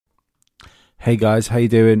Hey guys, how you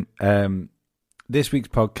doing? This week's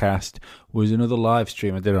podcast was another live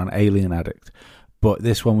stream I did on Alien Addict, but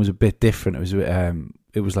this one was a bit different.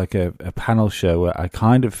 It was like a panel show where I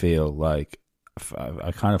kind of felt like a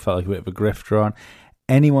bit of a grifter on.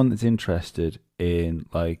 Anyone that's interested in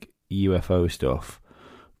like UFO stuff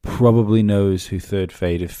probably knows who Third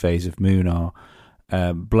Phase of Moon are.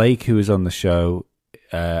 Blake, who was on the show,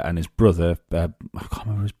 and his brother, I can't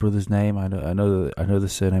remember his brother's name. I know the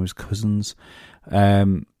surname is Cousins.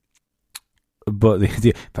 But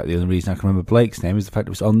the only reason I can remember Blake's name is the fact it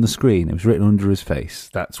was on the screen. It was written under his face.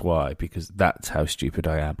 That's why, because that's how stupid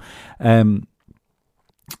I am.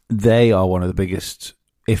 They are one of the biggest,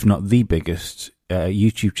 if not the biggest,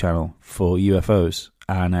 YouTube channel for UFOs,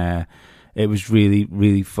 and it was really,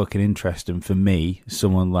 really fucking interesting for me.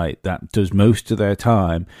 Someone like that does most of their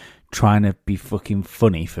time trying to be fucking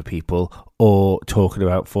funny for people, or talking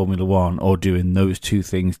about Formula One, or doing those two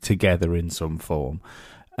things together in some form.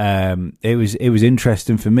 It was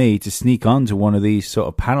interesting for me to sneak onto one of these sort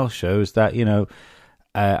of panel shows that, you know,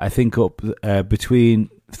 I think up between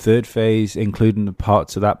Third Phase, including the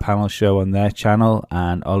parts of that panel show on their channel,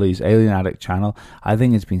 and Ollie's Alien Addict channel, I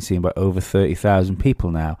think it's been seen by over 30,000 people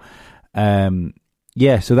now. So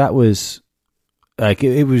that was like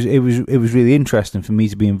it was really interesting for me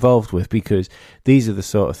to be involved with, because these are the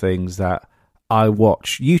sort of things that I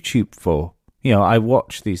watch YouTube for. You know, I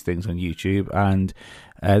watch these things on YouTube, and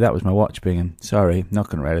that was my watch being. Sorry, not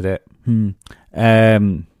going to edit it.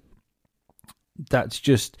 That's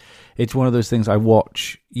just, it's one of those things I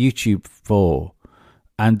watch YouTube for,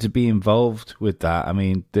 and to be involved with that. I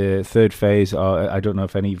mean, the Third Phase I don't know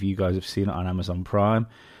if any of you guys have seen it on Amazon Prime.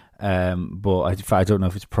 But I don't know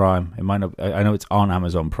if it's Prime. It might not. I know it's on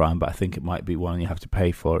Amazon Prime, but I think it might be one you have to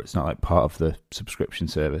pay for. It's not like part of the subscription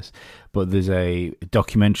service. But there's a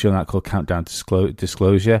documentary on that called Countdown to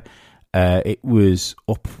Disclosure. It was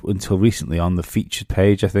up until recently on the featured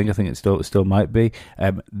page. I think it still might be.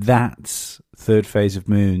 That's Third Phase of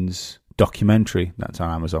Moon's documentary. That's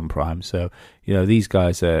on Amazon Prime. So, you know, these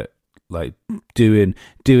guys are like doing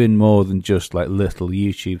more than just like little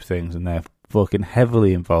YouTube things, and they're fucking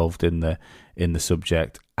heavily involved in the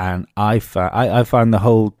subject, and I found the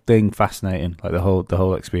whole thing fascinating, like the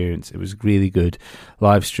whole experience. It was a really good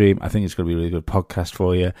live stream. I think it's going to be a really good podcast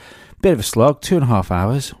for you. Bit of a slog, 2.5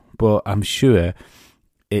 hours, but I'm sure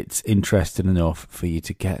it's interesting enough for you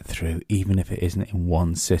to get through, even if it isn't in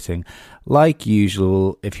one sitting. Like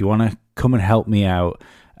usual, if you want to come and help me out,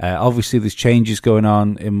 obviously there's changes going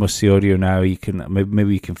on in Must See Audio now. You can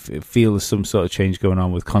maybe you can feel there's some sort of change going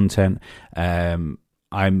on with content. I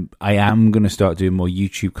am going to start doing more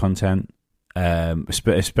YouTube content,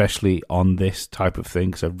 especially on this type of thing,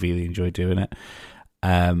 because I really enjoy doing it.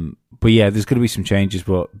 But yeah, there's going to be some changes,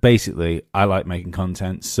 but basically I like making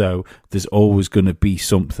content, so there's always going to be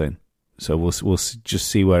something. So we'll just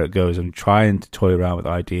see where it goes. I'm trying to toy around with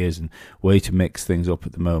ideas and way to mix things up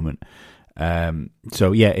at the moment.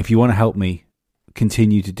 So yeah, if you want to help me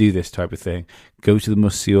continue to do this type of thing, go to the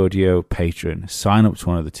Must See Audio Patreon, sign up to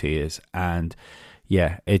one of the tiers, and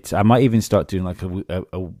yeah, I might even start doing like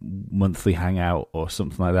a monthly hangout or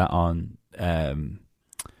something like that on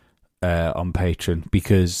Patreon,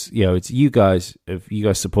 because you know, it's you guys. If you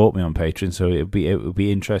guys support me on Patreon, so it would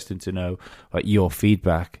be interesting to know like your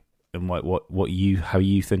feedback and how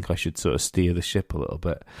you think I should sort of steer the ship a little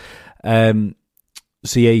bit.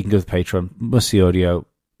 So yeah, you can go to Patreon, Must See Audio.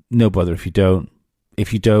 No bother if you don't.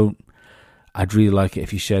 If you don't, I'd really like it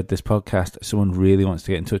if you shared this podcast. Someone really wants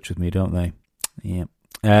to get in touch with me, don't they? Yeah.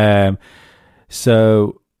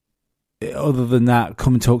 So other than that,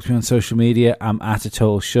 come and talk to me on social media. I'm at a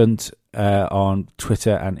total shunt on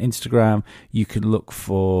Twitter and Instagram. You can look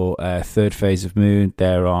for Third Phase of Moon.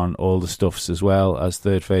 They're on all the stuffs as well as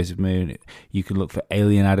Third Phase of Moon. You can look for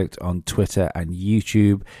Alien Addict on Twitter and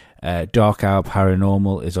YouTube. DarkHour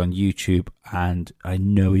Paranormal is on YouTube, and I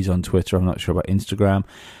know he's on Twitter. I'm not sure about Instagram.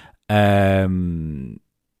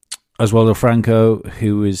 Osvaldo Franco,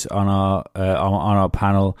 who is on our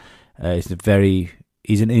panel,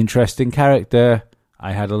 he's an interesting character.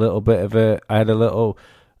 I had a little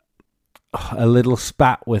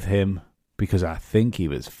spat with him because I think he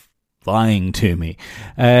was lying to me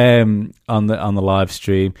on the live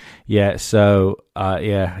stream. Yeah, so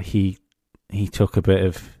he took a bit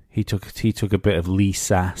of Lee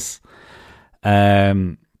sass.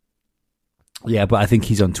 Yeah, but I think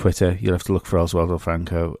he's on Twitter. You'll have to look for Osvaldo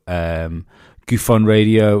Franco. GUFON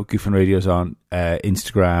Radio's on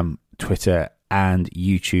Instagram, Twitter, and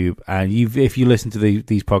YouTube. And if you listen to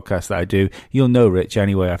these podcasts that I do, you'll know Rich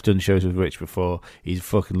anyway. I've done shows with Rich before. He's a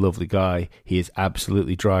fucking lovely guy. He is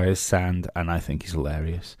absolutely dry as sand, and I think he's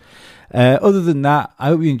hilarious. Other than that, I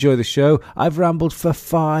hope you enjoy the show. I've rambled for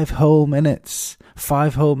 5 whole minutes.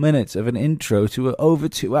 5 whole minutes of an intro to an over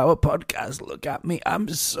 2-hour podcast. Look at me. I'm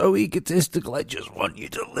so egotistical. I just want you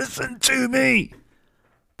to listen to me.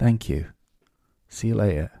 Thank you. See you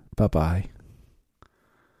later. Bye-bye.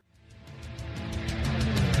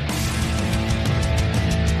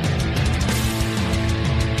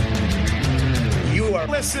 You are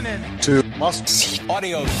listening to Must See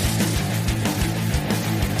Audio.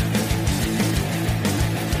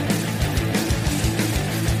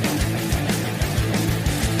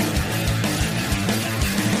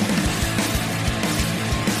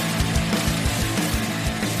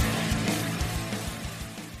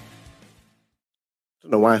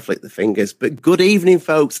 Know why I flick the fingers, but good evening,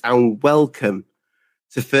 folks, and welcome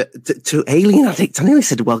to Alien Addict. I nearly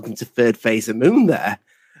said welcome to Third Phase of Moon there.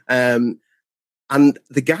 And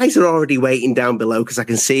the guys are already waiting down below because I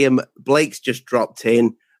can see him. Blake's just dropped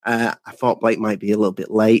in. I thought Blake might be a little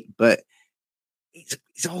bit late, but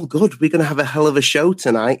it's all good. We're going to have a hell of a show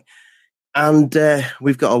tonight, and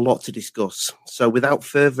we've got a lot to discuss. So without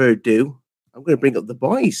further ado, I'm going to bring up the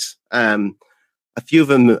boys. A few of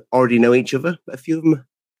them already know each other, but a few of them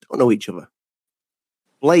don't know each other.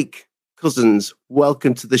 Blake Cousins,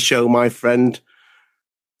 welcome to the show, my friend.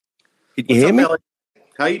 Can you hear me? Alex?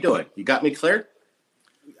 How you doing? You got me clear?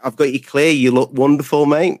 I've got you clear. You look wonderful,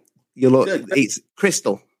 mate. You look. Good. It's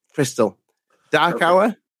Crystal.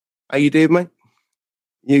 DarkHour. How you doing, mate?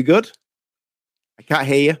 You good? I can't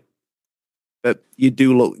hear you, but you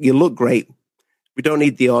do look. You look great. We don't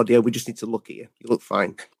need the audio. We just need to look at you. You look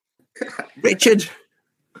fine. Richard.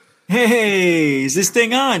 Hey, is this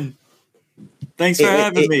thing on? Thanks for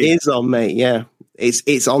having me. It is on, mate. Yeah,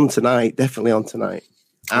 it's on tonight. Definitely on tonight.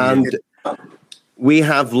 And we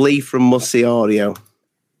have Lee from Must See Audio.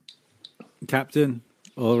 Captain,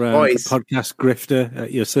 all around podcast grifter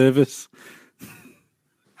at your service.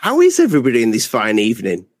 How is everybody in this fine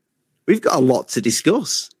evening? We've got a lot to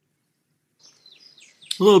discuss.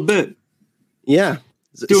 A little bit. Yeah.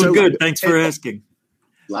 Doing good. Thanks for asking.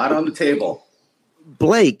 A lot on the table.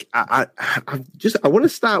 Blake, I want to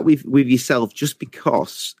start with yourself just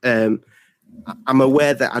because I'm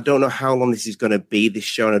aware that I don't know how long this is going to be, this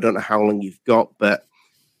show, and I don't know how long you've got, but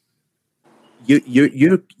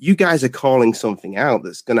you guys are calling something out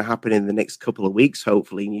that's going to happen in the next couple of weeks,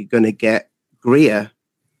 hopefully, and you're going to get Greer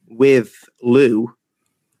with Lou.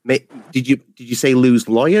 Did you say Lou's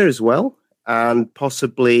lawyer as well, and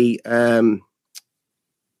possibly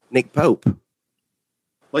Nick Pope?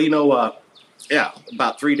 Well,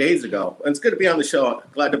 about 3 days ago. And it's good to be on the show.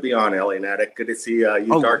 Glad to be on, Alien Addict. Good to see you,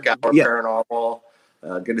 DarkHour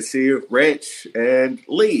Paranormal. Good to see you, Rich and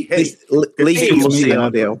Lee. Hey, Lee from Must See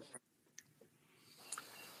Audio.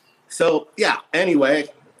 So, anyway,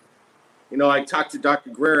 I talked to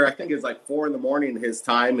Dr. Greer. I think it's like 4 a.m. his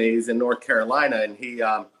time. He's in North Carolina, and he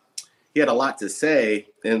had a lot to say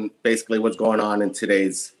in basically what's going on in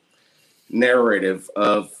today's narrative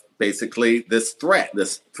of basically this threat,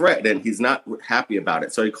 and he's not happy about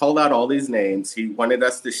it. So he called out all these names. He wanted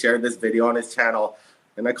us to share this video on his channel.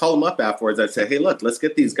 And I called him up afterwards. I said, hey, look, let's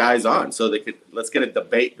get these guys on so let's get a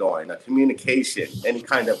debate going, a communication, any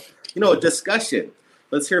kind of, a discussion.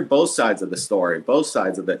 Let's hear both sides of the story, both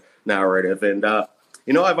sides of the narrative. And, I've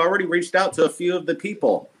already reached out to a few of the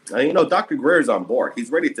people. Dr. Greer is on board.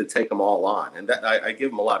 He's ready to take them all on. And that, I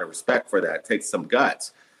give him a lot of respect for that. It takes some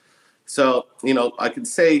guts. So, I could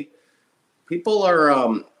say people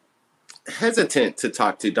are hesitant to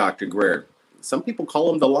talk to Dr. Greer. Some people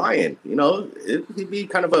call him the lion. He'd be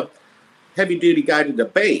kind of a heavy-duty guy to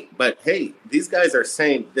debate. But, hey, these guys are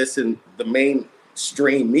saying this in the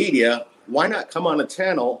mainstream media. Why not come on a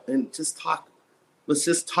channel and just talk? Let's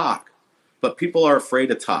just talk. But people are afraid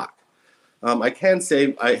to talk. I can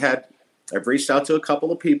say I've reached out to a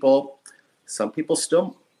couple of people. Some people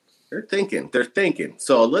still, they're thinking.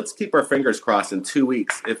 So let's keep our fingers crossed in 2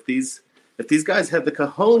 weeks. If these guys have the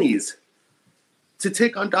cojones to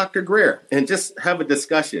take on Dr. Greer and just have a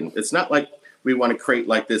discussion. It's not like we want to create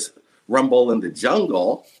like this rumble in the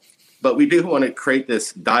jungle, but we do want to create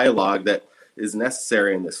this dialogue that is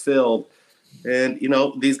necessary in this field. And,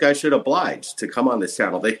 these guys should oblige to come on this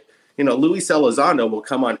channel. Luis Elizondo will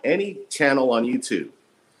come on any channel on YouTube.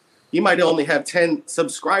 You might only have 10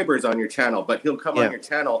 subscribers on your channel, but he'll come on your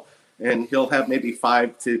channel and he'll have maybe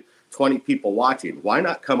 5 to 20 people watching. Why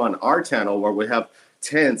not come on our channel where we have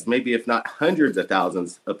tens, maybe if not hundreds of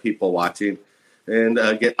thousands of people watching and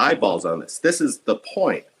get eyeballs on this? This is the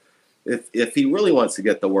point. if he really wants to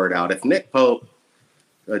get the word out, if Nick Pope,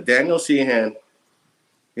 Daniel Sheehan,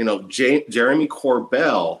 Jeremy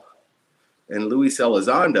Corbell, and Luis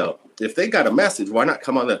Elizondo, if they got a message, why not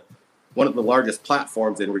come on one of the largest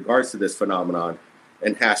platforms in regards to this phenomenon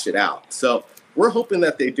and hash it out? So we're hoping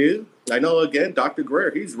that they do. I know, again, Dr.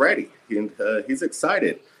 Greer, he's ready. He's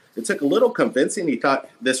excited. It took a little convincing. He thought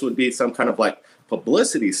this would be some kind of like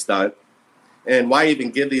publicity stunt. And why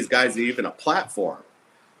even give these guys even a platform?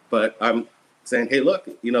 But I'm saying, hey, look,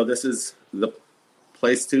 this is the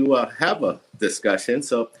place to have a discussion.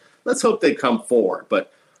 So let's hope they come forward.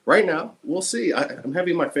 But right now, we'll see. I'm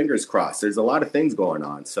having my fingers crossed. There's a lot of things going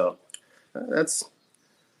on. So that's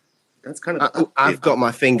kind of... I've got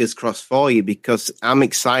my fingers crossed for you because I'm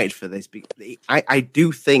excited for this. I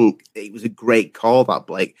do think it was a great call, that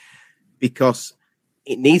Blake, because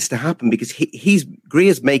it needs to happen because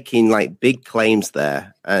Greer's making like big claims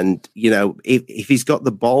there. And, if he's got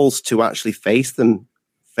the balls to actually face them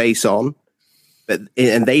face on,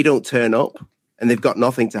 and they don't turn up and they've got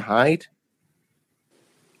nothing to hide.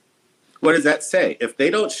 What does that say? If they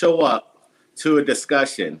don't show up to a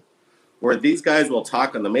discussion where these guys will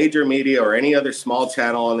talk on the major media or any other small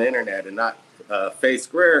channel on the internet and not face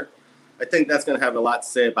Greer, I think that's going to have a lot to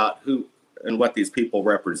say about who and what these people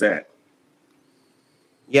represent.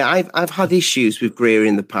 Yeah, I've had issues with Greer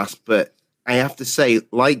in the past, but I have to say,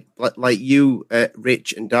 like you,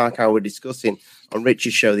 Rich and DarkHour were discussing on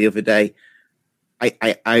Rich's show the other day,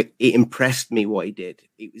 it impressed me what he did.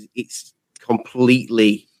 It's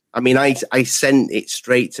completely. I mean, I sent it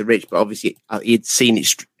straight to Rich, but obviously he'd seen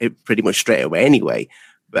it pretty much straight away anyway.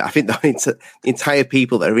 But I think the entire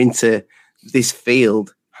people that are into this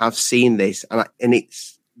field have seen this, and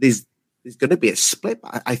there's going to be a split.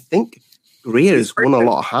 I think Greer has won a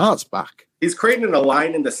lot of hearts back. He's creating a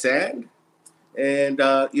line in the sand, and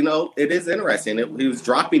it is interesting. He was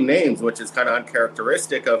dropping names, which is kind of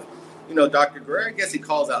uncharacteristic of Dr. Greer. I guess he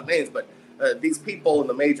calls out names, but these people in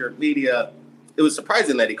the major media. It was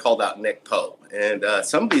surprising that he called out Nick Pope and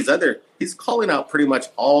some of these he's calling out pretty much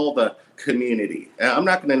all the community. And I'm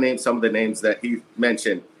not going to name some of the names that he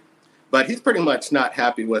mentioned, but he's pretty much not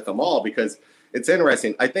happy with them all because it's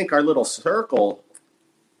interesting. I think our little circle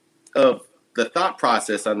of the thought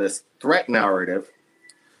process on this threat narrative,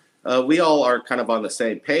 we all are kind of on the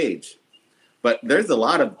same page, but there's a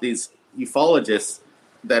lot of these ufologists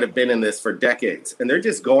that have been in this for decades and they're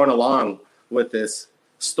just going along with this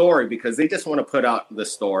story because they just want to put out the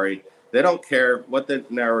story. They don't care what the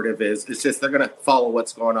narrative is. It's just they're going to follow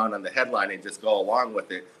what's going on the headline and just go along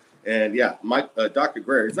with it. And yeah, Dr.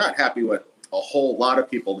 Greer is not happy with a whole lot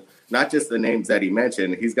of people, not just the names that he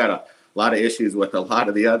mentioned. He's got a lot of issues with a lot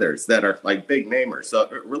of the others that are like big namers. So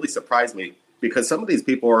it really surprised me because some of these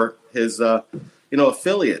people are his,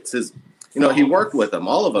 affiliates. He worked with them,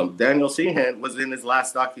 all of them. Daniel Sheehan was in his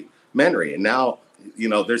last documentary, and now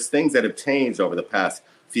there's things that have changed over the past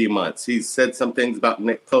few months. He's said some things about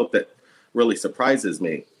Nick Pope that really surprises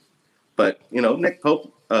me. But, Nick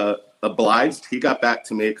Pope obliged. He got back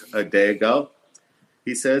to me a day ago.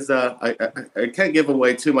 He says, I can't give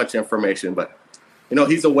away too much information, but,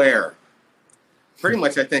 he's aware. Pretty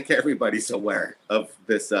much, I think everybody's aware of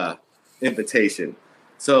this invitation.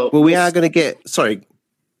 So, well, we are going to get... Sorry.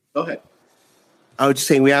 Go ahead. I was just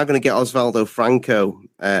saying we are going to get Osvaldo Franco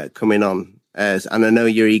coming on. And I know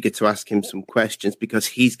you're eager to ask him some questions because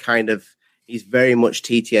he's very much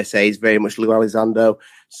TTSA, he's very much Lou Elizondo.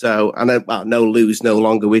 So I know Lou's no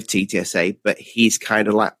longer with TTSA, but he's kind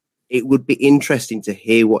of like, it would be interesting to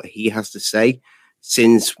hear what he has to say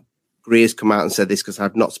since Greer's come out and said this because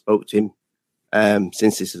I've not spoke to him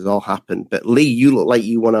since this has all happened. But Lee, you look like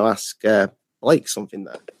you want to ask Blake something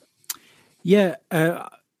there. Yeah,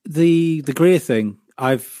 the Greer thing.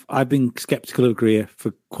 I've been skeptical of Greer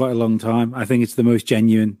for quite a long time. I think it's the most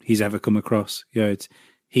genuine he's ever come across.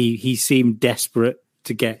 He seemed desperate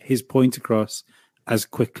to get his point across as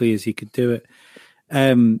quickly as he could do it.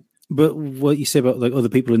 But what you say about like other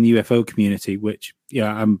people in the UFO community, which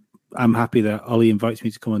I'm happy that Ollie invites me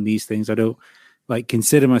to come on these things. I don't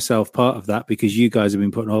consider myself part of that because you guys have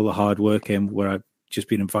been putting all the hard work in where I've just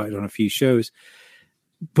been invited on a few shows.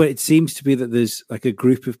 But it seems to be that there's like a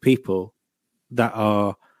group of people that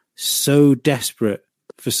are so desperate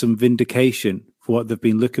for some vindication for what they've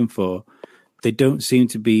been looking for. They don't seem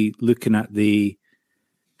to be looking at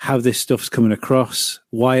how this stuff's coming across,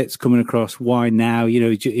 why it's coming across, why now.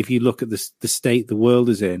 If you look at the state the world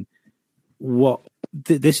is in,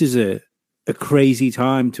 this is a crazy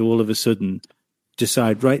time to all of a sudden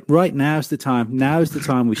decide, right now's the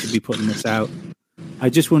time we should be putting this out. I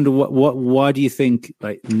just wonder why do you think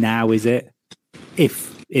now is it,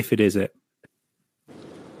 if it is it?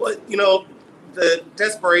 Well, the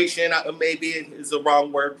desperation maybe is the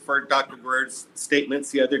wrong word for Dr. Greer's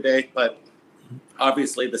statements the other day, but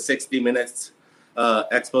obviously the 60 minutes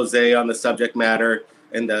expose on the subject matter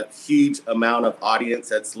and the huge amount of audience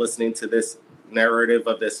that's listening to this narrative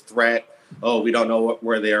of this threat. Oh, we don't know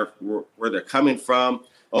where they're coming from.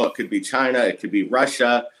 Oh, it could be China. It could be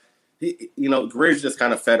Russia. Greer's just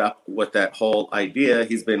kind of fed up with that whole idea.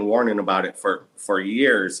 He's been warning about it for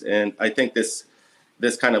years. And I think this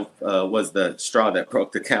kind of was the straw that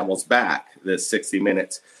broke the camel's back, this 60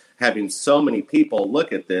 minutes, having so many people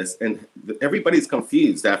look at this. And everybody's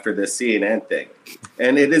confused after this CNN thing.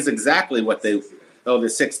 And it is exactly what the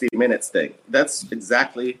 60 minutes thing. That's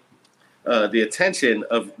exactly the attention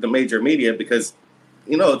of the major media because,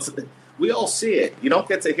 we all see it. You don't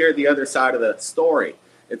get to hear the other side of the story.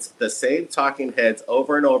 It's the same talking heads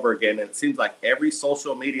over and over again. And it seems like every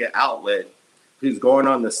social media outlet who's going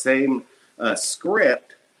on the same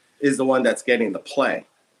script is the one that's getting the play.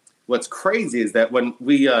 What's crazy is that when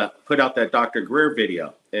we put out that Dr. Greer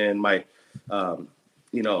video and my,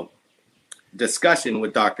 discussion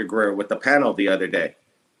with Dr. Greer with the panel the other day,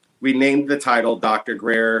 we named the title Dr.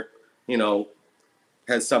 Greer,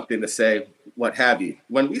 has something to say, what have you.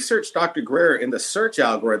 When we search Dr. Greer in the search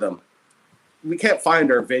algorithm, we can't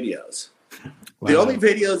find our videos. Wow. The only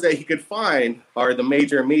videos that he could find are the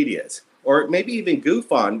major medias, or maybe even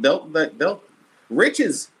GUFON.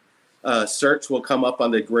 Rich's search will come up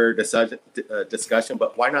on the Greer discussion,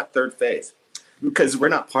 but why not Third Phase? Because we're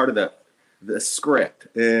not part of the script,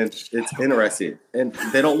 and it's interesting. And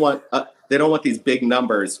they don't want these big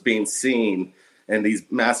numbers being seen and these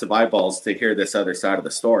massive eyeballs to hear this other side of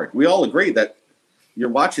the story. We all agree that you're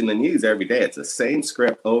watching the news every day. It's the same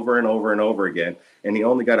script over and over and over again. And you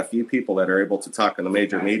only got a few people that are able to talk in the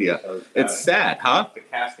major media. It's sad, huh?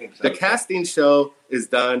 The casting show is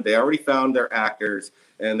done. They already found their actors,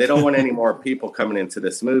 and they don't want any more people coming into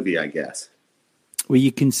this movie, I guess. Well,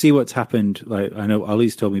 you can see what's happened. Like, I know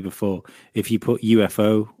Ollie's told me before, if you put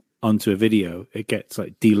UFO onto a video, it gets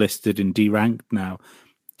like delisted and deranked now.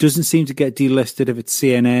 Doesn't seem to get delisted if it's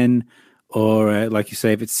CNN or like you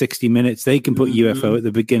say, if it's 60 minutes, they can put UFO at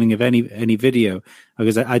the beginning of any video.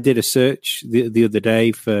 Because I did a search the other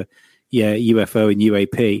day for UFO and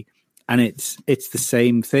UAP, and it's the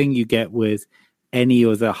same thing you get with any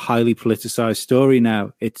other highly politicized story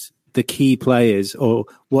now. It's the key players or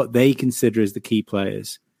what they consider as the key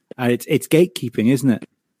players, and it's gatekeeping, isn't it?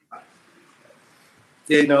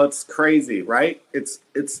 It's crazy, right? It's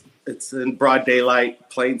in broad daylight,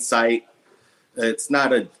 plain sight. It's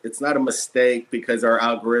not a mistake because our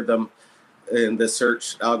algorithm and the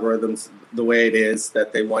search algorithms the way it is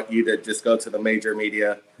that they want you to just go to the major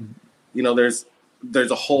media. There's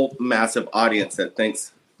a whole massive audience that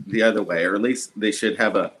thinks the other way, or at least they should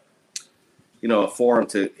have a forum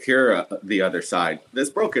to hear the other side. This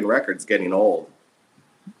broken record's getting old.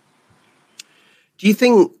 Do you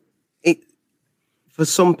think for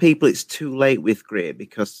some people it's too late with Greer?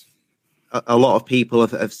 Because a lot of people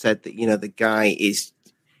have said that, the guy is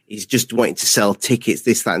just wanting to sell tickets,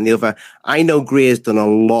 this, that, and the other. I know Greer's done a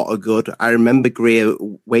lot of good. I remember Greer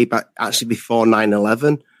way back, actually before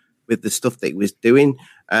 9/11, with the stuff that he was doing.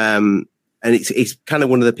 And it's kind of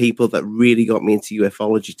one of the people that really got me into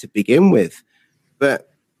ufology to begin with. But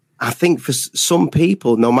I think for some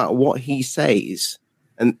people, no matter what he says,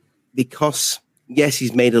 and because, yes,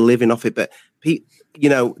 he's made a living off it, but,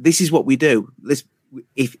 this is what we do.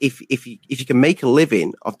 If you can make a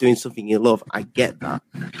living of doing something you love, I get that.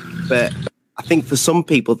 But I think for some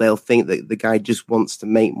people, they'll think that the guy just wants to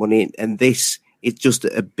make money, and this is just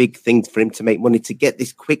a big thing for him to make money, to get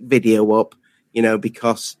this quick video up,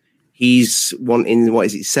 because he's wanting,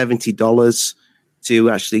 $70 to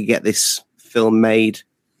actually get this film made.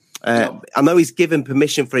 I know he's given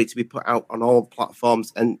permission for it to be put out on all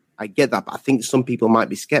platforms, and I get that, but I think some people might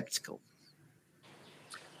be skeptical.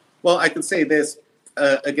 Well, I can say this.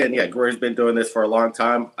 Again, Greer's been doing this for a long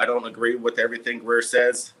time. I don't agree with everything Greer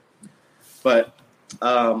says. But,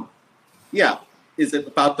 is it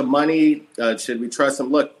about the money? Should we trust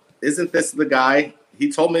him? Look, isn't this the guy?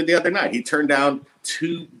 He told me the other night he turned down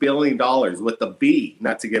 $2 billion with a B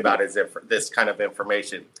not to give out this kind of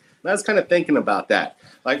information. And I was kind of thinking about that.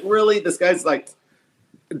 Like, really? This guy's like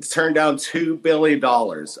turned down $2 billion.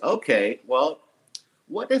 Okay, well,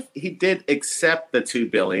 what if he did accept the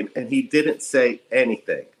 $2 billion and he didn't say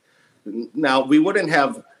anything? Now, we wouldn't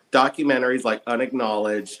have documentaries like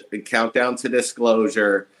Unacknowledged and Countdown to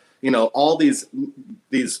Disclosure, all these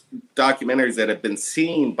documentaries that have been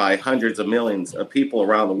seen by hundreds of millions of people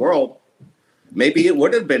around the world. Maybe it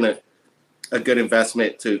would have been a good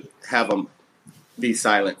investment to have them be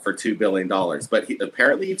silent for $2 billion. But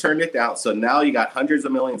apparently he turned it down. So now you got hundreds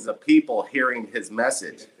of millions of people hearing his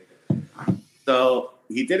message. So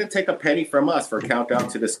he didn't take a penny from us for Countdown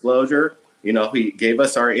to Disclosure. You know, he gave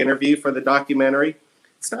us our interview for the documentary.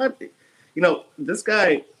 It's not, you know, this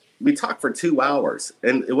guy, we talked for 2 hours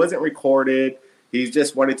and it wasn't recorded. He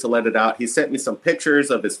just wanted to let it out. He sent me some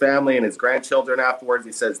pictures of his family and his grandchildren afterwards.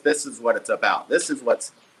 He says, this is what it's about. This is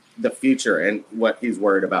what's the future and what he's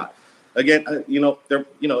worried about. Again,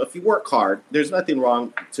 if you work hard, there's nothing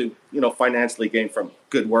wrong to, financially gain from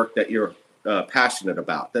good work that you're passionate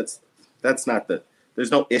about. That's not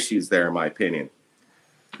there's no issues there, in my opinion.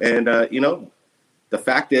 And, the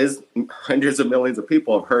fact is hundreds of millions of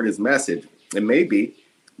people have heard his message, and maybe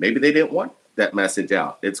they didn't want that message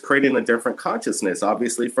out. It's creating a different consciousness,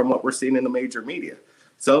 obviously, from what we're seeing in the major media.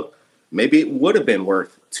 So maybe it would have been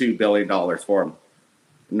worth $2 billion for him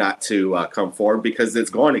not to come forward, because it's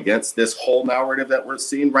going against this whole narrative that we're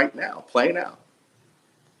seeing right now, playing out.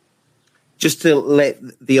 Just to let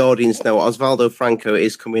the audience know, Osvaldo Franco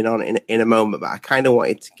is coming on in a moment, but I kind of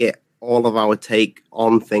wanted to get all of our take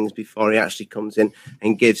on things before he actually comes in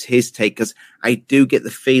and gives his take, because I do get the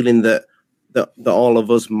feeling that all of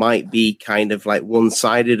us might be kind of like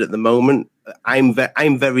one-sided at the moment. I'm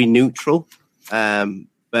very neutral,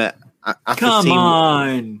 but come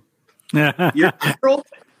on, you're neutral.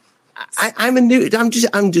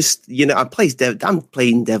 I'm just I'm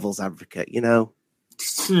playing devil's advocate,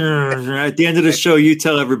 At the end of the show, you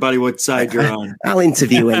tell everybody what side you're on. I'll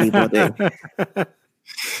interview anybody.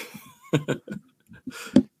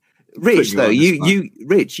 Rich, though,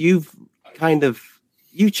 you've kind of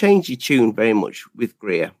changed your tune very much with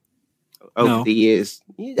Greer over the years.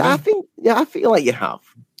 I feel like you have.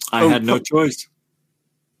 I had no choice.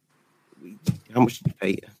 How much did you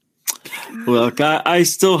pay? Look, I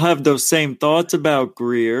still have those same thoughts about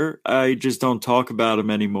Greer. I just don't talk about him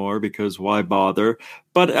anymore because why bother?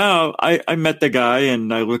 But I met the guy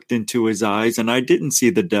and I looked into his eyes and I didn't see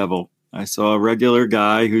the devil. I saw a regular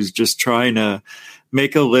guy who's just trying to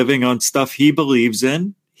make a living on stuff he believes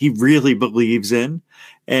in. He really believes in.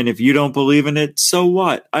 And if you don't believe in it, so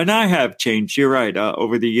what? And I have changed. You're right.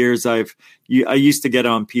 Over the years, I used to get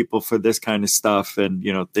on people for this kind of stuff and,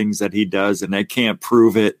 things that he does, and I can't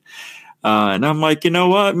prove it. And I'm like, you know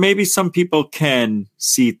what? Maybe some people can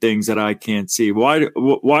see things that I can't see. Why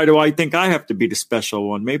do I think I have to be the special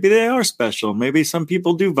one? Maybe they are special. Maybe some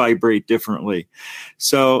people do vibrate differently.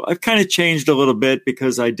 So I've kind of changed a little bit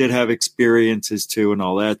because I did have experiences too and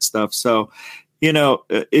all that stuff. So,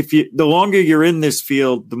 the longer you're in this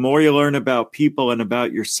field, the more you learn about people and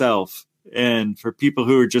about yourself. And for people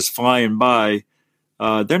who are just flying by,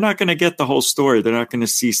 they're not going to get the whole story. They're not going to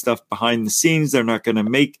see stuff behind the scenes. They're not going to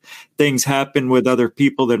make things happen with other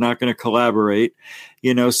people. They're not going to collaborate.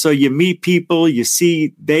 So you meet people, you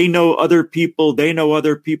see, they know other people. They know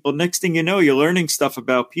other people. Next thing you know, you're learning stuff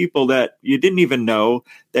about people that you didn't even know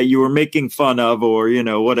that you were making fun of or,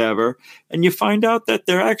 whatever. And you find out that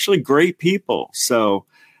they're actually great people. So,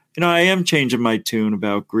 I am changing my tune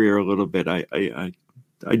about Greer a little bit. I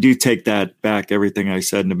do take that back, everything I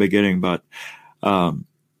said in the beginning, but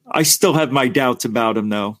I still have my doubts about him,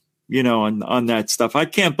 though, on that stuff. I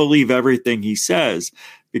can't believe everything he says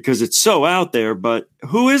because it's so out there. But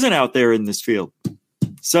who isn't out there in this field?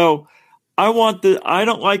 So I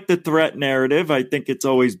don't like the threat narrative. I think it's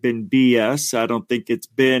always been BS. I don't think it's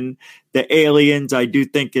been the aliens. I do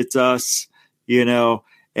think it's us,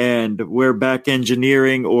 and we're back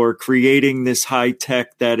engineering or creating this high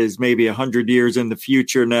tech that is maybe 100 years in the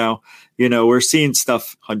future now. We're seeing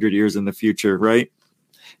stuff 100 years in the future, right?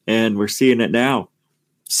 And we're seeing it now.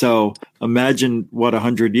 So imagine what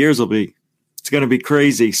 100 years will be. It's going to be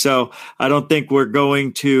crazy. So I don't think we're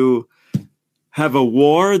going to have a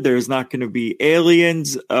war. There's not going to be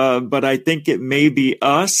aliens, but I think it may be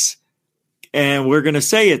us. And we're going to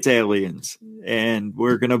say it's aliens and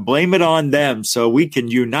we're going to blame it on them so we can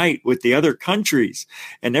unite with the other countries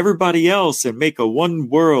and everybody else and make a one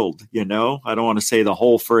world, I don't want to say the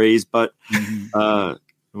whole phrase, but,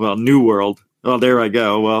 new world. Well, there I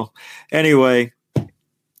go. Well, anyway,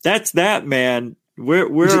 that's that, man.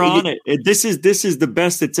 We're on it. This is the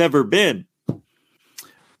best it's ever been.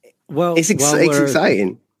 Well, it's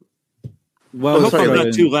exciting. Well, I hope I'm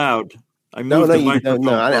not too loud. I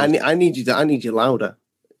need you louder.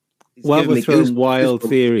 While we're throwing wild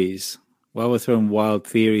theories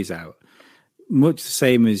out, much the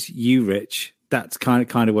same as you, Rich. That's kind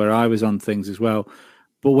of where I was on things as well.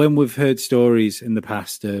 But when we've heard stories in the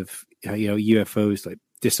past of UFOs like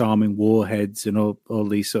disarming warheads and all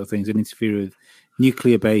these sort of things and interfere with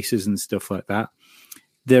nuclear bases and stuff like that,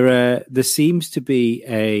 there seems to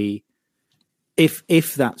be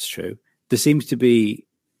if that's true, there seems to be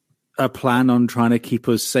a plan on trying to keep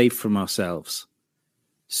us safe from ourselves.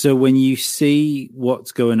 So when you see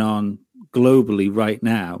what's going on globally right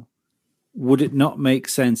now, would it not make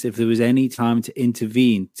sense if there was any time to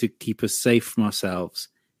intervene to keep us safe from ourselves?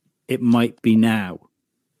 It might be now.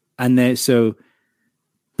 And so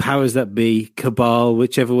powers that be, cabal,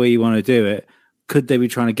 whichever way you want to do it, could they be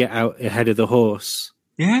trying to get out ahead of the horse?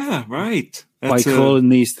 Yeah, right. By calling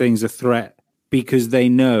these things a threat, because they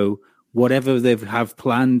know whatever they have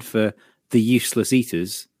planned for the useless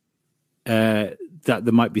eaters, that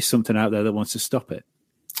there might be something out there that wants to stop it.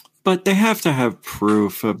 But they have to have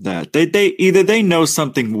proof of that. They either they know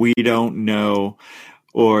something we don't know,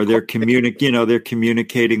 or they're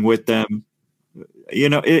communicating with them.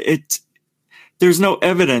 There's no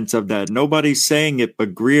evidence of that. Nobody's saying it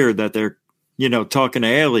but Greer that they're talking to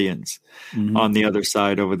aliens on the other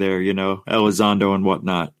side over there, Elizondo and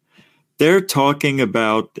whatnot. They're talking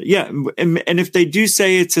about, and if they do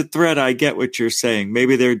say it's a threat, I get what you're saying.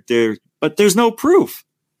 Maybe they're but there's no proof.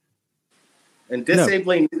 And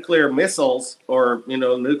disabling nuclear missiles or,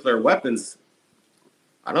 nuclear weapons,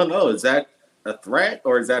 I don't know, is that a threat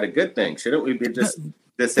or is that a good thing? Shouldn't we be just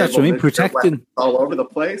disabling protecting all over the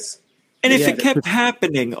place? And if it kept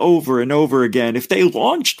happening over and over again, if they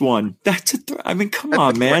launched one, that's a threat. I mean, come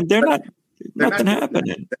on, man. Nothing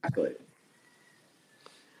happening. Exactly.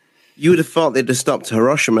 You would have thought they'd have stopped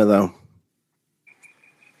Hiroshima, though.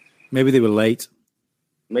 Maybe they were late.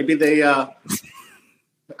 Maybe they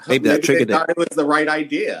maybe that triggered they thought it was the right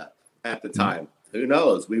idea at the time. Who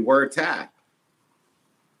knows? We were attacked.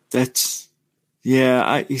 That's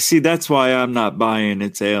why I'm not buying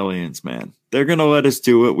it's aliens, man. They're going to let us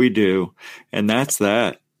do what we do, and that's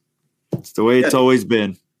that. It's the way it's always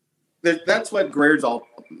been. That's what Greer's all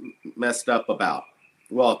messed up about.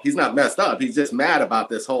 Well, he's not messed up. He's just mad about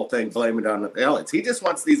this whole thing, blaming it on the aliens. He just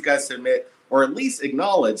wants these guys to admit, or at least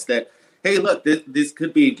acknowledge that, hey, look, this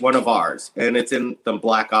could be one of ours, and it's in the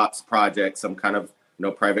Black Ops project, some kind of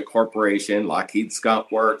private corporation, Lockheed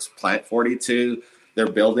Skunk Works, Plant 42.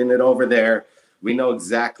 They're building it over there. We know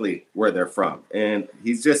exactly where they're from. And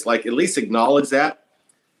he's just like, at least acknowledge that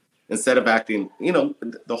instead of acting,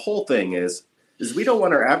 the whole thing is we don't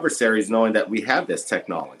want our adversaries knowing that we have this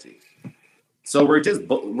technology. So we're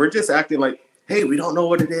just acting like, hey, we don't know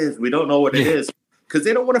what it is. We don't know what it is. Because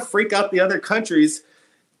they don't want to freak out the other countries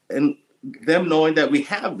and them knowing that we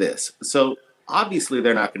have this. So obviously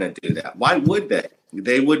they're not going to do that. Why would they?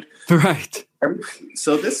 They would. Right.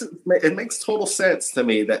 So it makes total sense to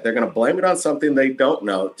me that they're going to blame it on something they don't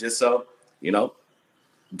know, just so,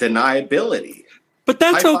 deniability. But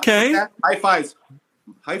that's okay. High fives.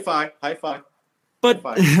 High five. High five.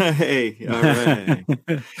 But hey, all right.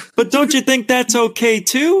 But don't you think that's okay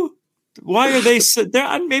too? Why are they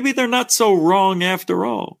maybe they're not so wrong after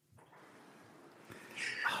all?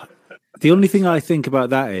 The only thing I think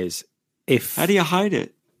about that is how do you hide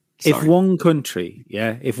it? Sorry. If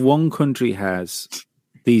one country has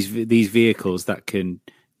these vehicles that can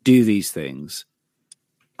do these things,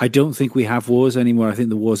 I don't think we have wars anymore. I think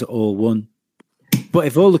the wars are all won. But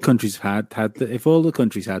if all the countries had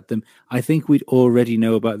them, I think we'd already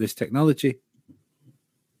know about this technology.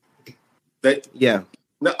 No,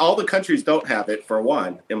 all the countries don't have it, for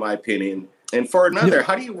one, in my opinion. And for another,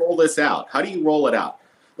 how do you roll this out? How do you roll it out?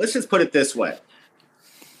 Let's just put it this way.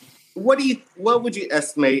 What would you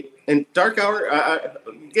estimate? And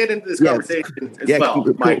DarkHour, get into this conversation as well,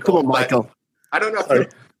 Michael. Come on, Michael. I don't know.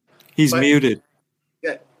 He's muted.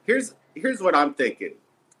 Yeah, here's what I'm thinking.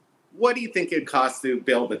 What do you think it costs to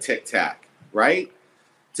build a Tic Tac, right?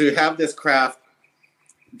 To have this craft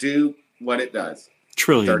do what it does?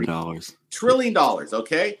 $1 trillion.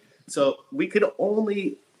 Okay? So we could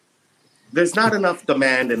only... There's not enough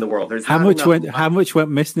demand in the world. How much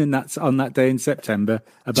went missing on that day in September?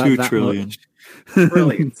 About $2 that trillion. Much.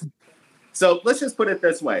 Trillions. So let's just put it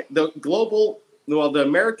this way: the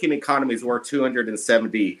American economy is worth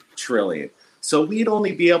 $270 trillion. So we'd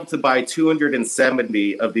only be able to buy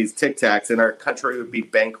 270 of these Tic Tacs, and our country would be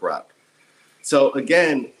bankrupt. So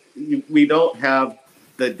again, we don't have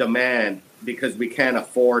the demand because we can't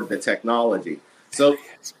afford the technology. So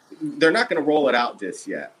they're not going to roll it out just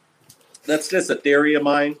yet. That's just a theory of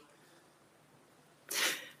mine.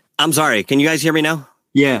 I'm sorry. Can you guys hear me now?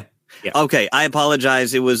 Yeah. Okay. I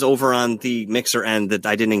apologize. It was over on the mixer end that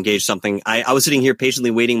I didn't engage something. I was sitting here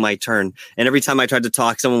patiently waiting my turn. And every time I tried to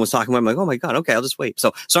talk, someone was talking. I'm like, oh my God. Okay. I'll just wait.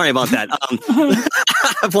 So sorry about that.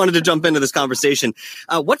 I wanted to jump into this conversation.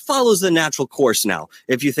 What follows the natural course now?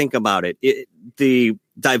 If you think about it, the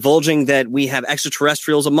divulging that we have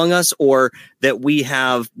extraterrestrials among us or that we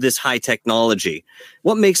have this high technology?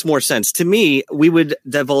 What makes more sense? To me, we would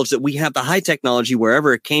divulge that we have the high technology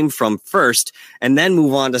wherever it came from first, and then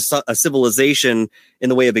move on to a civilization in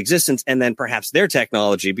the way of existence, and then perhaps their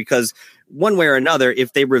technology, because one way or another,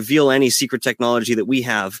 if they reveal any secret technology that we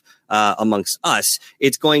have amongst us,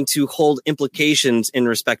 it's going to hold implications in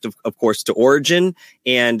respect of course, to origin.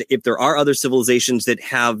 And if there are other civilizations that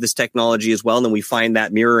have this technology as well, and then we find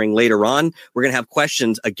that mirroring later on, we're going to have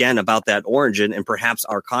questions again about that origin and perhaps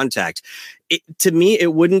our contact. To me,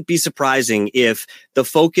 it wouldn't be surprising if the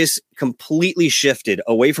focus completely shifted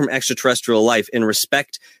away from extraterrestrial life in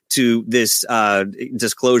respect to this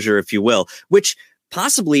disclosure, if you will, which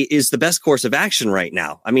possibly is the best course of action right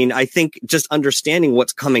now. I mean, I think just understanding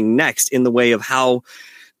what's coming next in the way of how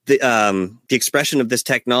the expression of this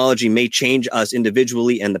technology may change us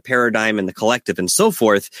individually and the paradigm and the collective and so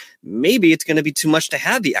forth, maybe it's going to be too much to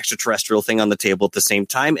have the extraterrestrial thing on the table at the same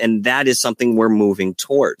time. And that is something we're moving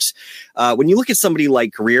towards. When you look at somebody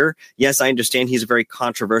like Greer, yes, I understand he's a very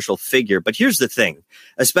controversial figure, but here's the thing,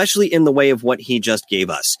 especially in the way of what he just gave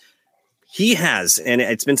us. He has, and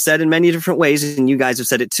it's been said in many different ways, and you guys have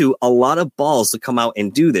said it too, a lot of balls to come out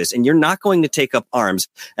and do this. And you're not going to take up arms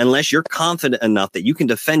unless you're confident enough that you can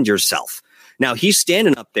defend yourself. Now, he's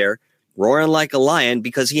standing up there roaring like a lion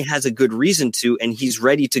because he has a good reason to, and he's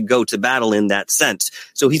ready to go to battle in that sense.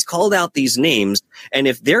 So he's called out these names. And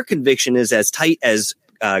if their conviction is as tight as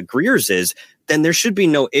Greer's is, then there should be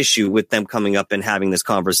no issue with them coming up and having this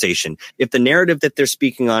conversation. If the narrative that they're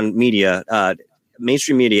speaking on media,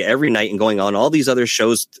 mainstream media every night and going on all these other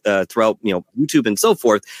shows throughout, YouTube and so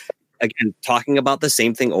forth, again, talking about the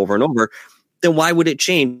same thing over and over, then why would it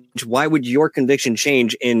change? Why would your conviction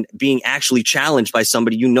change in being actually challenged by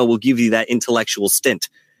somebody will give you that intellectual stint?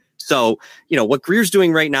 So, what Greer's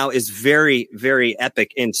doing right now is very, very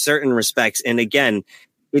epic in certain respects. And again,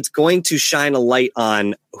 it's going to shine a light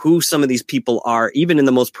on who some of these people are, even in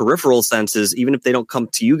the most peripheral senses, even if they don't come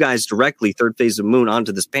to you guys directly, Third Phase of Moon,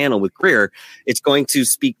 onto this panel with Greer. It's going to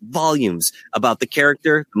speak volumes about the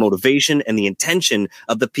character, the motivation, and the intention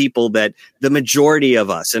of the people that the majority of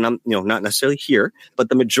us, and I'm not necessarily here, but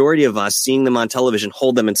the majority of us seeing them on television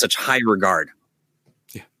hold them in such high regard.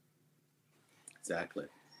 Yeah, exactly.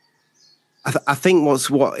 I think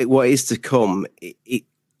what is to come.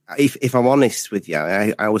 If I'm honest with you,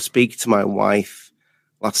 I was speaking to my wife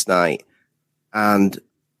last night, and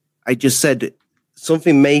I just said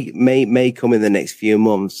something may come in the next few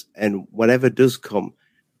months, and whatever does come,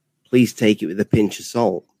 please take it with a pinch of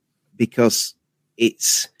salt, because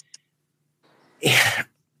it's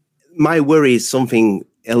my worry is something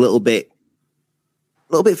a little bit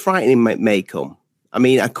frightening may come. I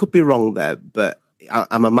mean, I could be wrong there, but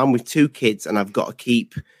I'm a man with 2 kids, and I've got to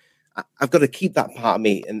keep that part of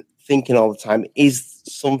me and thinking all the time, is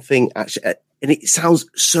something actually, and it sounds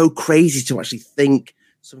so crazy to actually think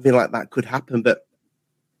something like that could happen, but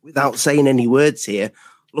without saying any words here,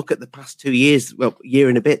 look at the past 2 years, year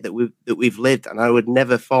and a bit that we've lived, and I would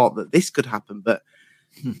never thought that this could happen. But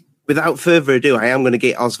without further ado, I am going to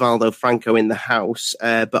get Osvaldo Franco in the house.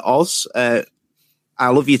 But Oz, I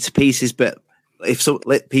love you to pieces, but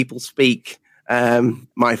let people speak,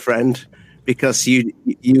 my friend. Because you,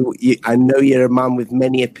 I know you're a man with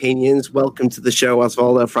many opinions. Welcome to the show,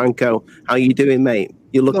 Osvaldo Franco. How you doing, mate?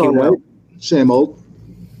 You're looking well. Same old.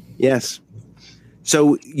 Yes.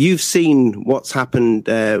 So you've seen what's happened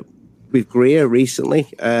with Greer recently,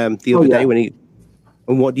 the other day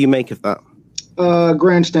and what do you make of that?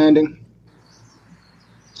 Grandstanding.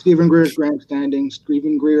 Stephen Greer's grandstanding.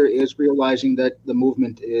 Stephen Greer is realizing that the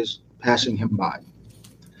movement is passing him by.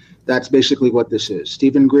 That's basically what this is.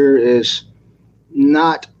 Stephen Greer is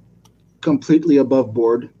not completely above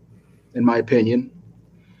board, in my opinion.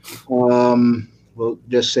 We'll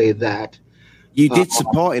just say that. You did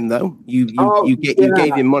support him, though. You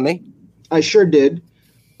gave him money. I sure did,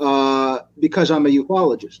 because I'm a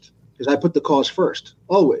ufologist. Because I put the cause first,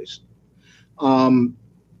 always. And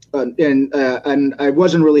I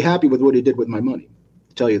wasn't really happy with what he did with my money,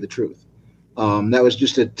 to tell you the truth. That was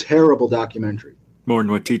just a terrible documentary. More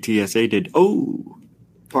than what TTSA did. Oh,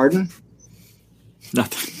 pardon?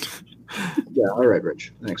 Nothing. Yeah, all right,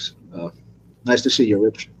 Rich. Thanks. Nice to see you,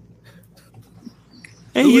 Rich.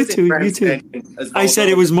 Hey, you too. I said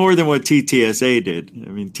it was more than what TTSA did. I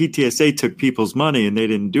mean, TTSA took people's money and they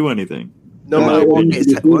didn't do anything. No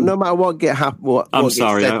matter what get happened. I'm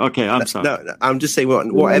sorry. Okay, I'm sorry. No, I'm just saying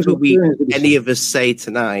whatever any of us say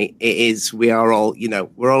tonight, it is we are all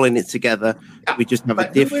we're all in it together. We just have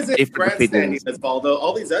a different opinion. Osvaldo,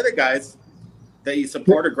 all these other guys, that you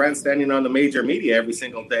support her grandstanding on the major media every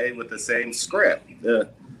single day with the same script.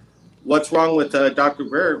 What's wrong with Dr.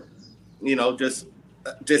 Greer, just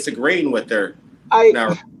disagreeing with her?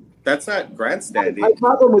 Now, that's not grandstanding. My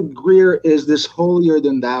problem with Greer is this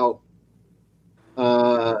holier-than-thou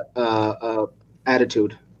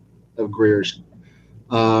attitude of Greer's.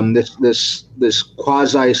 This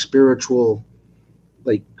quasi-spiritual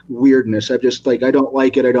weirdness. I don't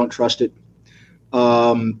like it. I don't trust it.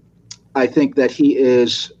 I think that he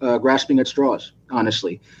is grasping at straws,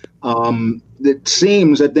 honestly. It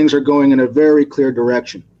seems that things are going in a very clear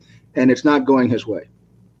direction, and it's not going his way.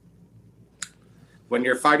 When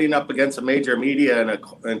you're fighting up against a major media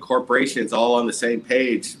and corporations all on the same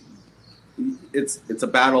page, it's a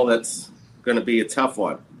battle that's going to be a tough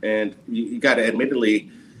one. And you got to admit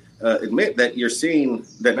that you're seeing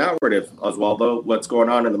the narrative, Osvaldo, what's going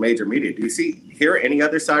on in the major media. Do you hear any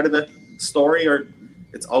other side of the story, or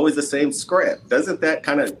it's always the same script? Doesn't that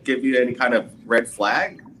kind of give you any kind of red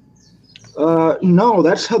flag? No,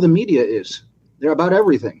 that's how the media is. They're about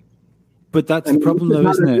everything. But that's the problem, though,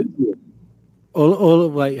 isn't it? How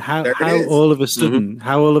all of a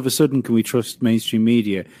sudden can we trust mainstream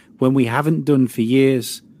media when we haven't done for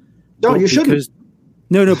years? No, you shouldn't.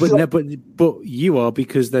 But you are,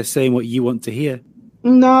 because they're saying what you want to hear.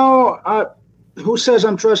 No, who says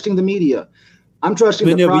I'm trusting the media? I'm trusting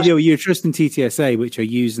you're trusting TTSA, which are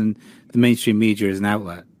using the mainstream media as an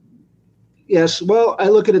outlet. Yes, well, I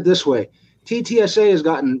look at it this way. TTSA has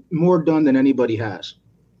gotten more done than anybody has,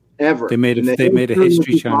 ever. They made a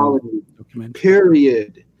History Channel documentary.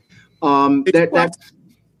 Period.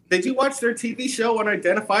 Did you watch their TV show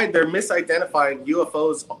Unidentified? They're misidentifying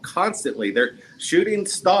UFOs constantly. They're shooting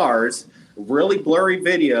stars, really blurry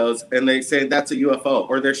videos, and they say that's a UFO.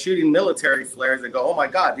 Or they're shooting military flares and go, oh my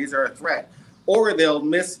God, these are a threat. Or they'll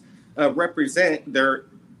misrepresent their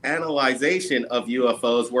analyzation of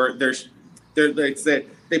UFOs, where they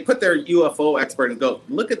put their UFO expert and go,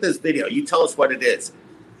 look at this video. You tell us what it is.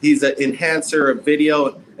 He's an enhancer of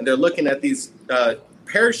video, and they're looking at these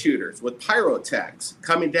parachuters with pyrotechs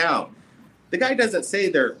coming down. The guy doesn't say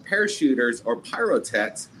they're parachuters or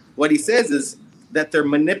pyrotechs. What he says is that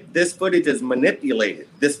this footage is manipulated.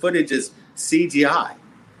 This footage is CGI.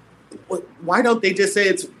 Why don't they just say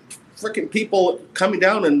it's freaking people coming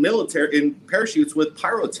down in parachutes with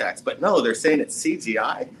pyrotechs? But no, they're saying it's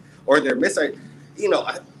CGI, or they're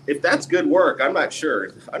if that's good work, I'm not sure.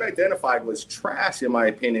 Unidentified was trash, in my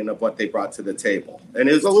opinion, of what they brought to the table. And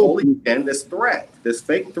it was totally this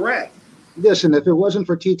fake threat. Listen, if it wasn't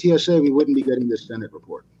for TTSA, we wouldn't be getting this Senate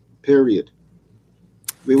report. Period.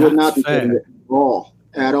 We would not be getting it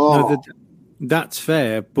at all. No, that's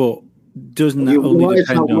fair, but doesn't that only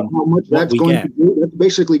depend on how much that's going to do? That's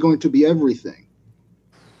basically going to be everything.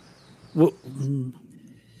 Well,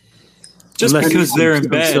 just because they're in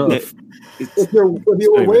bed. If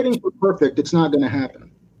you were waiting for perfect, it's not going to happen.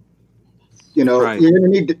 Right. You're going to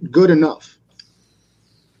need good enough.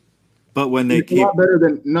 But when they it's a lot better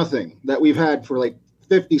than nothing that we've had for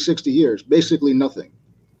 50, 60 years, basically nothing.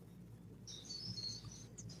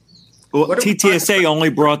 Well, TTSA only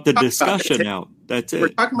brought the discussion out. That's it. We're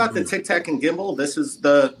talking about the Tic Tac and Gimbal. This is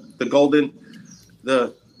the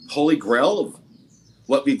holy grail of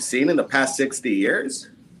what we've seen in the past 60 years.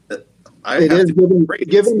 It is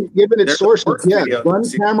given its sources. Yeah, gun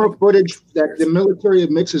camera footage that the military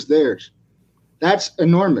admits is theirs. That's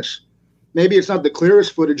enormous. Maybe it's not the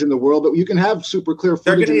clearest footage in the world, but you can have super clear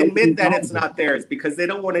footage. They're going to admit that it's not theirs because they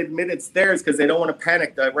don't want to admit it's theirs because they don't want to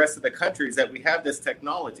panic the rest of the countries that we have this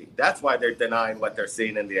technology. That's why they're denying what they're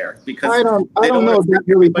seeing in the air. Because I don't know if that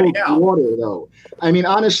really holds water, though. I mean,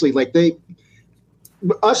 honestly,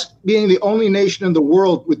 us being the only nation in the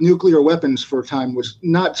world with nuclear weapons for a time was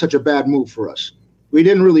not such a bad move for us. We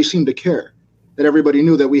didn't really seem to care that everybody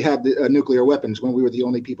knew that we had the nuclear weapons when we were the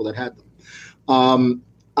only people that had them.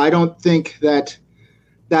 I don't think that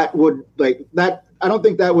would I don't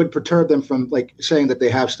think that would perturb them from saying that they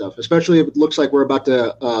have stuff, especially if it looks like we're about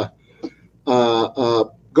to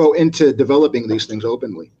go into developing these things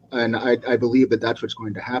openly. And I believe that that's what's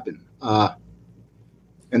going to happen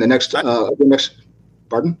in the next.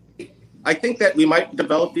 Pardon? I think that we might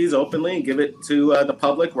develop these openly and give it to the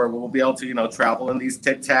public, where we'll be able to, travel in these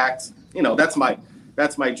Tic Tacs.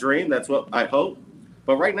 That's my dream. That's what I hope.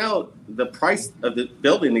 But right now, the price of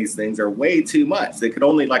building these things are way too much. They could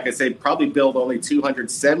only, like I say, probably build only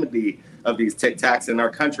 270 of these Tic Tacs, and our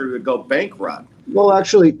country would go bankrupt. Well,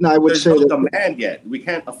 actually, no, I would say there's no demand yet. We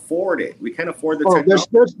can't afford it. We can't afford the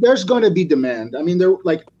technology. There's going to be demand. I mean,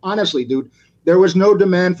 honestly, dude. There was no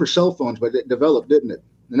demand for cell phones, but it developed, didn't it?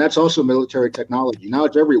 And that's also military technology. Now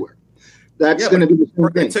it's everywhere. That's going to be the same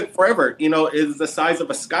thing. It took forever. It's the size of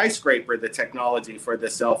a skyscraper, the technology for the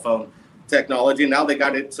cell phone technology. Now they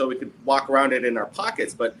got it so we could walk around it in our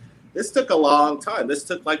pockets. But this took a long time. This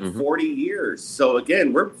took like 40 years. So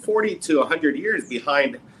again, we're 40 to 100 years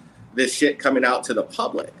behind this shit coming out to the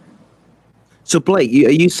public. So Blake,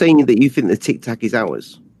 are you saying that you think the Tic Tac is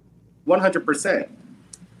ours? 100%.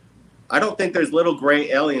 I don't think there's little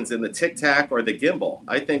gray aliens in the Tic Tac or the gimbal.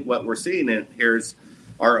 I think what we're seeing here is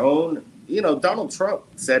our own. Donald Trump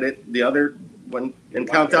said it in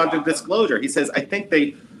Countdown to Disclosure. He says, I think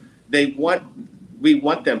we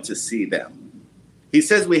want them to see them. He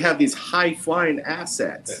says we have these high flying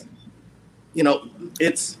assets.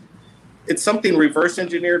 It's something reverse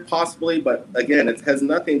engineered possibly, but again, it has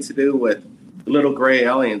nothing to do with little gray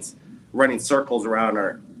aliens running circles around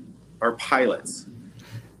our pilots.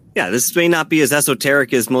 Yeah, this may not be as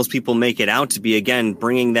esoteric as most people make it out to be. Again,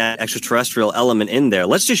 bringing that extraterrestrial element in there.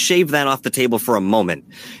 Let's just shave that off the table for a moment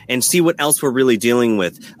and see what else we're really dealing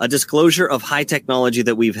with. A disclosure of high technology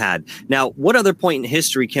that we've had. Now, what other point in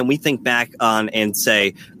history can we think back on and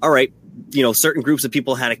say, all right, certain groups of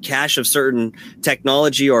people had a cache of certain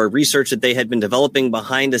technology or research that they had been developing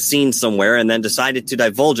behind the scenes somewhere and then decided to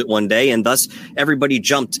divulge it one day. And thus everybody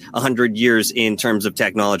jumped 100 years in terms of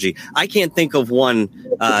technology. I can't think of one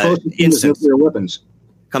instance. Nuclear weapons.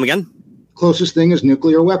 Come again? Closest thing is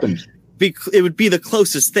nuclear weapons. It would be the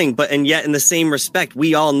closest thing, and yet in the same respect,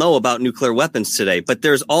 we all know about nuclear weapons today. But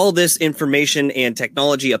there's all this information and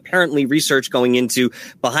technology, apparently research going into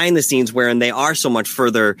behind the scenes, wherein they are so much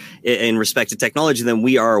further in respect to technology than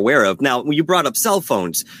we are aware of. Now, when you brought up cell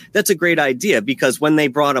phones, that's a great idea because when they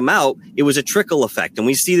brought them out, it was a trickle effect, and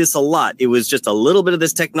we see this a lot. It was just a little bit of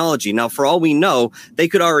this technology. Now, for all we know, they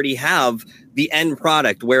could already have the end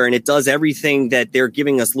product wherein it does everything that they're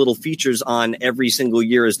giving us little features on every single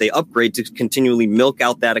year as they upgrade to continually milk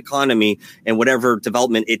out that economy and whatever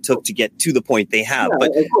development it took to get to the point they have. Yeah,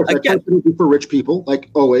 but of course, again, for rich people, like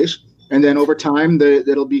always. And then over time,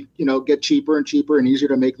 it'll be, get cheaper and cheaper and easier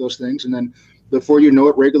to make those things. And then before you know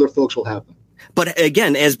it, regular folks will have them. But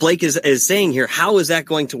again, as Blake is saying here, how is that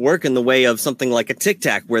going to work in the way of something like a Tic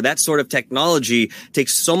Tac, where that sort of technology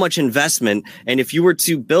takes so much investment? And if you were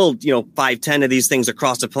to build, 5, 10 of these things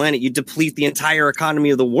across the planet, you deplete the entire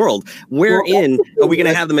economy of the world. Wherein are we going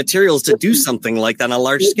to have the materials to do something like that on a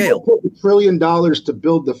large scale? $1 trillion to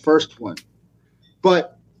build the first one,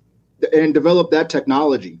 and develop that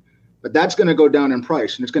technology. But that's going to go down in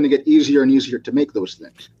price, and it's going to get easier and easier to make those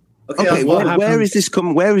things. Okay, where is this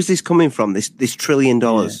coming from? This $1 trillion.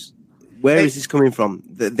 Yeah. Where is this coming from?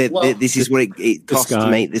 This is what it costs to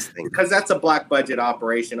make this thing. Because that's a black budget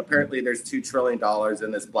operation. Apparently, there's $2 trillion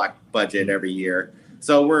in this black budget every year.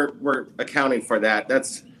 So we're accounting for that.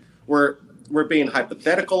 We're being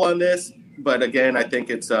hypothetical on this, but again, I think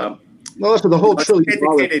it's so the whole $1 trillion.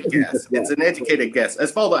 Educated guess. It's an educated guess.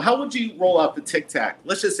 Osvaldo, how would you roll out the Tic Tac?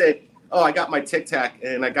 Let's just say, I got my Tic Tac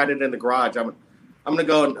and I got it in the garage. I'm going to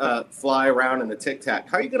go and fly around in the Tic Tac.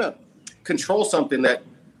 How are you going to control something that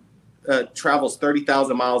travels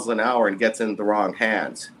 30,000 miles an hour and gets in the wrong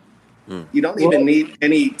hands? You don't even need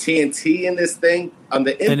any TNT in this thing. On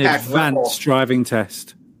the impact an advanced driving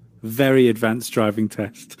test. Very advanced driving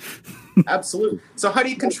test. Absolutely. So how do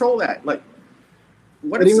you control that? Like,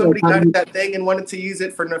 what if somebody got that thing and wanted to use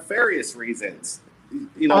it for nefarious reasons?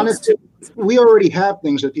 Honestly, we already have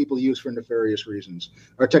things that people use for nefarious reasons.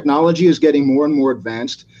 Our technology is getting more and more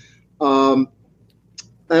advanced. I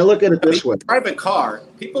look at it this way. Drive a car.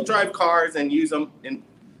 People drive cars and use them in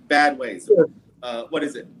bad ways. Sure. What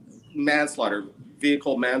is it? Manslaughter,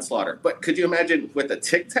 vehicle manslaughter. But could you imagine with a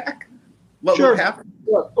Tic Tac? What would happen?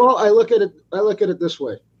 Well, I look at it this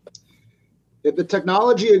way. If the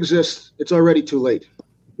technology exists, it's already too late.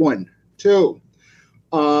 1, 2.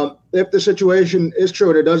 If the situation is true,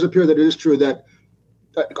 and it does appear that it is true, that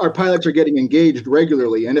our pilots are getting engaged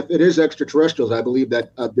regularly, and if it is extraterrestrials, I believe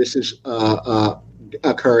that this is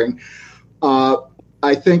occurring.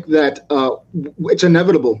 I think that it's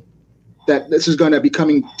inevitable that this is going to be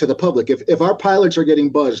coming to the public. If our pilots are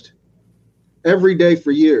getting buzzed every day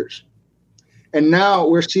for years, and now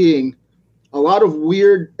we're seeing a lot of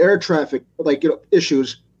weird air traffic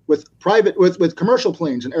issues with commercial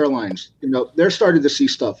planes and airlines, they're starting to see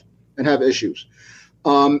stuff and have issues.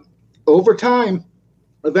 Over time,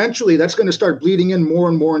 eventually, that's going to start bleeding in more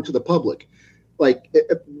and more into the public.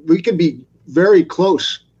 We could be very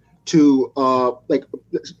close to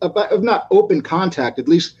if not open contact, at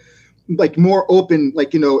least more open,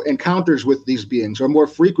 encounters with these beings, or more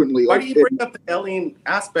frequently. Why do you bring up the alien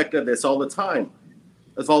aspect of this all the time?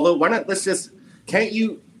 Although, why not? Can't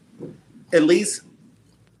you at least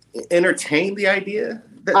entertain the idea?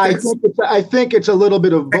 I think it's a little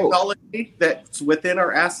bit of both. Technology that's within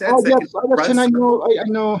our assets. Oh, yes, listen, I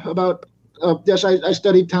know about. Yes, I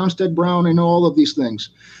studied Townsend Brown. I know all of these things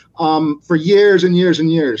for years and years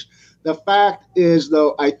and years. The fact is,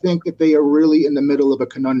 though, I think that they are really in the middle of a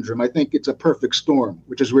conundrum. I think it's a perfect storm,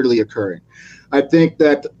 which is really occurring. I think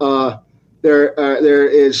that there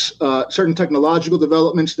is certain technological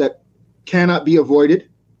developments that cannot be avoided.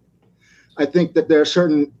 I think that there are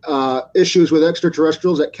certain issues with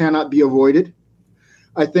extraterrestrials that cannot be avoided.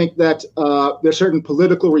 I think that there are certain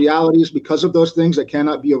political realities because of those things that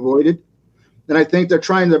cannot be avoided. And I think they're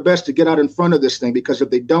trying their best to get out in front of this thing, because if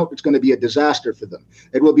they don't, it's going to be a disaster for them.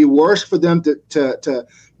 It will be worse for them to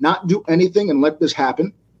not do anything and let this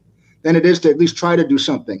happen than it is to at least try to do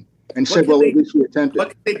something and say, well, at least we attempted. What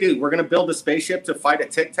can they do? We're going to build a spaceship to fight a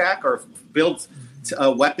Tic Tac, or build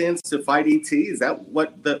weapons to fight ET? Is that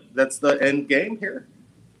that's the end game here?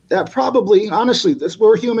 Yeah, probably. Honestly,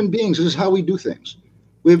 we're human beings. This is how we do things.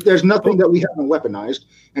 There's nothing that we haven't weaponized,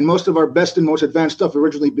 and most of our best and most advanced stuff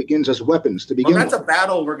originally begins as weapons to begin with. That's a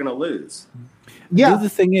battle we're going to lose. Yeah. The other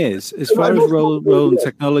thing is, as far as rolling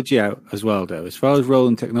technology out, Osvaldo, as far as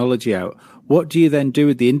rolling technology out, what do you then do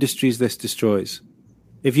with the industries this destroys?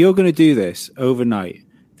 If you're going to do this overnight,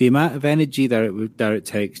 the amount of energy that it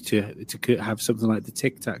takes to have something like the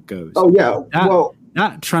Tic Tac goes. Oh yeah,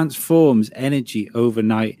 that transforms energy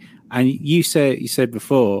overnight. And you said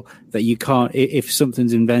before that you can't, if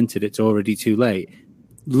something's invented, it's already too late.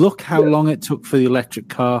 Look how long it took for the electric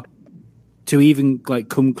car to even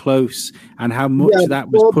come close, and how much that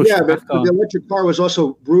was pushed back on. The electric car was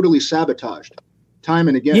also brutally sabotaged, time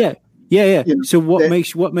and again. Yeah. So what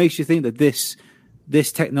makes you think that this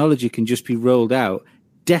technology can just be rolled out,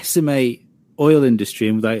 decimate oil industry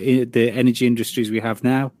and the energy industries we have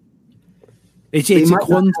now? It's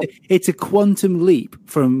a quantum leap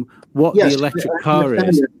from what the electric car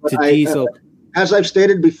is to diesel. As I've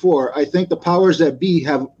stated before, I think the powers that be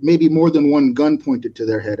have maybe more than one gun pointed to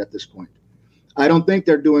their head at this point. I don't think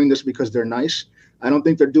they're doing this because they're nice. I don't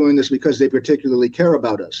think they're doing this because they particularly care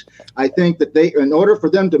about us. I think that in order for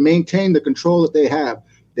them to maintain the control that they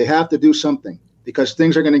have to do something, because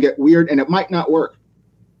things are going to get weird and it might not work.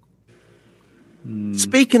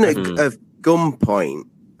 Speaking of gunpoint,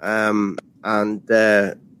 and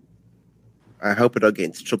I hope I don't get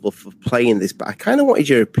into trouble for playing this, but I kind of wanted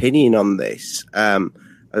your opinion on this.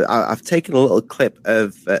 I've taken a little clip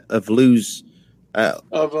of Lou's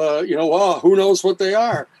who knows what they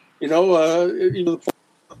are,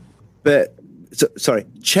 But sorry,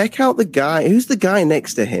 check out the guy. Who's the guy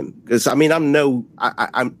next to him? Because I'm that's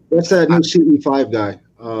that new CE5 guy.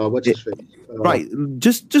 What's his face? Right.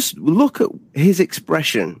 Just look at his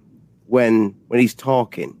expression when he's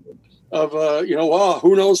talking.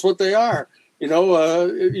 Who knows what they are?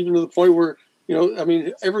 Even to the point where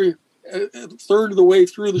every third of the way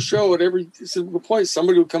through the show, at every single point,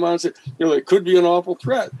 somebody would come out and say, they could be an awful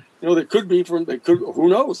threat. They could be who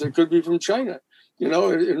knows? They could be from China.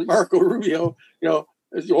 And Marco Rubio,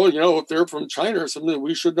 if they're from China or something,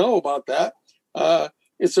 we should know about that.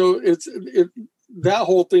 And so that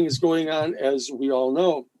whole thing is going on, as we all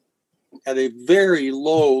know, at a very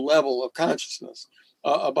low level of consciousness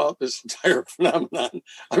about this entire phenomenon.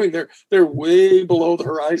 I mean, they're way below the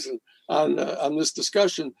horizon on this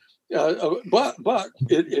discussion. But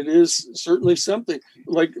it is certainly something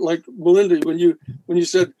like Melinda, when you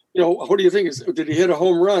said, what do you think? Did he hit a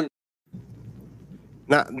home run?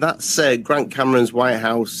 That's Grant Cameron's White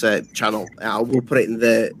House channel. We'll put it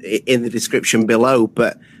in the description below.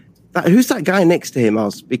 But who's that guy next to him,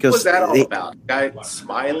 Oz? Because what's that all about? Guy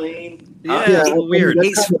smiling? Yeah, it's weird.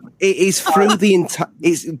 It's through the entire.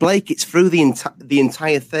 It's Blake. It's through the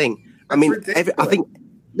entire thing. I mean, I think.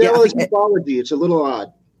 It's mythology. It's a little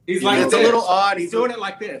odd. He's like, it's a little odd. He's doing it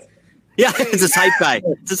like this. Yeah, it's a type guy.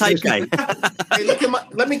 It's a type guy. Hey,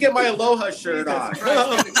 let me get my Aloha shirt on.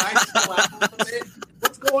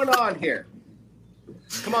 What's going on here?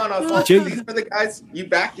 Come on, Osvaldo. These are the guys. You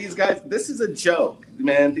back these guys. This is a joke,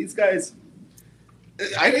 man. These guys.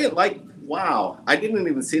 I didn't like. Wow, I didn't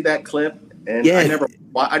even see that clip, and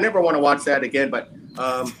I never want to watch that again. But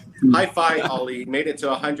high five, Ollie. Made it to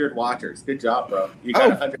 100 watchers. Good job, bro. You got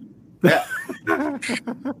 100. Yeah.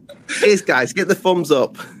 Cheers, guys. Get the thumbs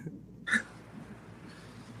up.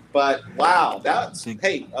 But wow,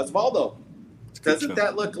 hey, Osvaldo, doesn't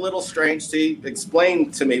that look a little strange? See,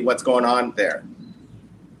 explain to me what's going on there.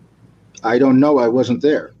 I don't know. I wasn't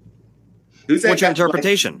there. What's your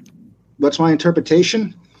interpretation? What's my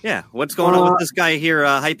interpretation? Yeah, what's going on with this guy here,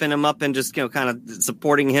 hyping him up and just kind of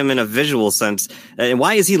supporting him in a visual sense? And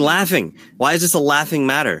why is he laughing? Why is this a laughing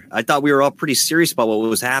matter? I thought we were all pretty serious about what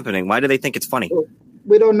was happening. Why do they think it's funny?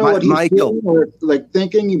 We don't know what he's Michael. feeling or like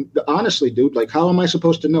thinking. Honestly, dude, like how am I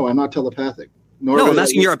supposed to know? I'm not telepathic. No, I'm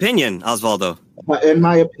asking your opinion, Osvaldo. In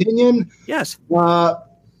my opinion, yes.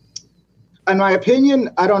 In my opinion,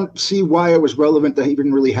 I don't see why it was relevant to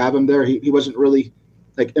even really have him there. He wasn't really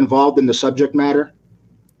like involved in the subject matter.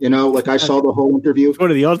 You know, like I saw the whole interview. It's one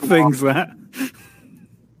of the odd things that.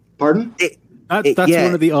 Pardon? That's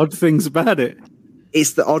one of the odd things about it.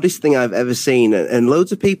 It's the oddest thing I've ever seen, and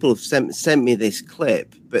loads of people have sent me this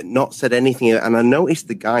clip, but not said anything. And I noticed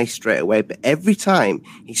the guy straight away. But every time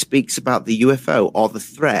he speaks about the UFO or the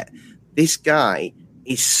threat, this guy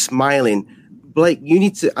is smiling. Blake, you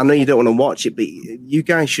need to. I know you don't want to watch it, but you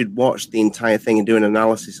guys should watch the entire thing and do an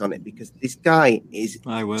analysis on it because this guy is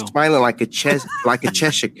smiling like a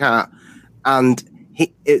Cheshire cat. And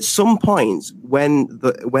he, at some points, when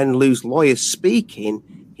Lou's lawyer's speaking,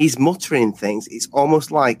 he's muttering things. It's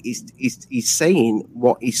almost like he's saying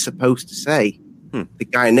what he's supposed to say. The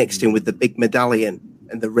guy next to him with the big medallion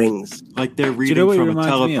and the rings, like they're reading from a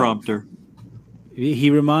teleprompter. He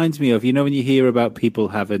reminds me of, when you hear about people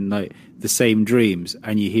having like the same dreams,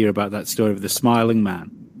 and you hear about that story of the smiling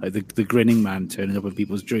man, like the grinning man turning up in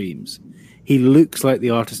people's dreams. He looks like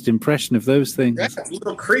the artist's impression of those things. That's a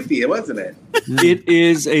little creepy, wasn't it? It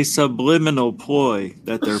is a subliminal ploy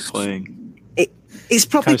that they're playing. It's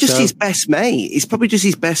probably just his best mate. It's probably just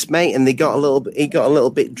his best mate, and he got a little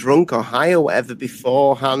bit drunk or high or whatever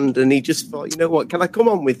beforehand, and he just thought, you know what? Can I come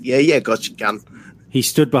on with you? Yeah, gosh, you can. He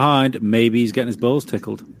stood behind. Maybe he's getting his balls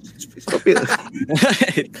tickled. He's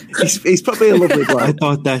probably a lovely guy. I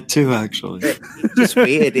thought that too, actually. It's just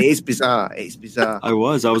weird. It is bizarre. It's bizarre. I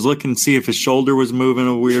was looking to see if his shoulder was moving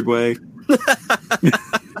a weird way.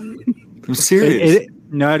 I'm serious.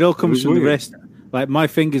 It all comes from the wrist. Like my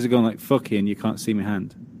fingers are going like fuck you, and you can't see my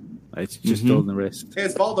hand. It's just on the wrist. Hey,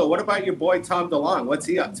 Osvaldo, what about your boy Tom DeLonge? What's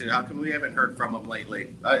he up to? How come we haven't heard from him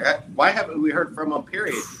lately? Why haven't we heard from him?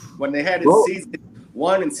 Period. When they had his season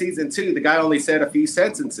 1 and season 2, the guy only said a few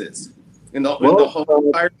sentences in the whole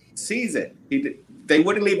entire season. They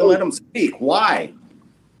wouldn't even let him speak. Why?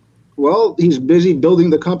 Well, he's busy building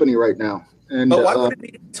the company right now. But why wouldn't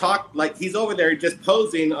he talk like he's over there just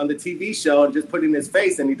posing on the TV show and just putting his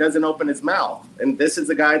face and he doesn't open his mouth? And this is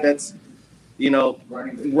the guy that's,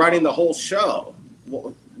 running the whole show.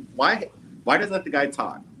 Why doesn't the guy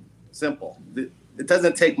talk? Simple. It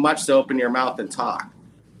doesn't take much to open your mouth and talk.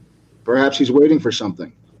 Perhaps he's waiting for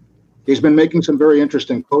something. He's been making some very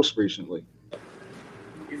interesting posts recently.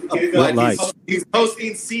 He's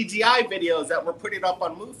posting CGI videos that we're putting up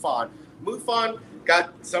on MUFON. MUFON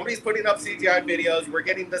somebody's putting up CGI videos. We're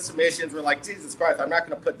getting the submissions. We're like, Jesus Christ, I'm not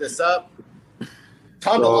going to put this up.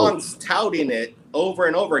 Tom DeLonge's touting it over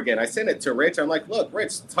and over again. I sent it to Rich. I'm like, look,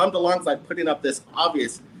 Rich, Tom DeLonge's like putting up this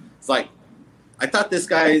obvious. It's like, I thought this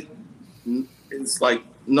guy is like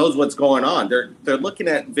knows what's going on. They're looking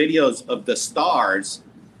at videos of the stars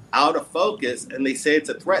out of focus, and they say it's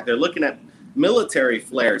a threat. They're looking at military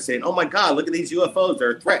flares, saying, "Oh my God, look at these UFOs!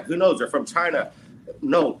 They're a threat. Who knows? They're from China."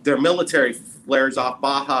 No, they're military flares off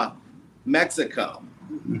Baja, Mexico.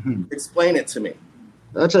 Mm-hmm. Explain it to me.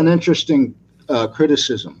 That's an interesting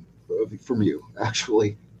criticism from you,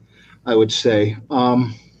 actually, I would say.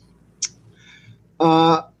 How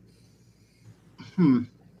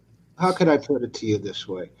could I put it to you this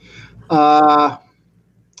way?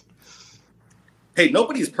 Hey,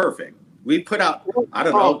 nobody's perfect. We put out,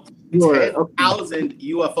 10,000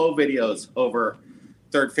 UFO videos over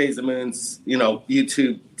Third Phase of Moon's,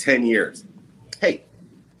 YouTube 10 years. Hey,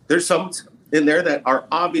 there's some in there that are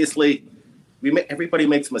obviously, everybody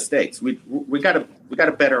makes mistakes. We got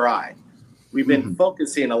a better eye. We've been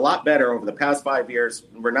focusing a lot better over the past 5 years.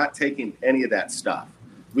 We're not taking any of that stuff.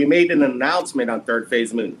 We made an announcement on Third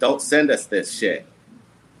Phase Moon. Don't send us this shit.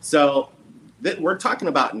 So we're talking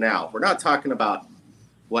about now. We're not talking about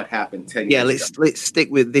what happened 10 years ago. Let's stick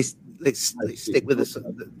with this. Let's stick with this.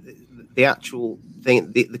 The actual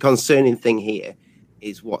thing, the concerning thing here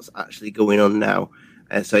is what's actually going on now.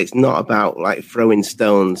 So it's not about like throwing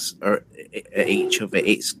stones at each other.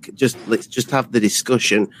 It's just let's just have the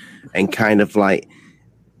discussion and kind of like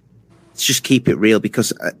just keep it real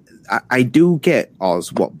because I do get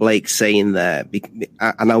Oz what Blake's saying there,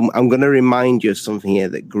 and I'm going to remind you of something here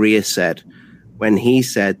that Greer said when he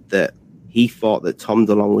said that he thought that Tom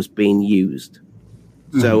DeLonge was being used.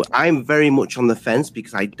 So I'm very much on the fence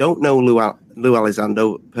because I don't know Lou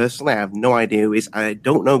Elizondo personally. I have no idea who he is. I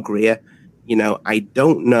don't know Greer. I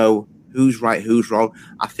don't know who's right, who's wrong.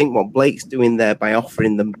 I think what Blake's doing there by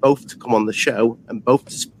offering them both to come on the show and both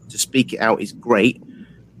to speak it out is great.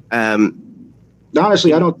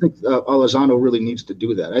 Honestly, I don't think Elizondo really needs to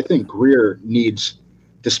do that. I think Greer needs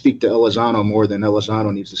to speak to Elizondo more than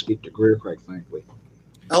Elizondo needs to speak to Greer, quite frankly.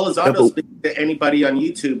 Elizondo speaks to anybody on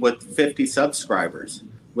YouTube with 50 subscribers.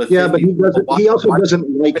 But he also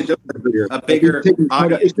doesn't like Greer.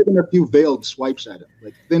 He's taking a few veiled swipes at him,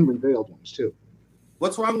 like thinly veiled ones too.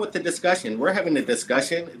 What's wrong with the discussion? We're having a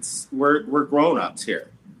discussion. We're grown-ups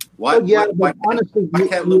here. Why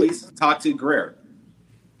can't Luis talk to Greer?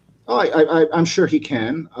 Oh, I'm sure he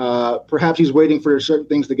can. Perhaps he's waiting for certain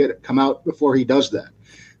things to come out before he does that.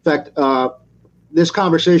 In fact, this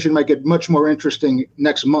conversation might get much more interesting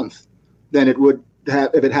next month than it would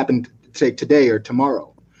have if it happened, say, today or tomorrow.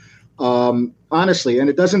 Honestly, and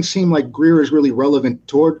it doesn't seem like Greer is really relevant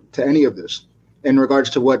to any of this in regards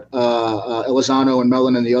to what Elizondo and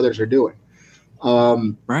Mellon and the others are doing.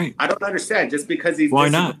 Right. I don't understand. Just because he's why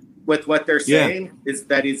not with what they're saying is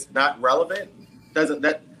that he's not relevant. His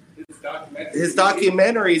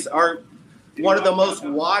documentaries are one of the most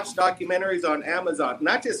watched documentaries on Amazon.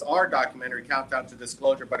 Not just our documentary, Countdown to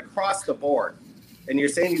Disclosure, but across the board. And you're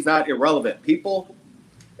saying he's not irrelevant. People,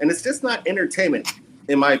 and it's just not entertainment,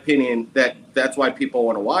 in my opinion, that's why people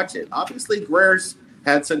want to watch it. Obviously, Greer's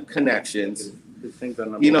had some connections.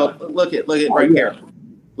 Look at right here.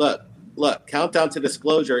 Look, Countdown to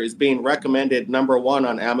Disclosure is being recommended #1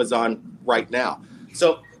 on Amazon right now.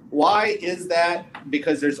 So why is that?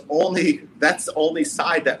 Because that's the only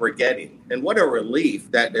side that we're getting. And what a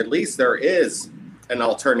relief that at least there is an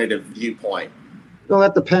alternative viewpoint. Well,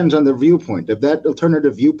 that depends on the viewpoint. If that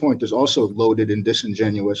alternative viewpoint is also loaded and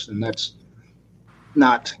disingenuous, then that's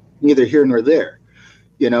not neither here nor there.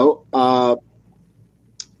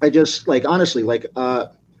 I just honestly, I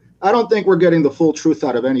don't think we're getting the full truth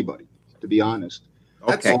out of anybody, to be honest.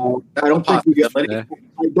 Okay. I don't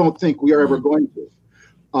think we are ever going to.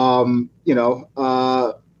 And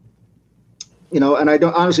I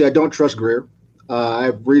don't trust Greer. I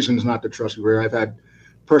have reasons not to trust Greer. I've had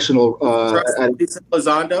personal. Trust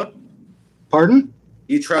Elizondo? Pardon?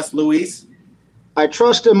 You trust Luis? I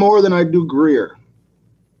trust him more than I do Greer.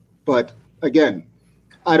 But again,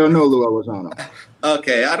 I don't know Lou Elizondo.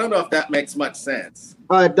 Okay, I don't know if that makes much sense.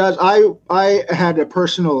 It does. I had a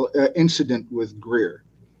personal incident with Greer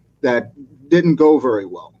that didn't go very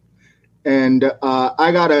well. And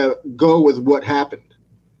I got to go with what happened.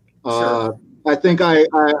 Sure. I think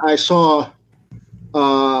I saw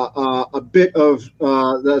a bit of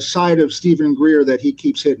the side of Stephen Greer that he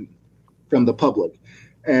keeps hidden from the public.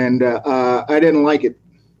 And I didn't like it.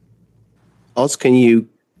 Oz, can you?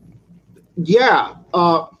 Yeah.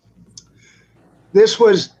 This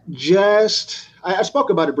was just, I spoke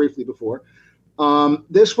about it briefly before.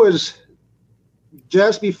 This was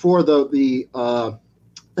just before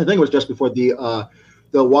I think it was just before the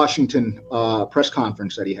Washington press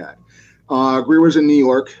conference that he had. Greer was in New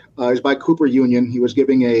York. He was by Cooper Union. He was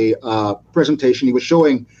giving a presentation. He was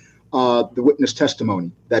showing the witness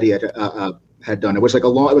testimony that he had done. It was like a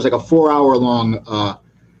 4-hour long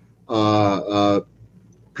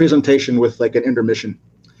presentation with like an intermission.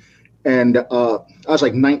 And I was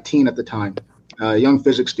like 19 at the time, a young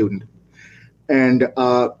physics student. And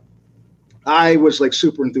I was like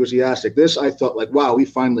super enthusiastic. This, I thought like, wow, we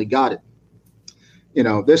finally got it.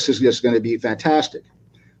 This is just going to be fantastic.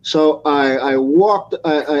 So I walked,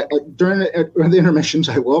 during the intermissions,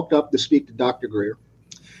 I walked up to speak to Dr. Greer.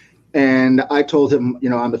 And I told him,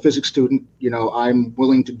 I'm a physics student. I'm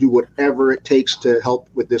willing to do whatever it takes to help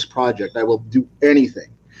with this project. I will do anything.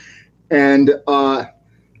 And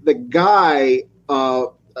the guy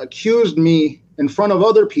accused me in front of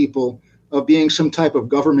other people of being some type of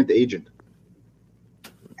government agent.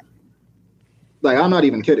 Like, I'm not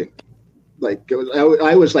even kidding. Like,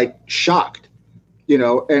 I was like shocked,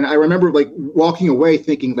 and I remember like walking away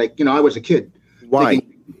thinking like, I was a kid. Why?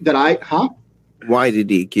 Why did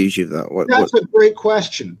he accuse you of that? That's a great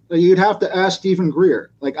question. You'd have to ask Stephen Greer.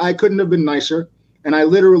 Like, I couldn't have been nicer. And I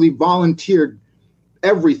literally volunteered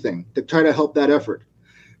everything to try to help that effort.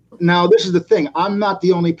 Now, this is the thing. I'm not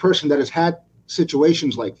the only person that has had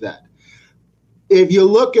situations like that. If you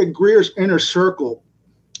look at Greer's inner circle,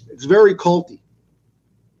 it's very culty.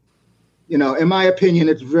 In my opinion,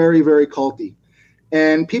 it's very, very culty.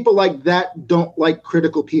 And people like that don't like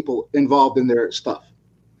critical people involved in their stuff.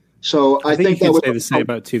 So I think you could say the same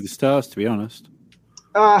about To the Stars, to be honest.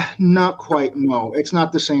 Not quite. No, it's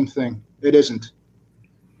not the same thing. It isn't.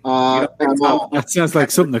 That sounds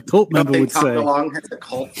like something a cult member would say. Long has a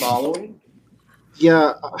cult following.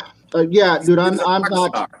 Yeah, dude. I'm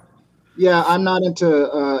not. Yeah, I'm not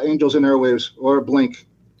into Angels and Airwaves or Blink.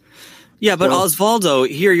 Yeah, but Osvaldo,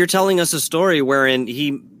 here you're telling us a story wherein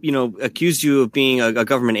he, accused you of being a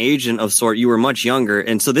government agent of sort. You were much younger,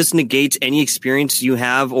 and so this negates any experience you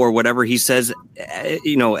have or whatever he says.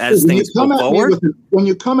 As things go forward. When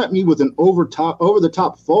you come at me with an over the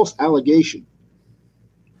top false allegation,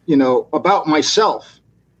 about myself,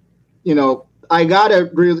 I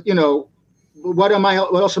gotta really, what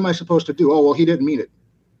else am I supposed to do? Oh well, he didn't mean it.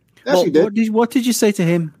 Yes, he did. What did you say to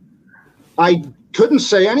him? I couldn't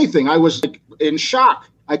say anything. I was in shock.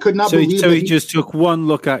 I could not believe. So he just took one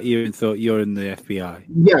look at you and thought you're in the FBI.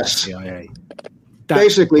 Yes, CIA.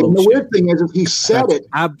 Basically, and the weird thing is, if he said it,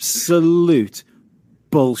 absolute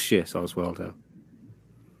bullshit, Osvaldo.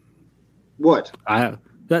 What? I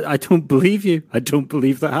don't believe you. I don't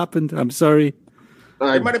believe that happened. I'm sorry.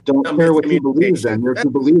 I don't care what you believe. Then what you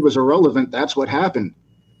believe is irrelevant. That's what happened.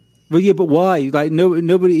 Well, yeah, but why? Like,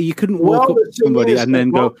 nobody. You couldn't walk up to somebody and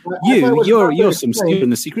then go, "You're in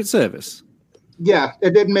the Secret Service." Yeah,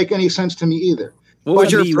 it didn't make any sense to me either. What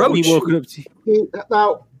was your approach?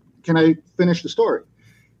 Now, can I finish the story?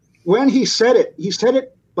 When he said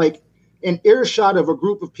it like in earshot of a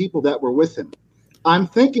group of people that were with him. I'm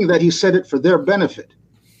thinking that he said it for their benefit.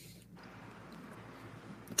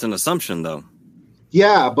 It's an assumption, though.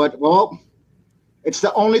 Yeah, but it's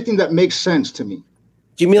the only thing that makes sense to me.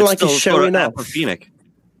 Do you mean like he's showing off?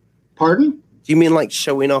 Pardon? Do you mean like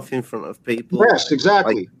showing off in front of people? Yes,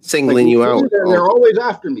 exactly. Like singling you out. They're always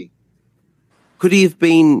after me. Could he have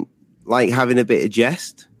been like having a bit of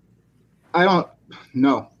jest? I don't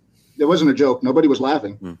know. It wasn't a joke. Nobody was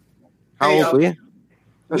laughing. How old were you?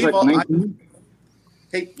 I was like 19.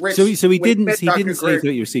 Hey, Rich, so he didn't say Greer,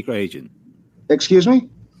 that you were a secret agent. Excuse me?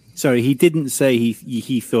 Sorry, he didn't say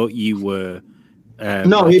he thought you were.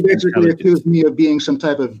 No, he basically accused me of being some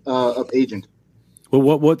type of agent.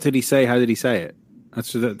 Well, what did he say? How did he say it?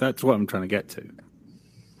 That's what I'm trying to get to.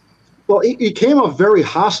 Well, he came off very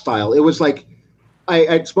hostile. It was like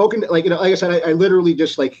I'd spoken like I said, I literally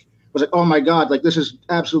just like was like, oh my God, like this is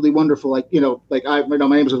absolutely wonderful. Like my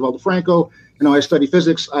name is Osvaldo Franco. I study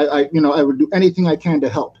physics. I would do anything I can to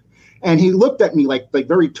help. And he looked at me like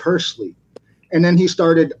very tersely, and then he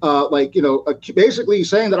started basically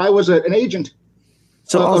saying that I was an agent.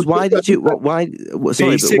 So why did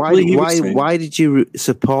you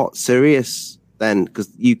support Sirius then? Because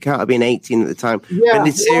you can't have been 18 at the time. Yeah, when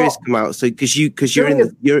did Sirius come out? So you're in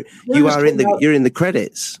the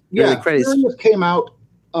credits. You're in the credits. Sirius came out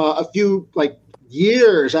a few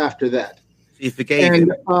years after that. So you forgave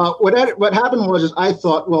him. What happened was I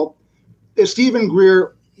thought, well, if Stephen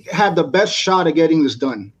Greer had the best shot of getting this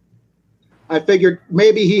done, I figured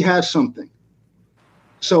maybe he has something.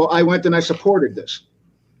 So I went and I supported this.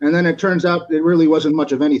 And then it turns out it really wasn't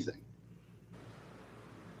much of anything.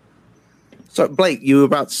 So, Blake, you were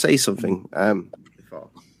about to say something before.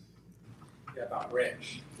 Yeah, about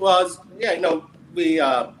Rich. Well, we...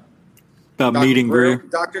 about meeting Greer.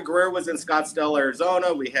 Dr. Greer was in Scottsdale,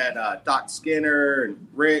 Arizona. We had Doc Skinner and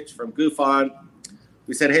Rich from GUFON.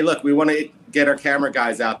 We said, hey, look, we want to get our camera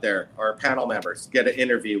guys out there, our panel members, get an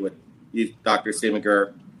interview with you, Dr. Stephen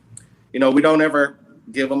Greer. We don't ever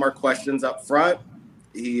give him our questions up front.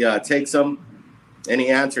 He takes them and he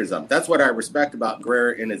answers them. That's what I respect about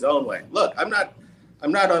Greer in his own way. Look, I'm not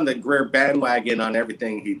on the Greer bandwagon on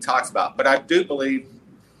everything he talks about, but I do believe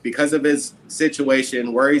because of his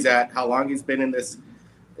situation, where he's at, how long he's been in this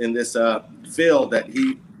field, that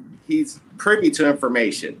he's privy to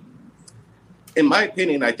information. In my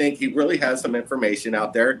opinion, I think he really has some information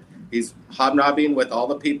out there. He's hobnobbing with all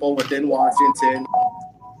the people within Washington.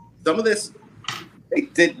 Some of this,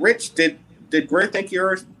 did Greer think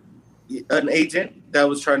you're an agent that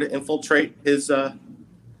was trying to infiltrate his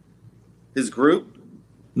group?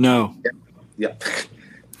 No. Yeah.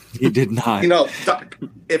 He did not.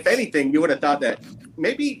 If anything, you would have thought that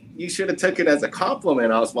maybe you should have took it as a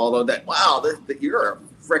compliment, Osvaldo, that, wow, that you're a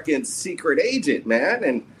freaking secret agent, man.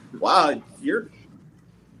 And, wow, you're...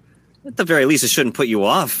 At the very least, it shouldn't put you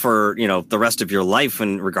off for, the rest of your life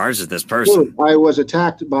in regards to this person. I was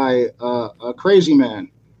attacked by a crazy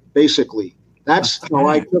man, basically. That's how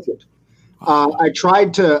I took it. I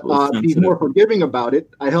tried to be more forgiving about it.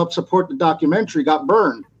 I helped support the documentary, got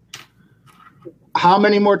burned. How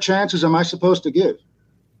many more chances am I supposed to give?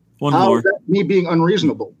 One How more. is that me being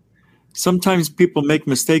unreasonable? Sometimes people make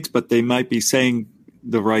mistakes, but they might be saying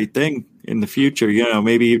the right thing in the future.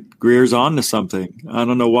 Maybe Greer's on to something. I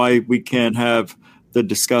don't know why we can't have the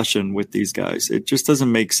discussion with these guys. It just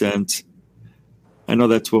doesn't make sense. I know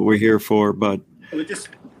that's what we're here for, but it's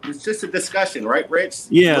just a discussion, right, Rich?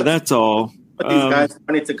 Yeah, that's all. But these guys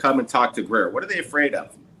wanted to come and talk to Greer. What are they afraid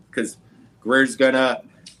of? Because Greer's gonna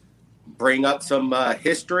bring up some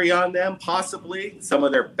history on them, possibly some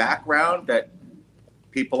of their background that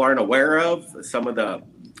people aren't aware of, some of the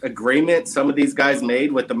agreements some of these guys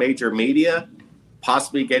made with the major media,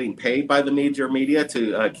 possibly getting paid by the major media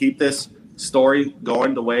to keep this story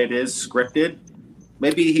going the way it is, scripted.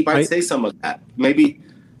 Maybe he might say some of that. Maybe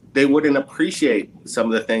they wouldn't appreciate some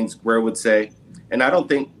of the things Greer would say. And I don't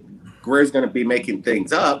think Greer's going to be making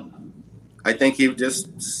things up. I think he would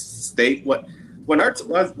just state what... When I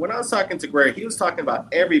was talking to Greer, he was talking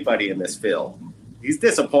about everybody in this field. He's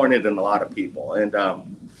disappointed in a lot of people. And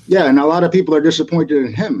yeah, and a lot of people are disappointed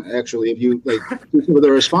in him, actually, if you like some of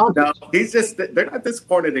the responses. No, they're not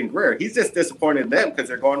disappointed in Greer. He's just disappointed in them because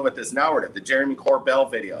they're going with this narrative, the Jeremy Corbell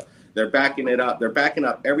video. They're backing it up. They're backing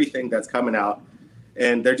up everything that's coming out,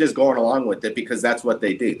 and they're just going along with it because that's what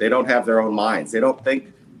they do. They don't have their own minds. They don't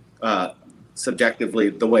think subjectively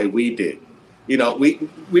the way we do. You know,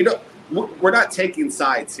 we're not taking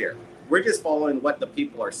sides here. We're just following what the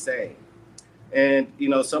people are saying. And, you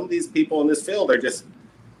know, some of these people in this field are just,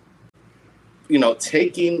 you know,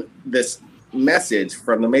 taking this message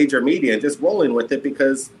from the major media and just rolling with it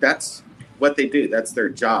because that's what they do. That's their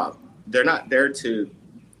job. They're not there to,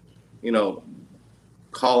 you know,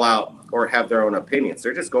 call out or have their own opinions.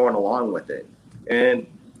 They're just going along with it. And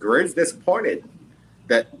Greer's disappointed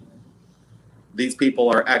that these people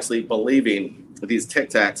are actually believing these Tic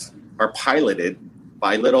Tacs are piloted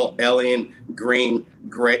by little alien grays.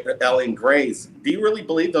 Do you really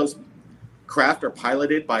believe those craft are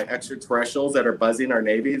piloted by extraterrestrials that are buzzing our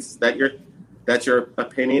navies? That's your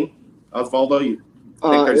opinion, Osvaldo? You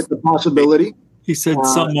think it's a possibility. He said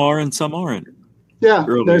some are and some aren't. Yeah,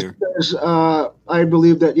 earlier. I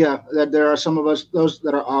believe that, that there are some of us, those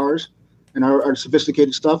that are ours and are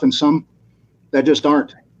sophisticated stuff, and some that just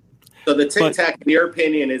aren't. So the Tic Tac, in your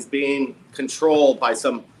opinion, is being controlled by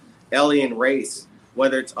some alien race,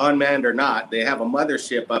 whether it's unmanned or not. They have a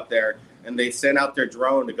mothership up there, and they send out their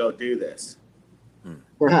drone to go do this.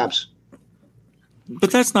 Perhaps.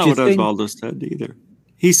 But that's not what Osvaldo said either.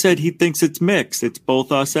 He said he thinks it's mixed. It's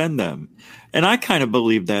both us and them. And I kind of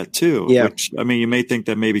believe that too. Yeah. Which, I mean, you may think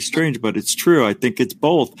that may be strange, but it's true. I think it's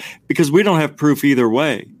both because we don't have proof either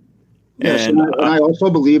way. Yes, and I also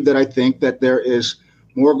believe that I think that there is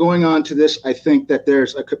more going on to this. I think that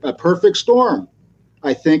there's a perfect storm.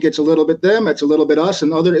 I think it's a little bit them, it's a little bit us,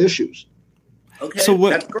 and other issues. Okay, so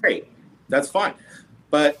that's great. That's fine.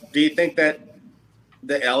 But do you think that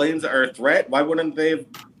the aliens are a threat? Why wouldn't they have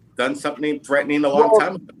done something threatening a long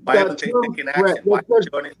time ago? Why haven't they taken action?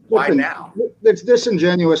 Why now? It's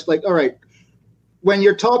disingenuous. Like, all right, when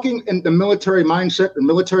you're talking in the military mindset or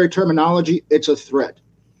military terminology, it's a threat.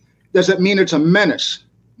 Does it mean it's a menace?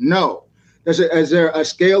 No. Is there a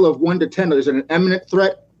scale of 1 to 10? Is it an imminent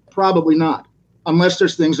threat? Probably not, unless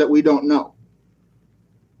there's things that we don't know.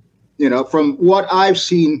 You know, from what I've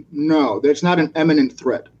seen, no, there's not an imminent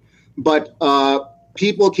threat. But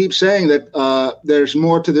people keep saying that there's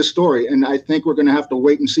more to this story, and I think we're going to have to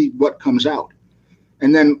wait and see what comes out.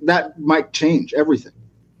 And then that might change everything.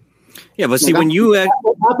 Yeah, but see,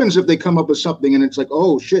 what happens if they come up with something and it's like,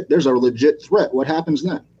 oh, shit, there's a legit threat. What happens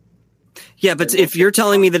then? Yeah, but if you're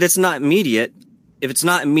telling me that it's not immediate, if it's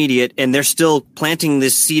not immediate and they're still planting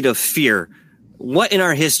this seed of fear, what in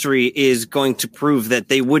our history is going to prove that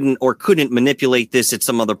they wouldn't or couldn't manipulate this at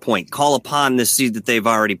some other point, call upon this seed that they've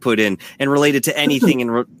already put in and relate it to anything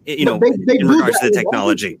in regards to the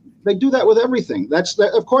technology? They do that with everything.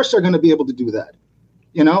 Of course they're going to be able to do that.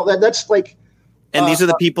 You know, that's like. And these are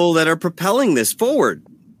the people that are propelling this forward.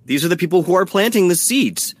 These are the people who are planting the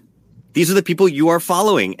seeds. These are the people you are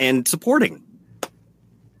following and supporting.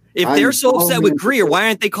 If they're so upset with Greer, why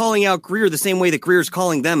aren't they calling out Greer the same way that Greer's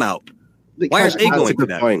calling them out? Why aren't they going through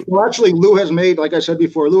that? Point. Well, actually, Lou has made, like I said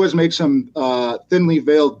before, some thinly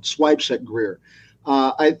veiled swipes at Greer.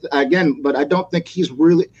 But I don't think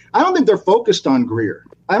I don't think they're focused on Greer.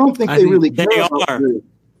 I don't think they really care about Greer.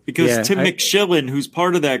 Because Tim McShillen, who's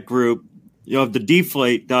part of that group, of the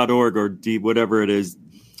deflate.org or whatever it is,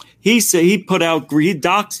 he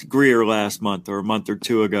doxed Greer last month or a month or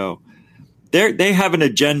two ago. They have an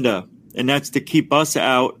agenda, and that's to keep us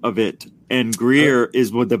out of it. And Greer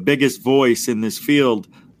is the biggest voice in this field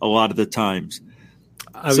a lot of the times.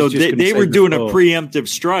 So they were doing a preemptive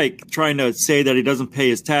strike, trying to say that he doesn't pay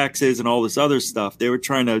his taxes and all this other stuff. They were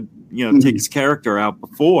trying to, take his character out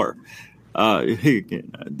before.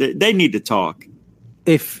 They need to talk.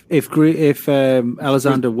 If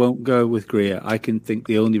Alexander won't go with Greer, I can think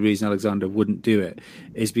the only reason Alexander wouldn't do it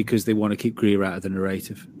is because they want to keep Greer out of the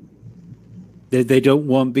narrative. They don't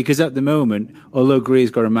want, because at the moment, although Greer's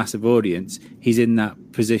got a massive audience, he's in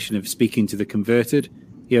that position of speaking to the converted.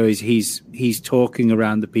 he's talking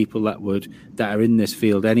around the people that are in this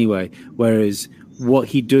field anyway. Whereas what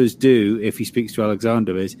he does do, if he speaks to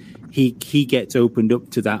Alexander, is he gets opened up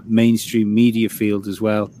to that mainstream media field as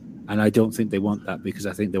well. And I don't think they want that, because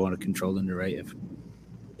I think they want to control the narrative.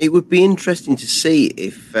 It would be interesting to see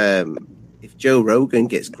if Joe Rogan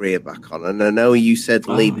gets Greer back on. And I know you said,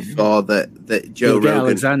 Lee, before that Joe Rogan...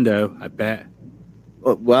 Alexander, I bet.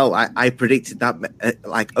 Well, I predicted that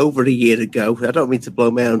like over a year ago. I don't mean to blow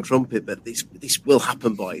my own trumpet, but this will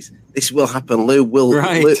happen, boys. This will happen. Lou will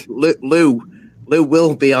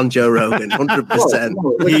be on Joe Rogan,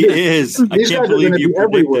 100%. He is. I can't believe you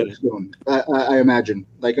predicted it. Soon, I imagine,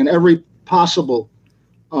 like in every possible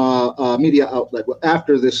media outlet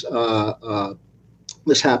after this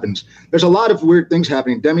happens. There's a lot of weird things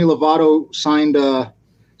happening. Demi Lovato signed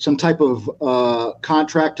some type of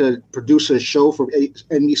contract to produce a show for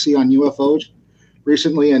NBC on UFOs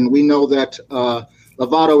recently, and we know that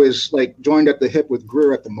Lovato is like joined at the hip with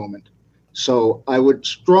Greer at the moment. So I would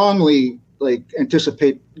strongly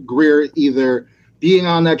anticipate Greer either being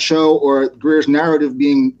on that show or Greer's narrative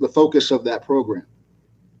being the focus of that program.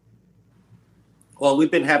 Well, we've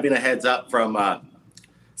been having a heads up from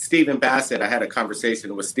Stephen Bassett. I had a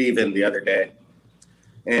conversation with Stephen the other day,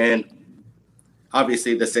 and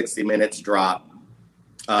obviously the 60 Minutes drop.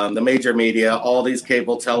 The major media, all these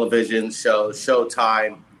cable television shows,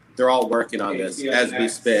 Showtime, they're all working on this as we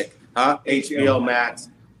speak. HBO Max,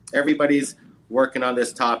 everybody's working on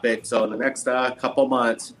this topic. So in the next couple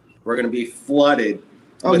months, we're going to be flooded.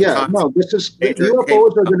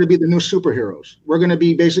 UFOs are going to be the new superheroes. We're going to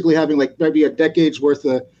be basically having maybe a decade's worth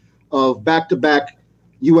of back-to-back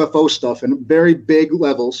UFO stuff and very big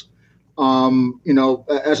levels.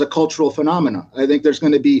 As a cultural phenomena. I think there's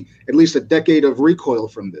going to be at least a decade of recoil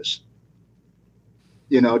from this,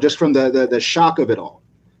 just from the shock of it all.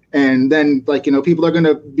 And then, people are going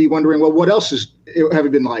to be wondering, well, what else have we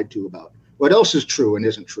been lied to about? What else is true and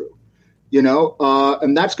isn't true?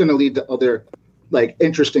 And that's going to lead to other,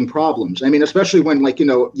 interesting problems. I mean, especially when,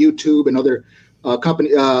 YouTube and other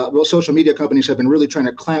social media companies have been really trying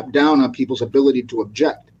to clamp down on people's ability to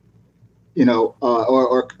object.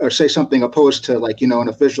 Or say something opposed to an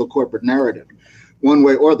official corporate narrative, one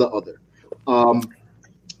way or the other.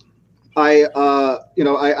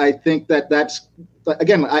 I think that's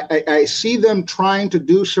again. I see them trying to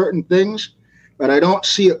do certain things, but I don't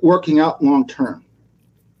see it working out long term.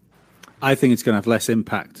 I think it's going to have less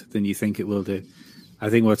impact than you think it will do. I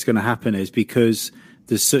think what's going to happen is, because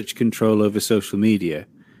there's such control over social media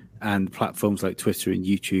and platforms like Twitter and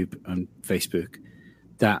YouTube and Facebook,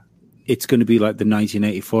 that it's going to be like the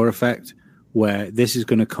 1984 effect, where this is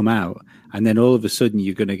going to come out, and then all of a sudden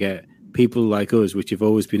you're going to get people like us, which have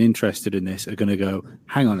always been interested in this, are going to go,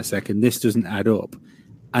 hang on a second, this doesn't add up.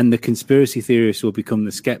 And the conspiracy theorists will become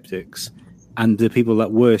the skeptics, and the people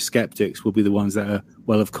that were skeptics will be the ones that are,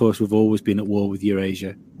 well, of course, we've always been at war with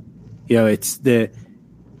Eurasia. It's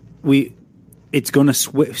going to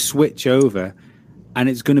switch over, and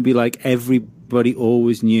it's going to be like everybody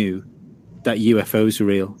always knew that UFOs are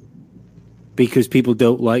real, because people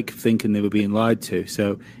don't like thinking they were being lied to.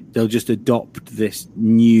 So they'll just adopt this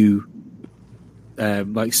new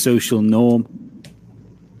social norm.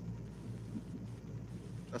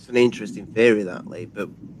 That's an interesting theory, that, Lee. But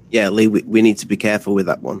yeah, Lee, we need to be careful with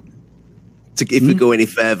that one. If we go any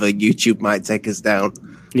further, YouTube might take us down.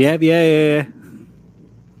 Yeah.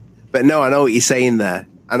 But no, I know what you're saying there.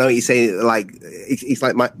 I know what you're saying. It's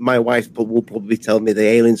like my wife will probably tell me the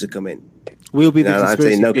aliens are coming. We'll be the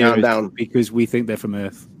conspiracy theorists countdown because we think they're from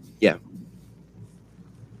Earth. Yeah.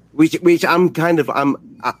 Which I'm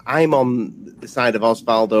on the side of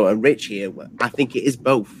Osvaldo and Rich here. I think it is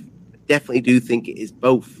both. I definitely do think it is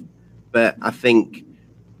both. But I think,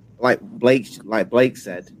 like Blake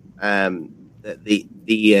said, that the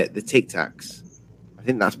Tic Tacs, I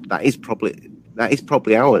think that is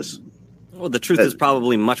probably ours. Well, the truth is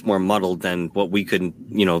probably much more muddled than what we could,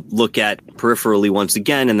 look at peripherally once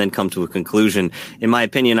again and then come to a conclusion. In my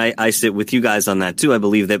opinion, I sit with you guys on that too. I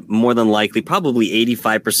believe that more than likely, probably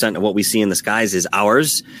 85% of what we see in the skies is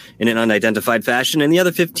ours in an unidentified fashion. And the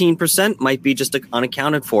other 15% might be just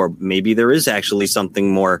unaccounted for. Maybe there is actually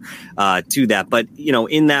something more to that. But,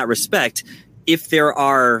 in that respect, if there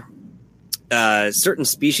are certain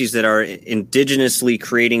species that are indigenously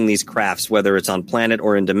creating these crafts, whether it's on planet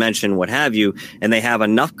or in dimension, what have you, and they have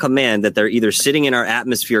enough command that they're either sitting in our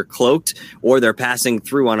atmosphere cloaked or they're passing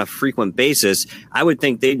through on a frequent basis, I would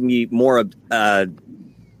think they'd be they'd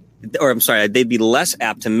be less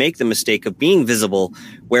apt to make the mistake of being visible.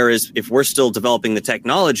 Whereas if we're still developing the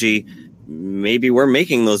technology, maybe we're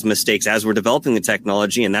making those mistakes as we're developing the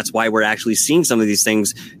technology, and that's why we're actually seeing some of these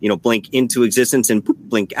things, blink into existence and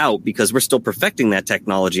blink out, because we're still perfecting that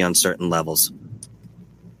technology on certain levels.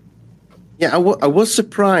 Yeah, I was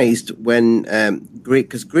surprised when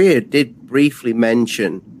because Greer did briefly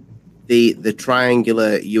mention the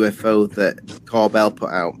triangular UFO that Corbell put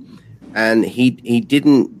out, and he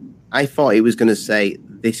didn't. I thought he was going to say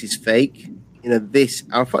this is fake. I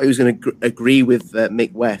thought he was going to agree with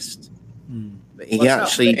Mick West, but he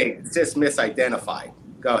actually it's just misidentified.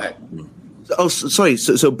 Go ahead. Oh, sorry.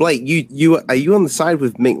 So Blake, you are you on the side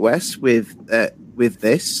with Mick West with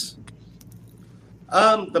this?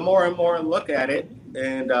 The more and more I look at it,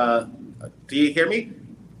 and do you hear me?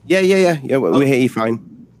 Yeah. We hear you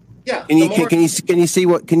fine. Yeah. Can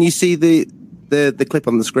you see the clip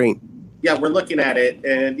on the screen? Yeah, we're looking at it,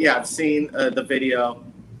 and yeah, I've seen the video,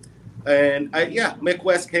 and Mick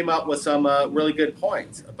West came out with some really good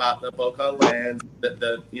points about the Boca lens,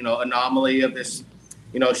 the anomaly of this,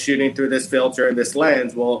 shooting through this filter and this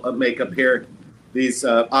lens will make appear these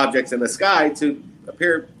objects in the sky to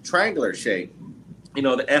appear triangular shape.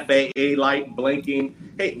 The FAA light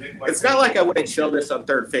blinking. Hey, it's not like I wouldn't show this on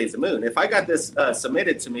Third Phase of Moon. If I got this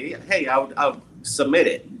submitted to me, hey, I would submit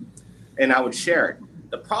it, and I would share it.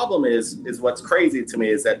 The problem is what's crazy to me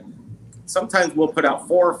is that sometimes we'll put out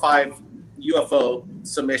 4 or 5 UFO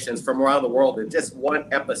submissions from around the world in just one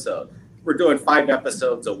episode. We're doing 5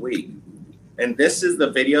 episodes a week. And this is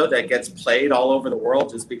the video that gets played all over the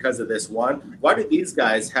world just because of this one. Why do these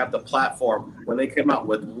guys have the platform when they came out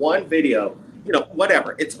with one video?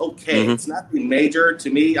 Whatever. It's okay. Mm-hmm. It's nothing major. To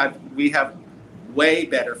me, we have way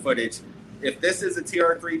better footage. If this is a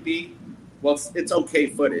TR-3B, well, it's okay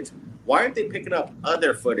footage. Why aren't they picking up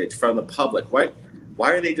other footage from the public? Why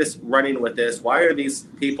are they just running with this? Why are these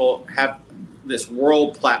people have this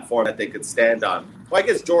world platform that they could stand on? Well, I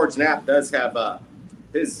guess George Knapp does have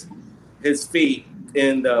his feet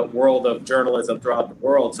in the world of journalism throughout the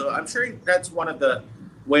world. So I'm sure that's one of the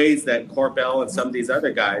ways that Corbell and some of these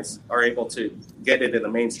other guys are able to get it in the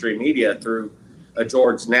mainstream media through a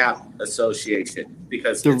George Knapp association.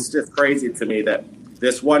 Because it's just crazy to me that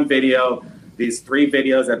this one video, these 3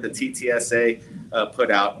 videos that the TTSA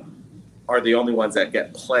put out are the only ones that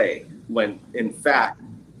get play, when in fact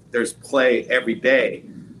there's play every day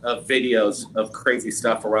of videos of crazy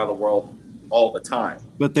stuff around the world all the time.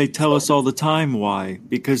 But they tell us all the time why,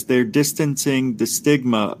 because they're distancing the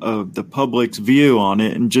stigma of the public's view on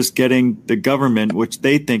it and just getting the government, which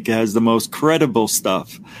they think has the most credible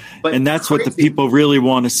stuff. And that's what the people really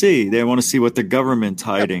want to see. They want to see what the government's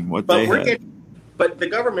hiding, what they have. But the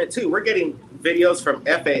government too, we're getting videos from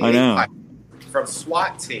FAA, from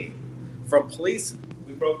SWAT team, from police.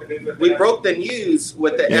 We broke the news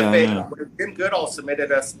with the FAA. Jim Goodall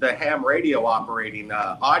submitted us the ham radio operating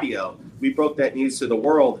audio. We broke that news to the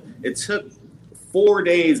world. It took 4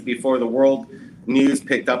 days before the world news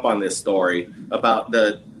picked up on this story about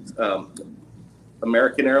the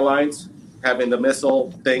American Airlines having the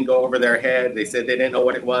missile thing go over their head. They said they didn't know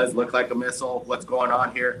what it was, looked like a missile. What's going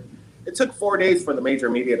on here? It took 4 days for the major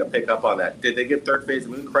media to pick up on that. Did they give Third Phase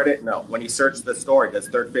Moon credit? No. When you search the story, does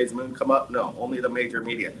Third Phase Moon come up? No. Only the major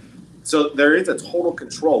media. So there is a total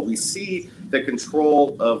control. We see the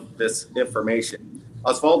control of this information.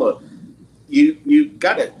 Osvaldo, you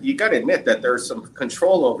got to admit that there's some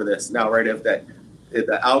control over this now, right? If the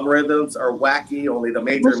algorithms are wacky, only the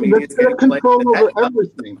major media is getting control over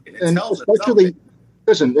everything. And especially,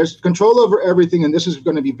 listen, there's control over everything, and this is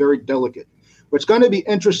going to be very delicate. What's going to be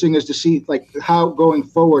interesting is to see how going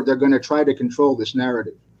forward they're going to try to control this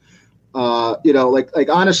narrative.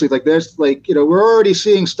 Honestly, there's we're already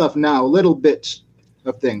seeing stuff now, little bits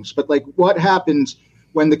of things, but what happens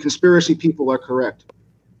when the conspiracy people are correct?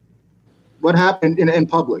 What happened in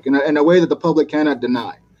public in a way that the public cannot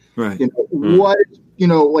deny? Right. What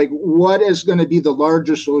is going to be the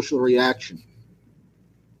larger social reaction?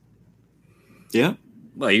 Yeah.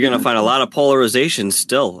 Well, you're going to find a lot of polarization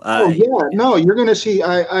still. You're going to see.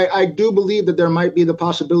 I do believe that there might be the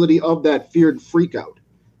possibility of that feared freakout.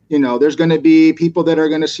 There's going to be people that are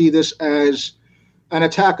going to see this as an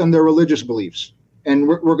attack on their religious beliefs, and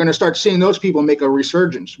we're going to start seeing those people make a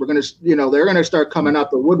resurgence. We're going to, they're going to start coming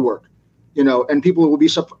out the woodwork, and people will be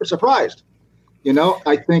surprised.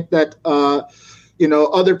 I think that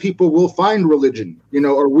other people will find religion,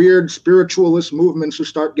 or weird spiritualist movements will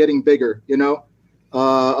start getting bigger.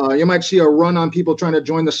 You might see a run on people trying to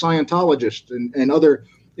join the Scientologists and other,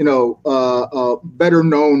 better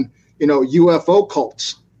known, UFO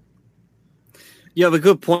cults. You have a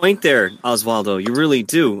good point there, Osvaldo. You really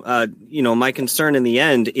do. My concern in the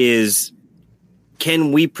end is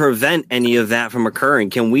can we prevent any of that from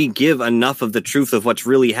occurring? Can we give enough of the truth of what's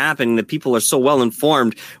really happening that people are so well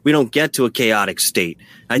informed we don't get to a chaotic state?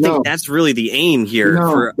 I think that's really the aim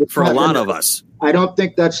here for a lot of us. I don't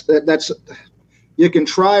think that's you can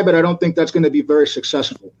try, but I don't think that's going to be very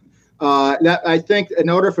successful. I think in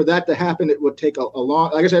order for that to happen, it would take a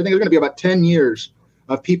long. Like I said, I think it's going to be about 10 years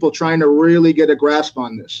of people trying to really get a grasp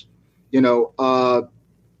on this.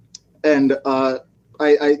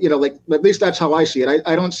 I like at least that's how I see it.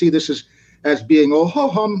 I don't see this as being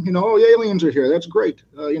the aliens are here. That's great.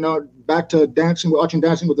 Back to watching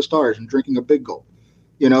Dancing with the Stars and drinking a big gulp.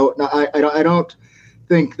 I don't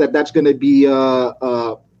think that's going to be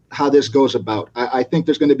how this goes about. I think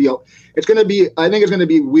there's going to be it's going to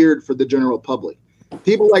be weird for the general public.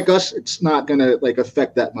 People like us, it's not going to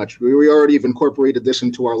affect that much. We already have incorporated this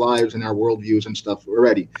into our lives and our worldviews and stuff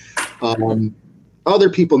already. Other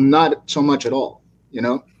people, not so much at all.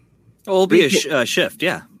 Well, it'll be a shift.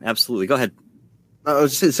 Yeah, absolutely. Go ahead. I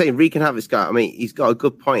was just saying, Regan Havoc's got. I mean, he's got a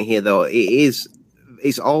good point here, though. It's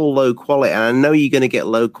all low quality, and I know you're going to get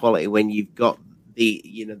low quality when you've got the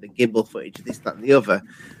gimbal footage, this, that, and the other.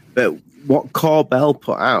 But what Corbell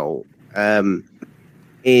put out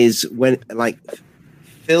is when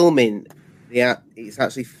filming it's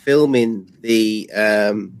actually filming the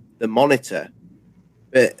monitor,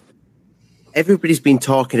 but everybody's been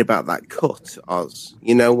talking about that cut, Oz.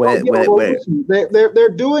 Listen, they're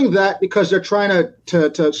doing that because they're trying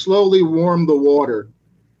to slowly warm the water.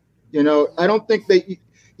 I don't think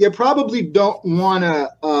you probably don't want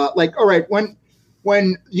to all right, when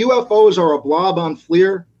UFOs are a blob on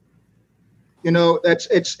FLIR,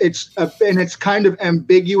 it's kind of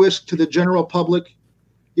ambiguous to the general public.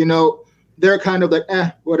 They're kind of like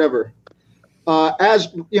whatever. But as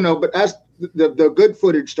the good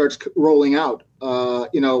footage starts rolling out,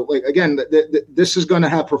 this is going to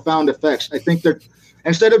have profound effects. I think they're,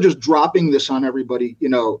 instead of just dropping this on everybody,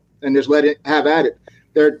 and just let it have at it,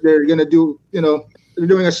 they're going to do, they're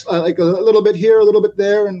doing a little bit here, a little bit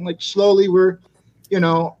there, and slowly we're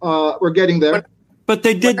getting there. But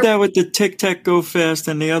they did that with the Tic Tac Go Fast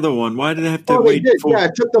and the other one. Why did they have to wait? They did. Yeah,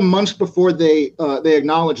 it took them months before they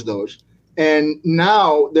acknowledged those, and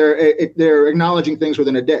now they're acknowledging things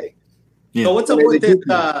within a day. Yeah. So what's up with this?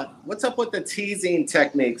 What's up with the teasing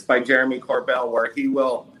techniques by Jeremy Corbell, where he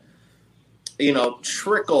will,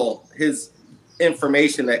 trickle his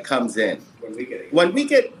information that comes in? When we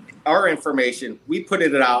get our information, we put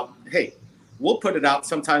it out. Hey, we'll put it out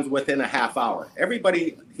sometimes within a half hour.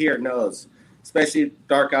 Everybody here knows, especially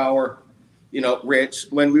DarkHour, Rich.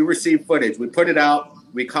 When we receive footage, we put it out.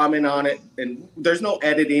 We comment on it, and there's no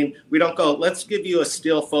editing. We don't go, let's give you a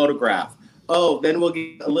still photograph. Oh, then we'll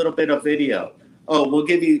give a little bit of video. Oh, we'll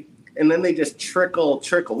give you, and then they just trickle.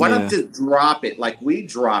 Why not just drop it like we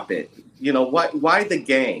drop it? Why the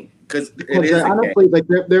game? Because it is honestly,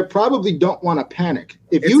 they probably don't want to panic.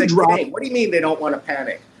 If you drop, what do you mean they don't want to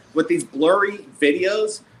panic? With these blurry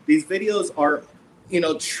videos, these videos are,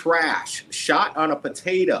 trash shot on a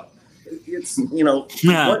potato. It's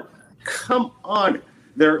come on,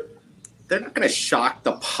 they're not going to shock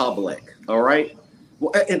the public, all right?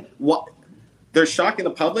 And what? They're shocking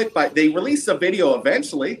the public, but they released a video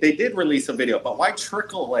eventually. They did release a video, but why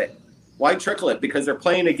trickle it? Why trickle it? Because they're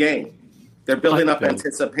playing a game. They're building up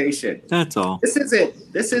anticipation. That's all. This isn't.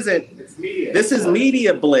 It's media. This is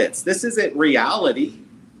media blitz. This isn't reality.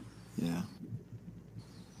 Yeah.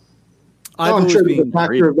 I'm sure there's a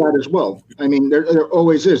factor of that as well. I mean, there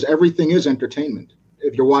always is. Everything is entertainment.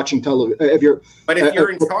 If you're watching television, if you're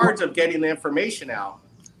in charge of getting the information out,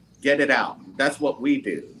 get it out. That's what we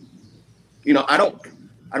do. I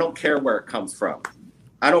don't care where it comes from.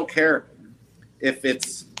 I don't care if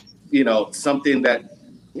it's, something that,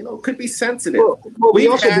 could be sensitive.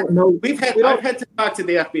 I've had to talk to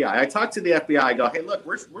the FBI. I talked to the FBI. I go, hey, look,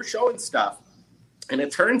 we're showing stuff. And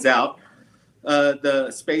it turns out the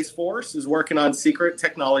Space Force is working on secret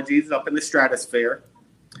technologies up in the stratosphere.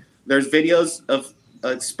 There's videos of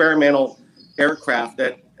experimental aircraft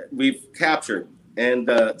that we've captured. And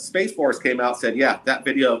the Space Force came out and said, yeah, that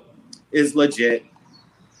video is legit.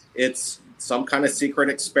 It's some kind of secret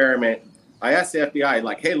experiment. I asked the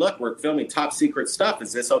FBI, hey, look, we're filming top secret stuff.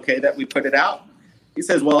 Is this okay that we put it out? He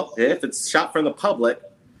says, well, if it's shot from the public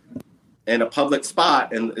in a public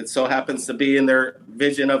spot and it so happens to be in their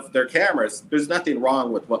vision of their cameras, there's nothing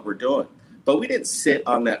wrong with what we're doing. But we didn't sit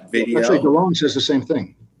on that video. Actually, DeLong says the same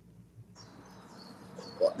thing.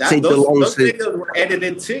 Those videos were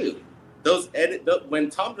edited too. When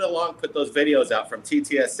Tom DeLong put those videos out from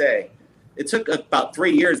TTSA, it took about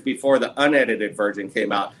 3 years before the unedited version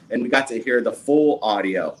came out, and we got to hear the full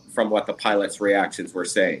audio from what the pilot's reactions were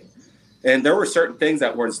saying. And there were certain things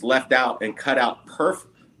that were just left out and cut out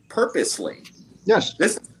purposely. Yes.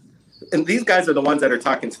 And these guys are the ones that are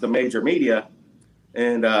talking to the major media,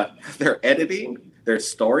 and they're editing, they're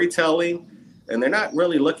storytelling, and they're not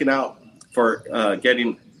really looking out for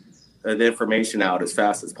getting the information out as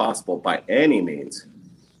fast as possible by any means.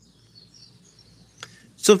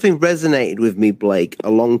 Something resonated with me, Blake,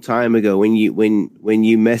 a long time ago when you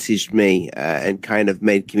messaged me and kind of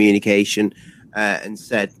made communication and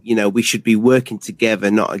said, we should be working together,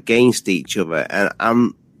 not against each other. And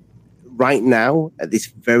I'm right now at this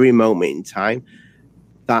very moment in time,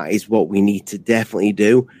 that is what we need to definitely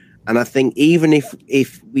do. And I think even if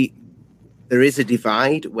there is a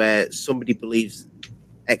divide where somebody believes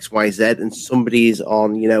X, Y, Z and somebody is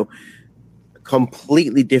on, a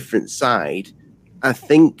completely different side, I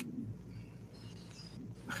think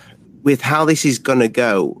with how this is going to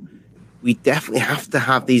go, we definitely have to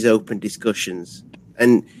have these open discussions.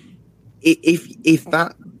 And if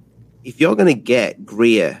you're going to get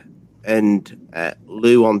Greer and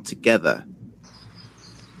Lou on together,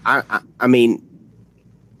 I mean,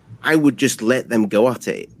 I would just let them go at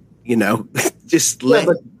it, just let.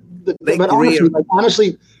 But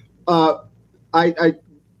honestly, I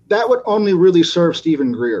that would only really serve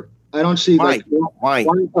Stephen Greer. I don't see why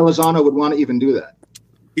Elizondo would want to even do that.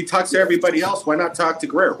 He talks to everybody else. Why not talk to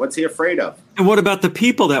Greer? What's he afraid of? And what about the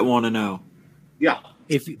people that want to know? Yeah.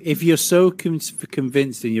 If you're so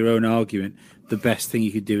convinced in your own argument, the best thing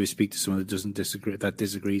you could do is speak to someone that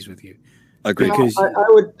disagrees with you. Agree. Because I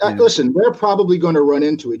would listen. They're probably going to run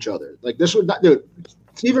into each other. Like this would not do it.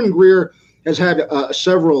 Stephen Greer has had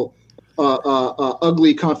several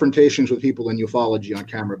ugly confrontations with people in ufology on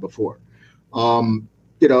camera before. I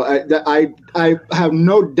have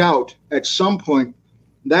no doubt at some point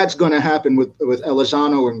that's going to happen with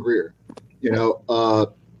Elizondo and Greer.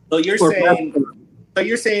 So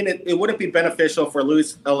you're saying it wouldn't be beneficial for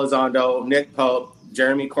Luis Elizondo, Nick Pope,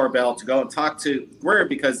 Jeremy Corbell to go and talk to Greer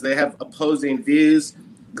because they have opposing views.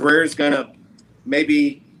 Greer's going to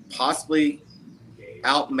maybe possibly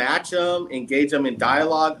outmatch them, engage them in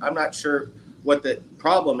dialogue. I'm not sure what the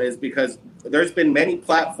problem is because there's been many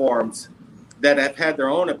platforms that have had their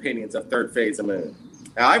own opinions of Third Phase of Moon.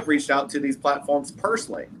 Now, I've reached out to these platforms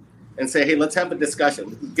personally and say, hey, let's have a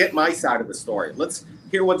discussion. Get my side of the story. Let's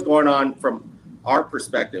hear what's going on from our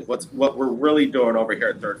perspective. What we're really doing over here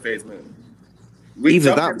at Third Phase Moon. We've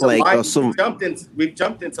jumped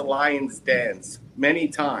into lions' dens many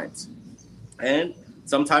times. And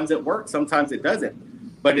sometimes it works, sometimes it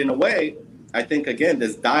doesn't. But in a way, I think, again,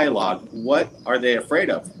 this dialogue, what are they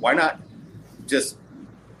afraid of? Why not just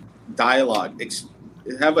dialogue?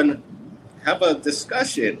 Have a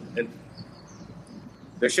discussion. And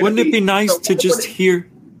wouldn't it be nice to just hear?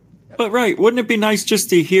 But right, wouldn't it be nice just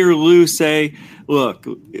to hear Lou say, "Look,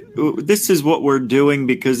 this is what we're doing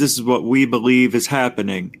because this is what we believe is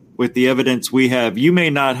happening with the evidence we have. You may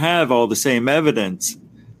not have all the same evidence,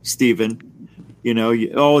 Stephen."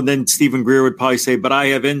 And then Stephen Greer would probably say, "But I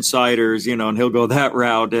have insiders," and he'll go that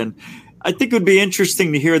route. And I think it would be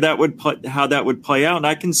interesting to hear how that would play out. And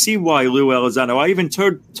I can see why Lou Elizondo. I even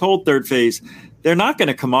told Third Phase, they're not going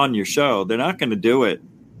to come on your show. They're not going to do it.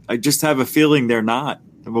 I just have a feeling they're not.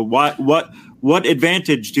 But what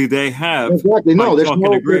advantage do they have? Exactly. No, there's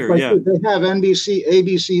no. Greer, they have NBC,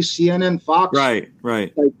 ABC, CNN, Fox. Right.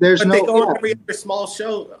 Like, they go on every other small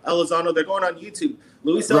show, Elizondo. They're going on YouTube.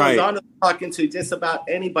 Luis Elizondo is talking to just about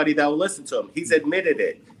anybody that will listen to him. He's admitted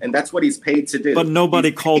it, and that's what he's paid to do. But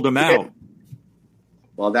nobody called him out.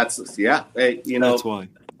 Well, that's That's why.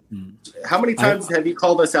 How many times have you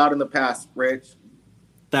called us out in the past, Rich?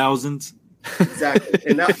 Thousands. Exactly.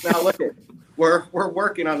 And now look at we're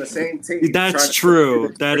working on the same team. That's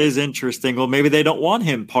true. That is interesting. Well, maybe they don't want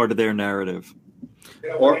him part of their narrative.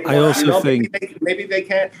 Or I also think maybe they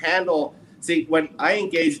can't handle. See, when I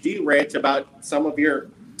engaged you, Rich, about some of your,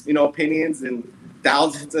 opinions and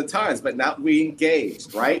thousands of times, but now we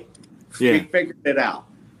engaged, right? Yeah. We figured it out.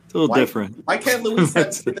 It's a little different. Why can't Louis do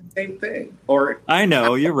the same thing? Or I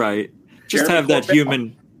know, you're right. Just have that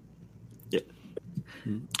human. Yeah.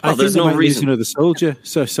 I think they might lose another soldier.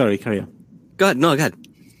 So sorry, carry on. Go ahead. No, go ahead.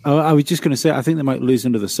 Oh, I was just going to say, I think they might lose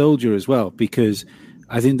another soldier as well, because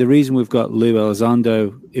I think the reason we've got Lou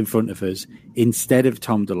Elizondo in front of us instead of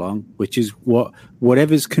Tom DeLonge, which is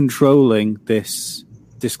whatever's controlling this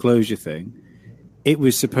disclosure thing, it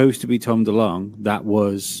was supposed to be Tom DeLonge that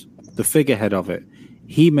was the figurehead of it.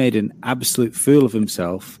 He made an absolute fool of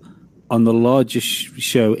himself on the largest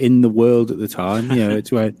show in the world at the time.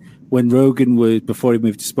 It's when Rogan was, before he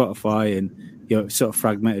moved to Spotify and sort of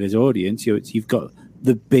fragmented his audience. You've got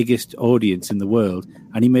the biggest audience in the world,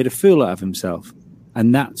 and he made a fool out of himself.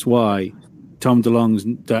 And that's why Tom DeLonge's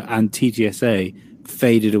and TGSA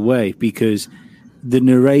faded away, because the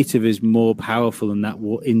narrative is more powerful than that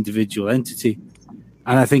individual entity.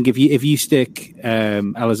 And I think if you stick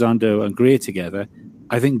Elizondo and Greer together,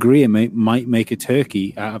 I think Greer might make a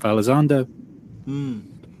turkey out of Elizondo.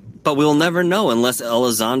 But we'll never know unless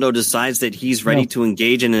Elizondo decides that he's ready to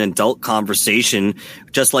engage in an adult conversation,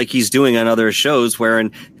 just like he's doing on other shows,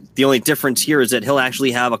 wherein the only difference here is that he'll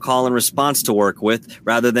actually have a call and response to work with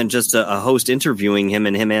rather than just a host interviewing him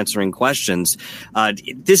and him answering questions.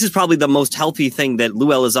 This is probably the most healthy thing that Lou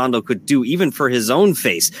Elizondo could do, even for his own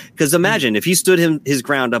face. Because imagine if he stood his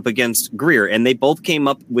ground up against Greer and they both came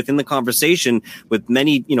up within the conversation with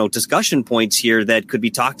many, discussion points here that could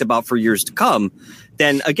be talked about for years to come.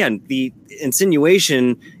 Then again, the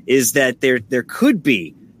insinuation is that there could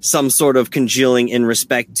be some sort of congealing in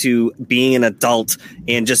respect to being an adult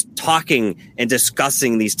and just talking and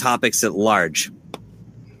discussing these topics at large.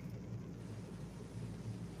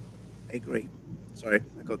 I agree. Sorry,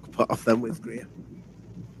 I got put off them with Greer.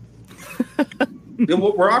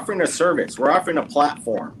 We're offering a service. We're offering a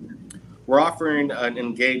platform. We're offering an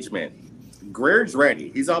engagement. Greer's ready.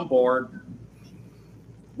 He's on board.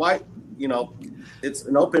 Why? It's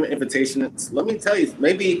an open invitation. Let me tell you,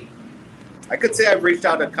 maybe I could say I've reached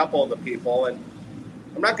out to a couple of the people, and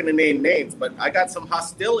I'm not going to name names, but I got some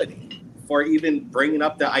hostility for even bringing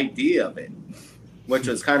up the idea of it, which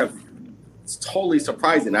was it's totally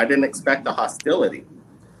surprising. I didn't expect the hostility.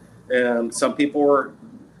 And some people were,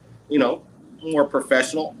 more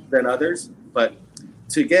professional than others, but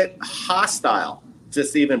to get hostile,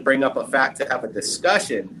 just to even bring up a fact, to have a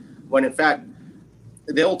discussion, when in fact,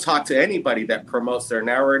 they'll talk to anybody that promotes their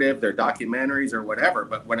narrative, their documentaries, or whatever.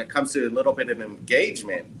 But when it comes to a little bit of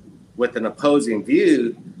engagement with an opposing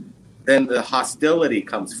view, then the hostility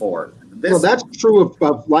comes forward. That's true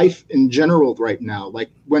of life in general right now. Like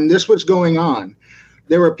when this was going on,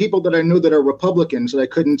 there were people that I knew that are Republicans that I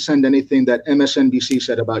couldn't send anything that MSNBC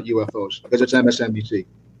said about UFOs because it's MSNBC.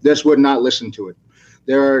 This would not listen to it.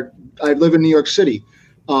 I live in New York City.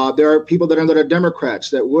 There are people that are Democrats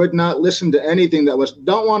that would not listen to anything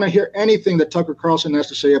don't want to hear anything that Tucker Carlson has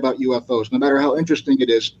to say about UFOs, no matter how interesting it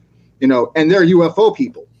is, and they're UFO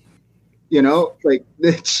people,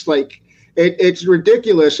 it's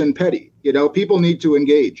ridiculous and petty, people need to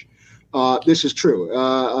engage. This is true.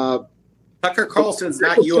 Tucker Carlson's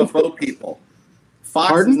not UFO people.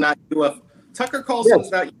 Fox is not UFO. Tucker Carlson's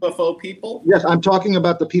not UFO people. Yes, I'm talking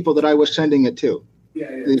about the people that I was sending it to. Yeah.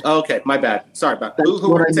 Okay, my bad. Sorry about that. Who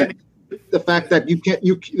were sending? The fact that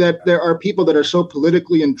that there are people that are so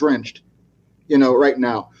politically entrenched, right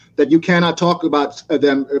now, that you cannot talk about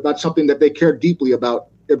them about something that they care deeply about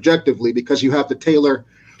objectively, because you have to tailor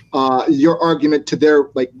your argument to their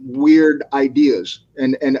weird ideas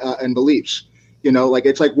and beliefs.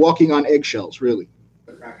 It's like walking on eggshells, really.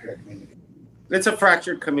 It's a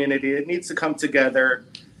fractured community. It needs to come together.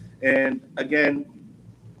 And again,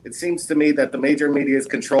 it seems to me that the major media is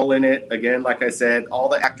controlling it. Again, like I said, all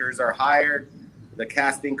the actors are hired. The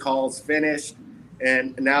casting call's finished.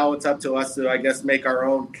 And now it's up to us to, I guess, make our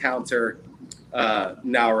own counter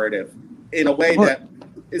narrative in a way that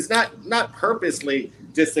is not purposely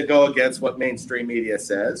just to go against what mainstream media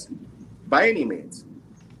says by any means.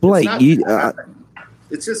 Blake,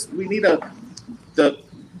 it's just we need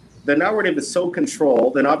the narrative is so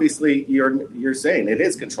controlled, and obviously you're saying it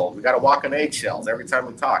is controlled. We got to walk on eggshells every time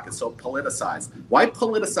we talk. It's so politicized. Why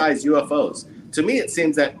politicize UFOs? To me, it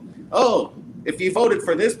seems that if you voted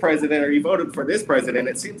for this president or you voted for this president,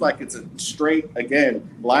 it seems like it's a straight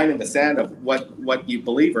line in the sand of what you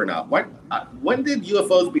believe or not. When did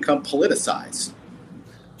UFOs become politicized?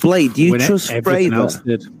 Blake, do you trust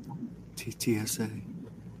Fravor? TTSA.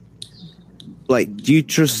 Blake, do you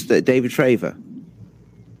trust David Fravor?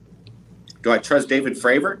 Do I trust David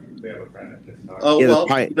Fravor?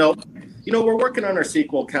 We're working on our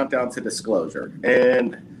sequel, Countdown to Disclosure.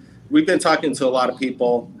 And we've been talking to a lot of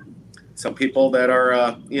people, some people that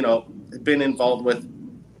are, been involved with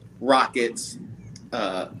rockets,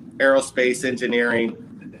 aerospace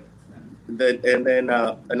engineering, and then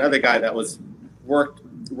another guy that worked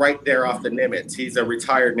right there off the Nimitz. He's a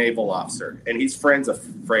retired naval officer, and he's friends of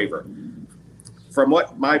Fravor. From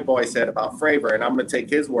what my boy said about Fravor, and I'm going to take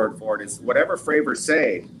his word for it, is whatever Fravor's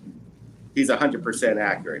saying, he's 100%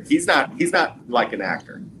 accurate. He's not like an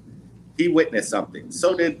actor. He witnessed something.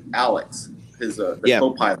 So did Alex, his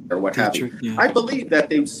co-pilot or what have you. Yeah. I believe that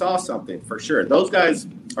they saw something for sure. Those guys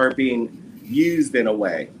are being used in a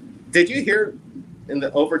way. Did you hear in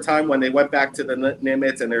the overtime when they went back to the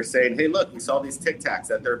Nimitz and they're saying, hey, look, we saw these Tic Tacs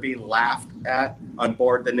that they're being laughed at on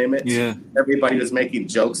board the Nimitz. Yeah. Everybody was making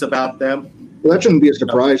jokes about them. Well, that shouldn't be a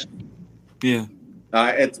surprise. Yeah.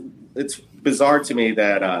 It's bizarre to me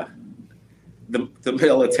that the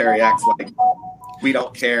military acts like we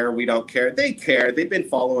don't care. They care. They've been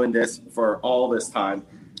following this for all this time.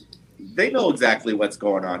 They know exactly what's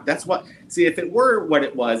going on. That's what. See, if it were what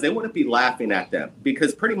it was, they wouldn't be laughing at them,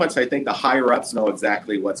 because pretty much I think the higher ups know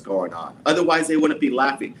exactly what's going on. Otherwise, they wouldn't be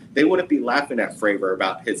laughing. They wouldn't be laughing at Fravor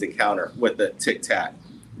about his encounter with the Tic Tac.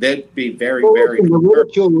 They'd be very. The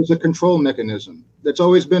ridicule was a control mechanism. That's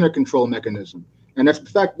always been a control mechanism. And in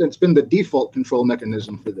fact, that's been the default control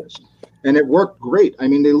mechanism for this. And it worked great. I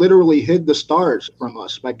mean, they literally hid the stars from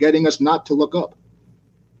us by getting us not to look up.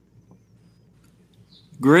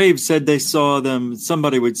 Graves said they saw them.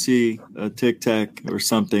 Somebody would see a Tic Tac or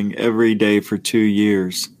something every day for 2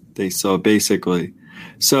 years. They saw, basically.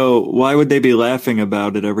 So why would they be laughing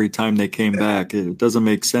about it every time they came back? It doesn't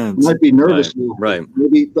make sense. Might be nervous. Right.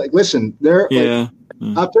 Maybe, like, listen,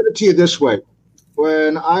 I'll put it to you this way.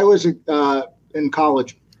 When I was in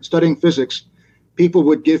college studying physics, people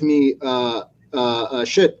would give me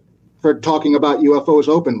shit for talking about UFOs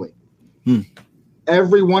openly.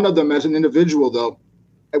 Every one of them, as an individual, though,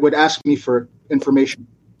 would ask me for information.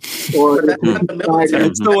 Or that's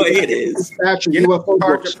the way it is. You're not in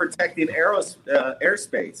charge of protecting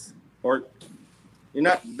airspace, or you're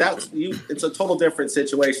not. It's a total different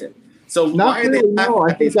situation. So why are they? No,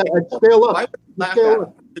 I think I'd scale up.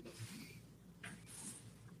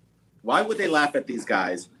 Why would they laugh at these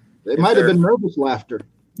guys? It might have been nervous laughter.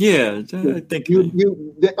 Yeah, I think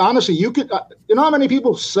honestly, you could. You know how many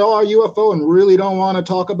people saw a UFO and really don't want to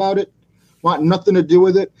talk about it, want nothing to do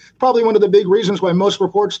with it? Probably one of the big reasons why most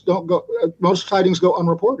reports don't go, most sightings go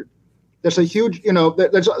unreported. There's a huge,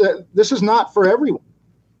 this is not for everyone,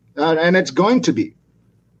 and it's going to be.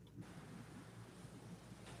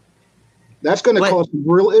 That's going to cause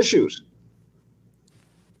real issues.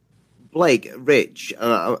 Blake, Rich,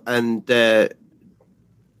 and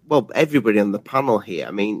everybody on the panel here.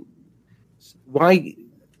 I mean, why do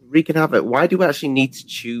we actually need to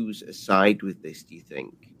choose a side with this, do you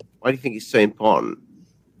think? Why do you think it's so important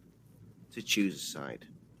to choose a side?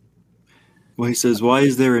 Well, he says, why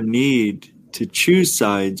is there a need to choose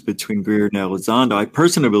sides between Greer and Elizondo? I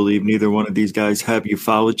personally believe neither one of these guys have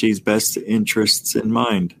ufology's best interests in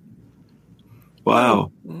mind.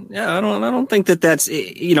 Wow. Yeah, I don't think that's,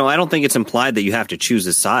 I don't think it's implied that you have to choose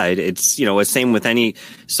a side. It's, it's same with any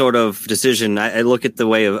sort of decision. I look at the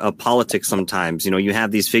way of politics sometimes. You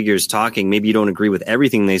have these figures talking. Maybe you don't agree with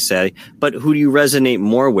everything they say, but who do you resonate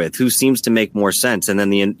more with? Who seems to make more sense? And then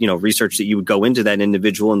the, research that you would go into that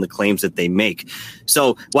individual and the claims that they make.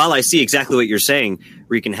 So while I see exactly what you're saying,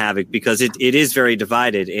 wreaking havoc, because it is very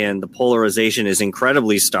divided and the polarization is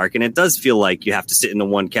incredibly stark, and it does feel like you have to sit into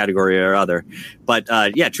one category or other. But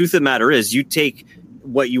truth of the matter is, you take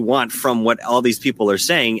what you want from what all these people are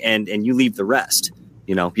saying and you leave the rest.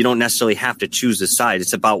 You don't necessarily have to choose a side.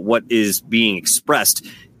 It's about what is being expressed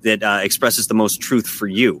that expresses the most truth for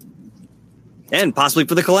you and possibly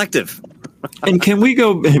for the collective. And can we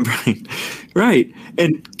go right?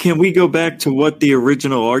 And can we go back to what the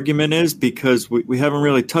original argument is, because we haven't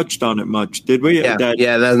really touched on it much, did we? Yeah,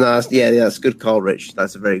 that's a good call, Rich.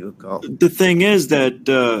 That's a very good call. The thing is that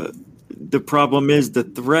the problem is the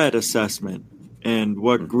threat assessment, and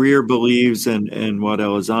what Greer believes and what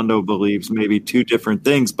Elizondo believes may be two different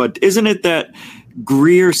things. But isn't it that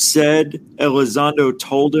Greer said Elizondo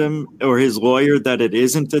told him, or his lawyer, that it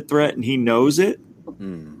isn't a threat and he knows it?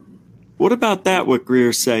 What about that, what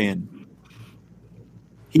Greer's saying?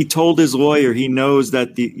 He told his lawyer he knows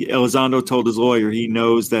that Elizondo told his lawyer he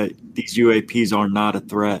knows that these UAPs are not a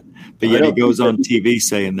threat, but yet he goes on TV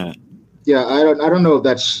saying that. Yeah, I don't know if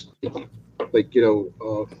that's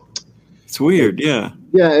it's weird, yeah.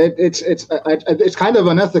 Yeah, it's kind of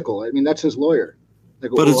unethical. I mean, that's his lawyer.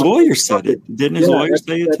 But his lawyer said it. Didn't his lawyer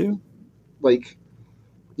say it too?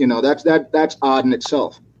 That's odd in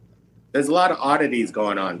itself. There's a lot of oddities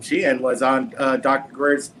going on. Sheehan was on Dr.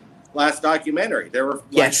 Greer's last documentary. They were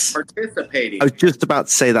participating. I was just about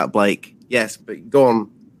to say that, Blake. Yes, but go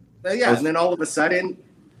on. And then all of a sudden,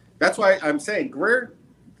 that's why I'm saying Greer,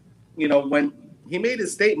 when he made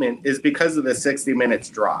his statement, is because of the 60 Minutes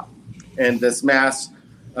drop and this mass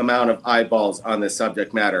amount of eyeballs on this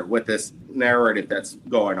subject matter with this narrative that's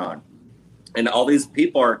going on. And all these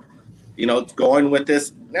people are, going with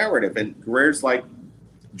this narrative. And Greer's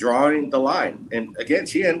drawing the line. And again,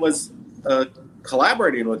 Sheehan was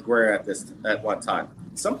collaborating with Greer at one time.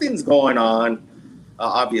 Something's going on,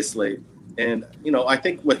 obviously. And, I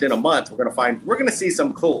think within a month, we're going to see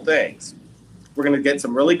some cool things. We're going to get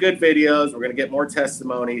some really good videos. We're going to get more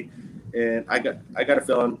testimony. And I got a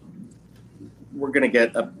feeling we're going to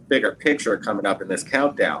get a bigger picture coming up in this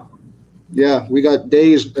countdown. Yeah, we got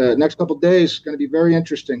days. Next couple of days going to be very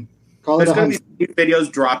interesting. There's going to be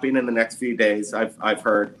videos dropping in the next few days. I've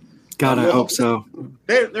heard. God, I hope so.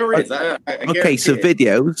 There is. Okay, so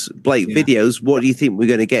videos, Blake, videos. What do you think we're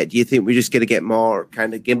going to get? Do you think we're just going to get more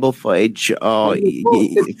kind of gimbal footage or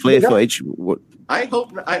flare footage? What? I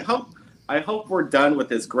hope we're done with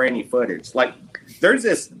this grainy footage. Like, there's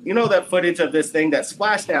this, that footage of this thing that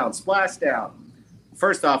splash down.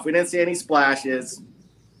 First off, we didn't see any splashes.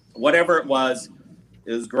 Whatever it was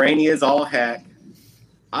grainy as all heck.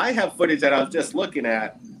 I have footage that I was just looking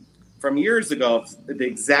at from years ago, the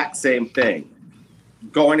exact same thing,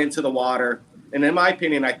 going into the water. And in my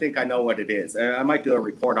opinion, I think I know what it is. I might do a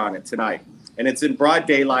report on it tonight. And it's in broad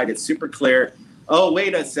daylight. It's super clear. Oh,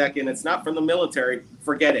 wait a second. It's not from the military.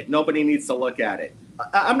 Forget it. Nobody needs to look at it.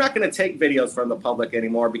 I'm not going to take videos from the public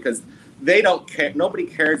anymore because they don't care. Nobody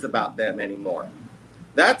cares about them anymore.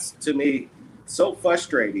 That's, to me, so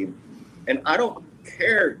frustrating. And I don't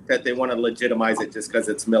care that they want to legitimize it just because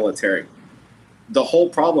it's military. The whole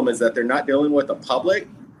problem is that they're not dealing with the public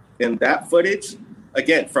in that footage,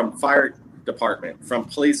 again, from fire department, from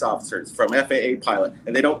police officers, from FAA pilot,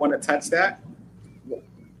 and they don't want to touch that.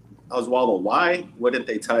 Osvaldo, why wouldn't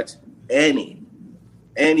they touch any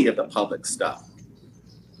of the public stuff?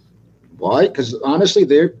 Why? Because honestly,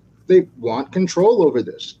 they want control over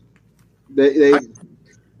this.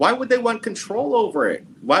 Why would they want control over it?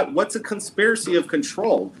 What's a conspiracy of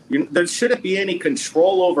control? There shouldn't be any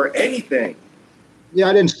control over anything. Yeah,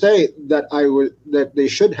 I didn't say that they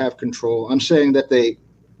should have control. I'm saying that they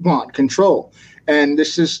want control. And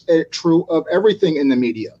this is true of everything in the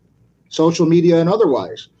media, social media and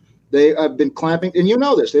otherwise. They have been clamping, and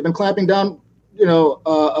this, they've been clamping down,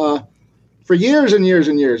 for years and years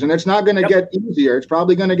and years. And it's not going to get easier. It's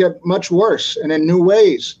probably going to get much worse and in new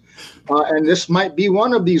ways. And this might be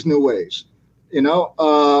one of these new ways.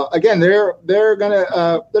 Again, there's going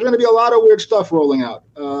to be a lot of weird stuff rolling out.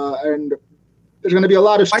 And there's going to be a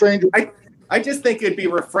lot of strange. I just think it'd be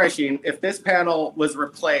refreshing if this panel was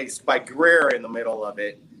replaced by Greer in the middle of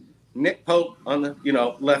it, Nick Pope on the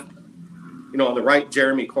left, on the right,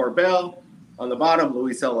 Jeremy Corbell, on the bottom,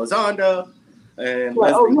 Luis Elizondo, and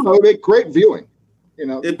it'd be great viewing.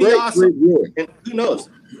 It'd be awesome. Great viewing. And who knows?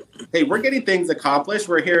 Hey, we're getting things accomplished.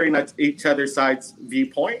 We're hearing each other's sides'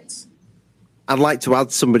 viewpoints. I'd like to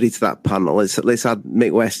add somebody to that panel. Let's add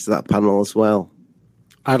Mick West to that panel as well.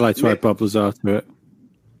 I'd like to add Bob Lazar to it.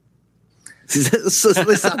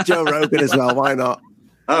 Let's add Joe Rogan as well. Why not?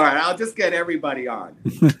 All right, I'll just get everybody on.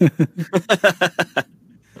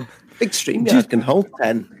 Extreme Yard can hold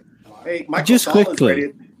 10. Hey, Michael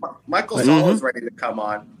Sala is ready to come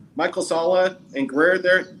on. Michael Sala and Greer,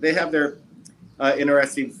 they have their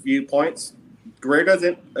interesting viewpoints. Greer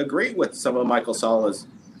doesn't agree with some of Michael Sala's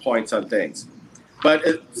points on things. But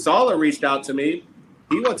Sala reached out to me.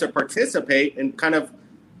 He wants to participate and kind of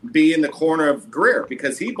be in the corner of Greer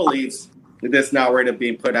because he believes that this narrative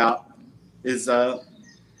being put out is,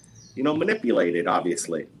 manipulated,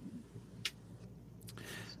 obviously.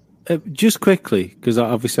 Just quickly, because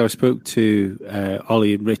obviously I spoke to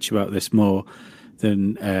Ollie and Rich about this more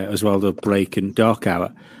than Osvaldo, Blake, and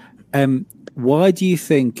DarkHour. Why do you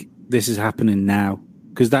think this is happening now?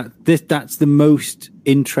 Because that's the most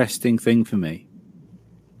interesting thing for me.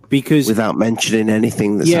 Because without mentioning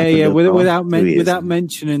anything that's happened without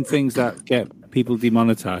mentioning things that get people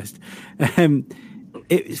demonetized,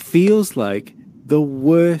 it feels like the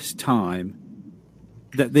worst time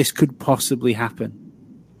that this could possibly happen.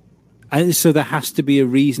 And so there has to be a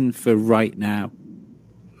reason for right now.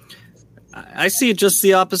 I see it just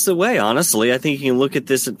the opposite way, honestly. I think you can look at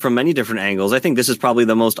this from many different angles. I think this is probably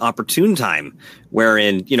the most opportune time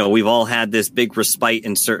wherein, we've all had this big respite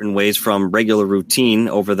in certain ways from regular routine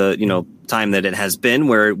over the, time that it has been,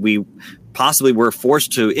 where we possibly were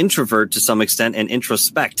forced to introvert to some extent and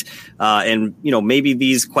introspect. And maybe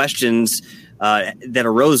these questions that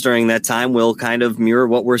arose during that time will kind of mirror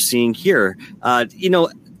what we're seeing here.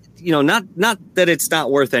 Not that it's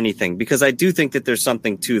not worth anything, because I do think that there's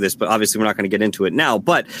something to this, but obviously we're not going to get into it now.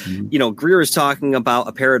 But, Greer is talking about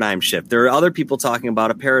a paradigm shift. There are other people talking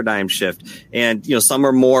about a paradigm shift, and, some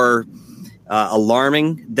are more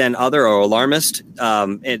alarming than other, or alarmist.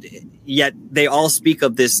 And yet they all speak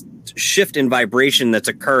of this shift in vibration that's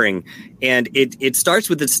occurring, and it starts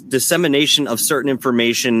with this dissemination of certain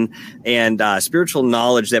information and spiritual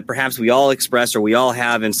knowledge that perhaps we all express or we all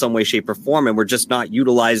have in some way, shape, or form, and we're just not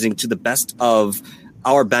utilizing to the best of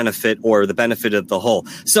our benefit or the benefit of the whole.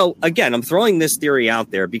 So again, I'm throwing this theory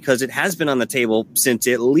out there because it has been on the table since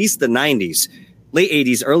at least the 90s, late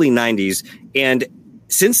 80s, early 90s, and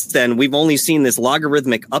since then, we've only seen this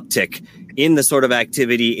logarithmic uptick in the sort of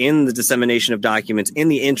activity, in the dissemination of documents, in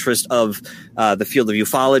the interest of the field of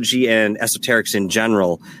ufology and esoterics in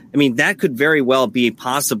general. I mean, that could very well be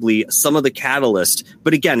possibly some of the catalyst.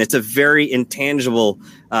 But again, it's a very intangible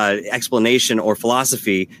explanation or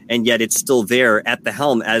philosophy, and yet it's still there at the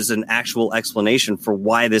helm as an actual explanation for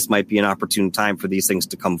why this might be an opportune time for these things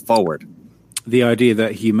to come forward. The idea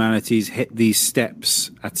that humanity's hit these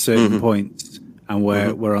steps at certain points, and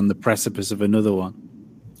we're on the precipice of another one.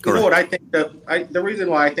 You know what I think? The reason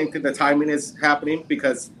why I think that the timing is happening,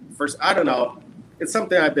 because first, I don't know, it's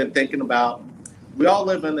something I've been thinking about. We all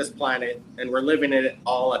live on this planet, and we're living in it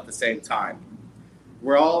all at the same time.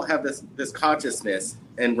 We all have this consciousness,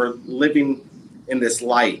 and we're living in this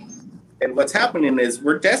light. And what's happening is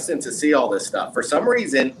we're destined to see all this stuff. For some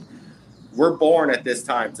reason, we're born at this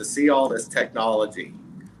time to see all this technology.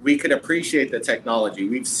 We could appreciate the technology.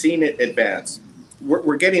 We've seen it advance.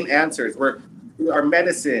 We're getting answers. Our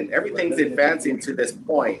medicine, everything's advancing to this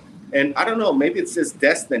point. And I don't know, maybe it's just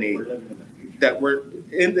destiny that we're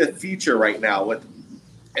in the future right now with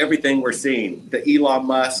everything we're seeing. The Elon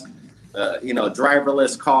Musk,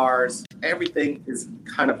 driverless cars, everything is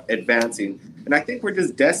kind of advancing. And I think we're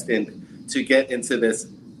just destined to get into this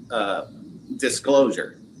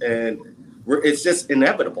disclosure. And it's just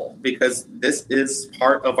inevitable because this is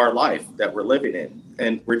part of our life that we're living in.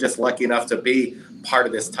 And we're just lucky enough to be part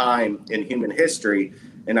of this time in human history.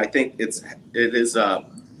 And I think it's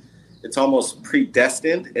almost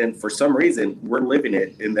predestined. And for some reason, we're living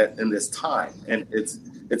it in this time. And it's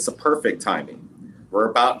the perfect timing. We're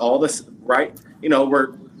about all this, right?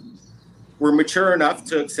 We're mature enough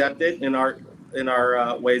to accept it in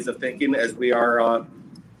our ways of thinking as we are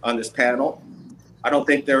on this panel. I don't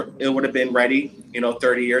think it would have been ready,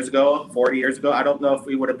 30 years ago, 40 years ago. I don't know if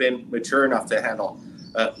we would have been mature enough to handle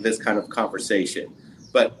this kind of conversation.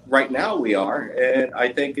 But right now we are. And I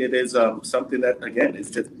think it is something that, again,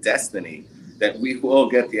 is just destiny that we will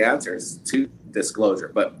get the answers to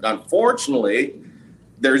disclosure. But unfortunately,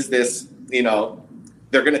 there's this, they're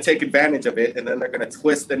going to take advantage of it and then they're going to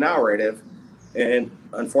twist the narrative. And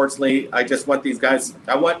unfortunately, I just want these guys,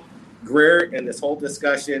 I want Greer and this whole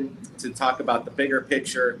discussion to talk about the bigger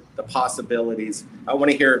picture, the possibilities. I want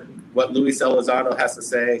to hear what Luis Elizondo has to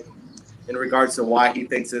say in regards to why he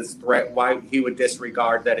thinks it's threat, why he would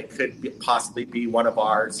disregard that it could possibly be one of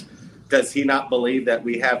ours. Does he not believe that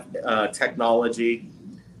we have technology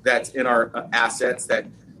that's in our assets that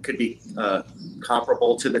could be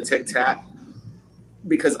comparable to the Tic Tac?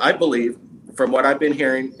 Because I believe, from what I've been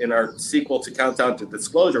hearing in our sequel to Countdown to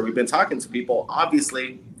Disclosure, we've been talking to people.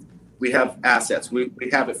 Obviously, we have assets. We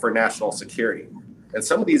have it for national security. And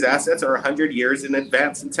some of these assets are 100 years in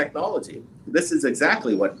advance in technology. This is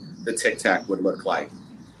exactly what the Tic Tac would look like.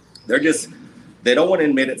 They don't want to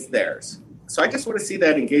admit it's theirs. So I just want to see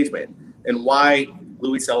that engagement and why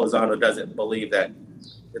Luis Elizondo doesn't believe that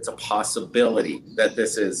it's a possibility that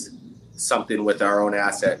this is something with our own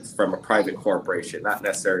assets from a private corporation, not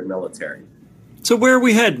necessarily military. So where are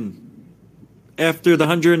we heading after the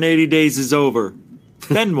 180 days is over?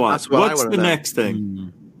 Then what? What's the next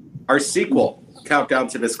thing? Our sequel, Countdown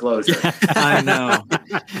to Disclosure. I know.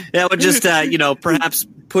 That would just, perhaps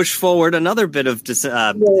push forward another bit of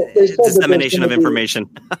dissemination of information.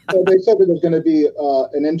 They said that there's going to be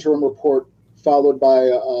an interim report followed by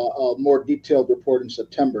a more detailed report in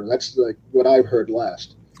September. That's like what I've heard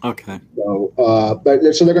last. Okay. So,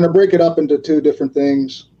 so they're going to break it up into two different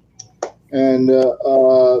things, and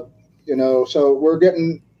so we're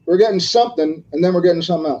getting something, and then we're getting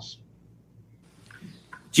something else.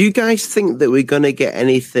 Do you guys think that we're going to get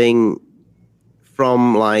anything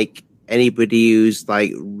from like anybody who's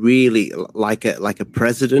like really like a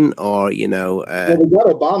president or Well, we got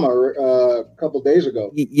Obama a couple of days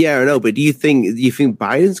ago. Yeah, I know, but do you think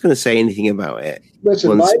Biden's going to say anything about it?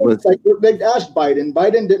 Listen, they asked Biden.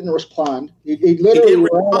 Biden didn't respond. He literally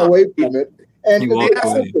ran away from it. And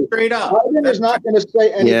straight up, Biden is not going to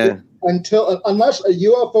say anything unless a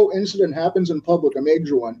UFO incident happens in public, a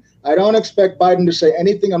major one. I don't expect Biden to say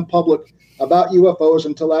anything in public about UFOs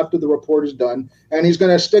until after the report is done, and he's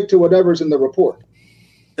going to stick to whatever's in the report.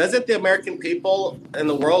 Doesn't the American people and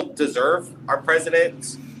the world deserve our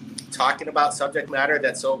president talking about subject matter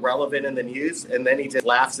that's so relevant in the news, and then he just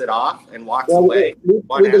laughs it off and walks away?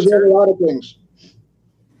 We deserve a lot of things.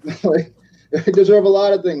 We deserve a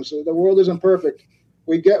lot of things. The world isn't perfect.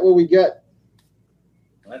 We get what we get.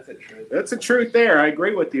 That's a truth. That's a truth there. I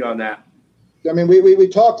agree with you on that. I mean, we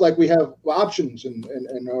talk like we have options and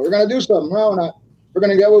we're going to do something. No, we're not. We're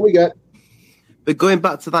going to get what we get. But going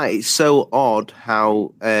back to that, it's so odd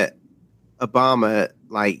how Obama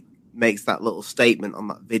makes that little statement on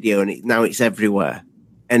that video, and now it's everywhere.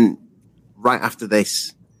 And right after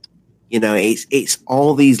this, it's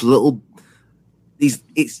all these little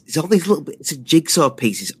it's all these little bits of jigsaw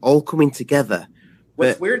pieces all coming together.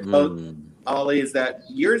 What's weird though, Ollie, is that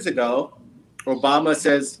years ago, Obama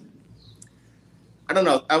says, I don't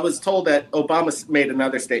know, I was told that Obama made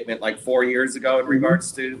another statement like 4 years ago in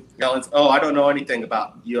regards to Ellen's, I don't know anything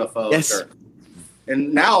about UFOs. Yes.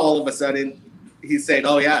 And now all of a sudden he's saying,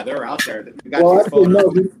 oh yeah, they're out there. We got Well, these actually,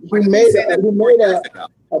 photos. no, he made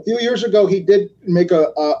a few years ago. He did make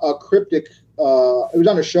a cryptic. It was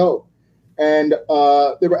on a show, and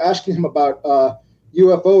they were asking him about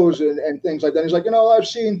UFOs and things like that. He's like, I've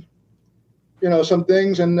seen, some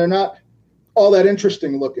things, and they're not all that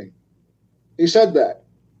interesting looking. He said that,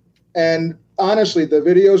 and honestly, the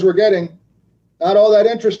videos we're getting, not all that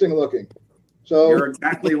interesting looking. So you're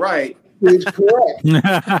exactly right. He's correct.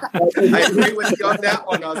 I agree with you on that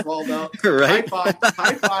one, Osvaldo. Right. High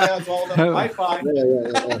five, Osvaldo. High five.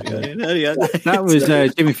 Yeah. That was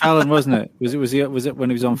Jimmy Fallon, wasn't it? Was it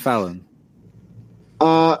when he was on Fallon?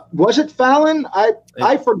 Was it Fallon?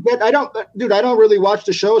 I forget. I don't really watch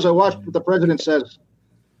the shows. I watch what the president says.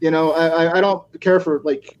 I don't care for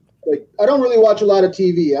like I don't really watch a lot of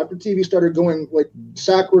TV. After TV started going like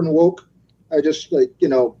saccharine woke, I just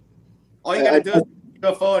all you gotta do is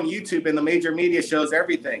UFO on YouTube, and the major media shows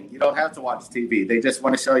everything. You don't have to watch TV. They just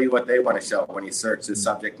want to show you what they want to show when you search the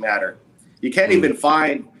subject matter. You can't even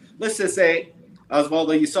find, let's just say,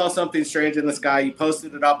 Osvaldo, you saw something strange in the sky, you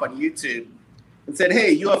posted it up on YouTube and said,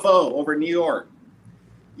 hey, UFO over New York.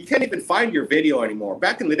 You can't even find your video anymore.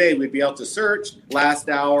 Back in the day, we'd be able to search last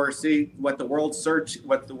hour, see what the world's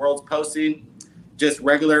posting, just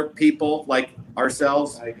regular people like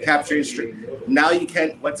ourselves capturing street. Now you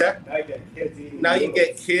can't. What's that? Now you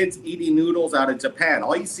get kids eating noodles out of Japan.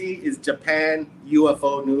 All you see is Japan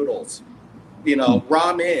UFO noodles.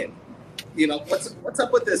 Ramen. What's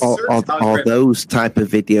up with this search algorithm? All those type of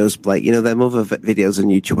videos, like them other videos on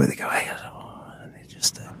YouTube where they go, hey, and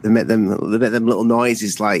they make them little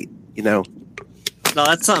noises, like No,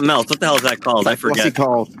 that's something else. What the hell is that called? I forget. What's it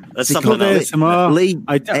called? That's something else. Lee,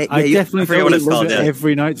 I definitely forget what it's called. it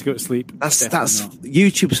every night to go to sleep. That's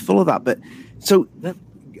YouTube's full of that. But so,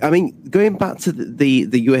 I mean, going back to the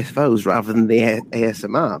UFOs rather than the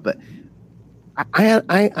ASMR, but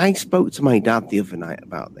I spoke to my dad the other night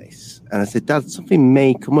about this, and I said, Dad, something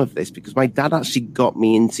may come of this, because my dad actually got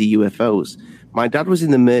me into UFOs. My dad was in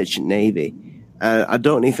the Merchant Navy. I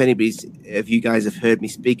don't know if you guys have heard me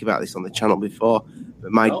speak about this on the channel before,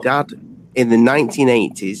 but my dad in the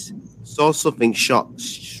 1980s saw something shot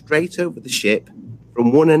straight over the ship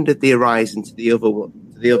from one end of the horizon to the other.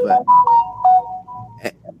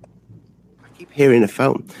 I keep hearing a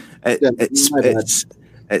phone. At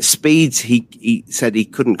speeds he said he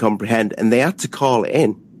couldn't comprehend, and they had to call it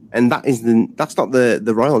in. And that's not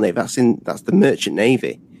the Royal Navy. That's the Merchant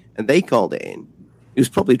Navy, and they called it in. He was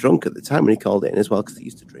probably drunk at the time when he called it in as well, because he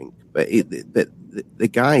used to drink. But the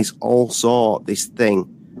guys all saw this thing,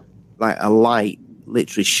 like a light,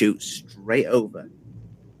 literally shoot straight over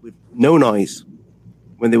with no noise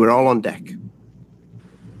when they were all on deck.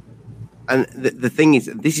 And the thing is,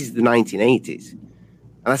 this is the 1980s. And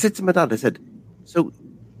I said to my dad, I said, so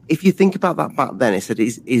if you think about that back then, I said,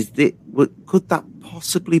 could that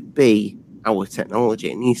possibly be our technology?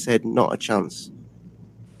 And he said, not a chance.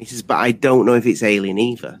 He says, but I don't know if it's alien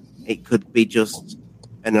either. It could be just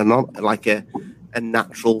a natural.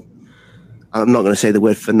 I'm not going to say the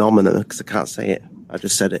word phenomenon because I can't say it. I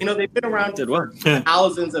just said it. They've been around for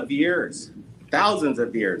thousands of years.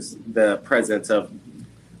 The presence of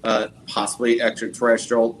possibly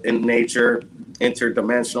extraterrestrial in nature,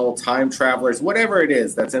 interdimensional, time travelers, whatever it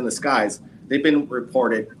is that's in the skies. They've been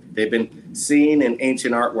reported. They've been seen in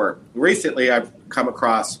ancient artwork. Recently, I've come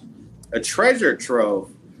across a treasure trove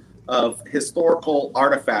of historical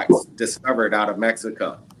artifacts discovered out of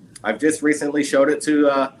Mexico. I've just recently showed it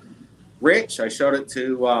to Rich. I showed it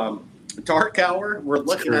to DarkHour. We're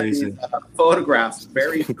looking at these photographs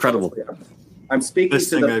very incredible. Closely. I'm speaking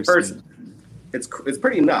to the person. It's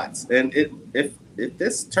pretty nuts. And if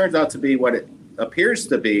this turns out to be what it appears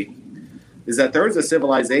to be, is that there was a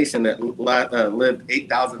civilization that lived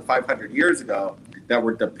 8,500 years ago that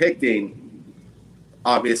were depicting,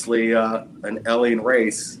 obviously, an alien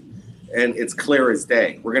race. And it's clear as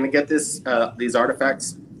day. We're going to get these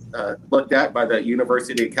artifacts looked at by the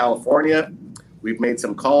University of California. We've made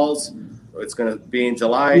some calls. It's going to be in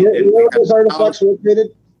July. Where were those artifacts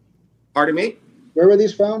located? Pardon me? Where were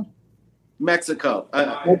these found? Mexico.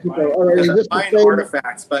 Mexico. All right. Is this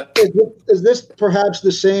artifacts, but is this perhaps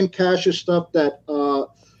the same cache of stuff that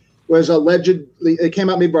was allegedly, it came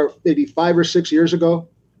out maybe 5 or 6 years ago,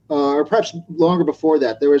 or perhaps longer before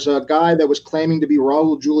that. There was a guy that was claiming to be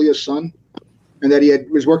Raul Julia's son, and that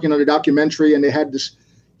was working on a documentary, and they had this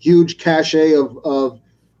huge cache of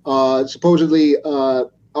supposedly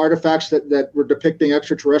artifacts that were depicting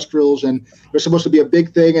extraterrestrials, and it was supposed to be a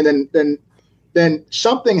big thing, and then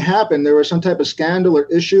something happened. There was some type of scandal or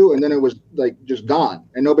issue, and then it was like just gone,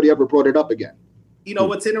 and nobody ever brought it up again. You know,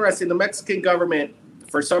 what's interesting, the Mexican government,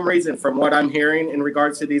 for some reason, from what I'm hearing in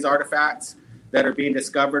regards to these artifacts that are being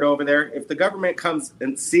discovered over there, if the government comes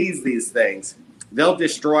and sees these things, they'll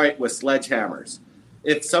destroy it with sledgehammers.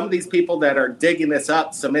 If some of these people that are digging this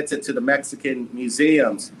up submits it to the Mexican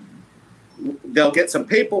museums, they'll get some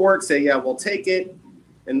paperwork, say, yeah, we'll take it.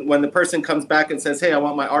 And when the person comes back and says, hey, I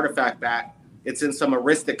want my artifact back, it's in some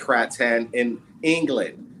aristocrat's hand in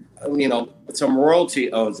England. You know, some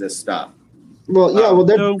royalty owns this stuff. Well, yeah,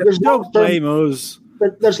 there's don't blame us.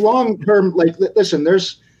 There's long-term, like, listen,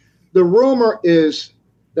 the rumor is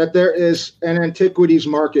that there is an antiquities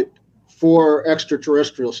market for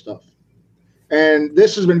extraterrestrial stuff. And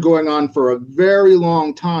this has been going on for a very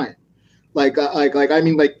long time. Like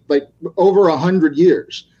over 100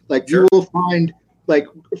 years. Like, sure. You will find like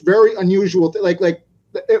very unusual,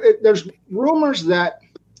 there's rumors that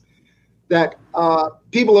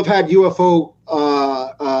people have had UFO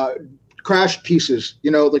crash pieces,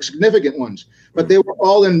 like significant ones, but they were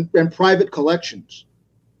all in private collections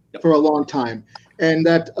for a long time. And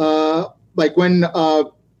that when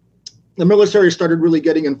the military started really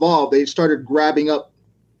getting involved, they started grabbing up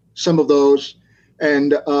some of those,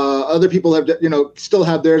 and other people have, still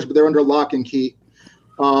have theirs, but they're under lock and key.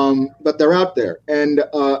 But they're out there. And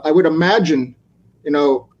I would imagine,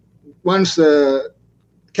 once the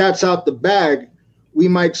cat's out the bag, we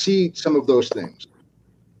might see some of those things.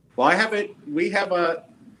 Well, we have a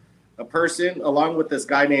person along with this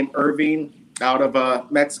guy named Irving out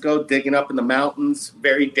of Mexico, digging up in the mountains,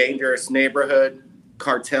 very dangerous neighborhood,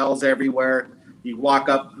 cartels everywhere. You walk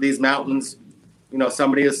up these mountains,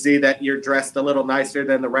 somebody will see that you're dressed a little nicer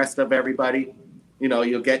than the rest of everybody.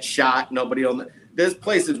 You'll get shot. This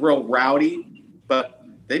place is real rowdy, but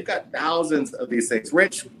they've got thousands of these things.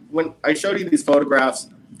 Rich, when I showed you these photographs,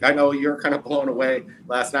 I know you're kind of blown away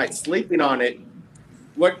last night sleeping on it.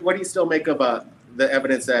 What do you still make of the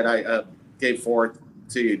evidence that I gave forth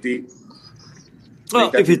to you?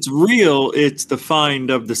 Well, if it's real, it's the find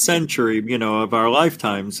of the century, of our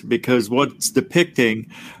lifetimes, because what's depicting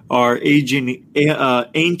are ancient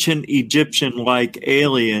Egyptian-like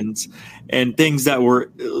aliens and things that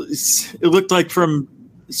it looked like from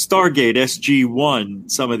Stargate, SG-1,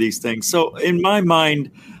 some of these things. So in my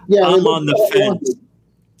mind, I'm on the fence. Wonky.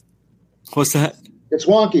 What's that? It's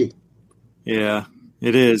wonky. Yeah,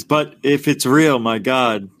 it is. But if it's real, my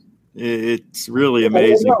God, it's really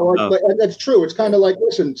amazing. That's true. It's kind of like,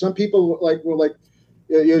 listen, some people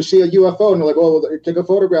you see a UFO and they're like, oh, take a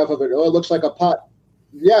photograph of it. Oh, it looks like a pot.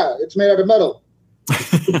 Yeah, it's made out of metal.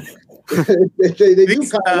 they do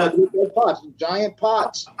kind of like pots, giant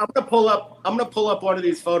pots. I'm gonna pull up one of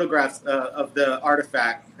these photographs of the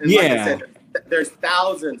artifact. And yeah, like I said, there's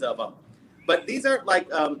thousands of them, but these are like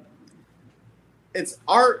it's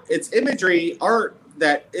art, it's imagery, art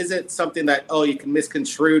that isn't something that you can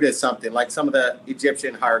misconstrue as something like some of the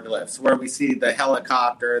Egyptian hieroglyphs where we see the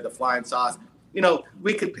helicopter, the flying saucer.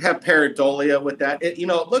 We could have pareidolia with that. It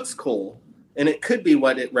looks cool and it could be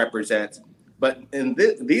what it represents. But in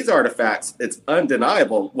these artifacts, it's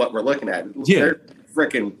undeniable what we're looking at. Yeah. They're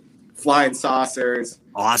freaking flying saucers,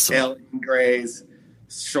 awesome alien grays,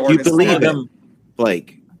 short. Do you believe them,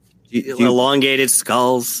 Blake? Elongated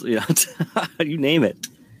skulls, you name it.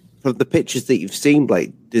 From the pictures that you've seen,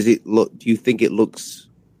 Blake, does it look? Do you think it looks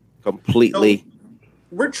completely?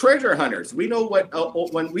 We're treasure hunters. We know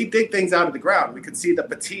what when we dig things out of the ground, we can see the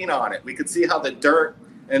patina on it. We can see how the dirt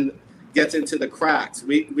and gets into the cracks.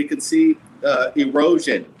 We can see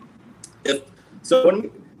erosion.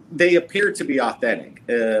 When they appear to be authentic,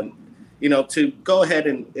 to go ahead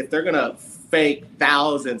and if they're going to fake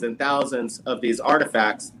thousands and thousands of these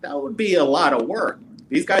artifacts, that would be a lot of work.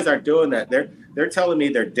 These guys aren't doing that. They're telling me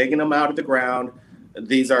they're digging them out of the ground.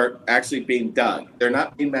 These are actually being dug. They're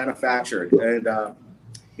not being manufactured. And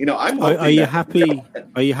I'm. Are you happy?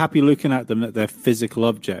 Are you happy looking at them that they're physical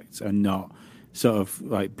objects and not sort of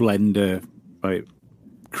like blender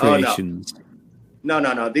creations?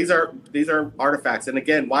 No. These are artifacts. And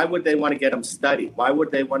again, why would they want to get them studied? Why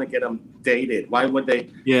would they want to get them dated? Why would they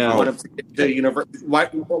want to the universe? Why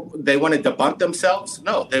they want to debunk themselves?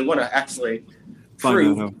 No, they want to actually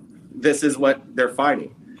prove this is what they're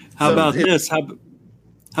finding. How about this? How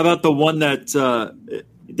about the one that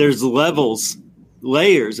there's levels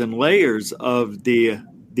layers and layers of the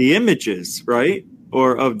images, right?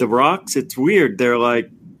 Or of the rocks. It's weird. They're like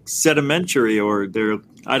sedimentary, or they're,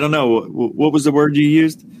 I don't know. What was the word you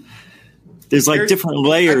used? There's like different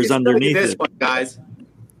layers underneath this it. one, guys.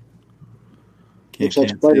 Looks like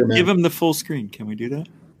Spider-Man. Give him the full screen. Can we do that?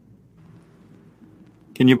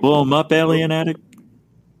 Can you blow him up, Alien Addict?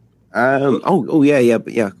 Yeah,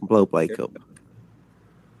 but yeah, I can blow Blake up.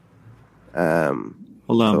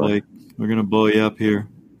 Hold on, Blake. We're gonna blow you up here,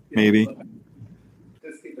 maybe.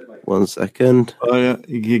 1 second. Oh yeah,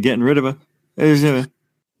 you're getting rid of it.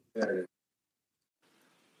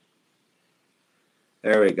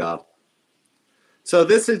 There we go. So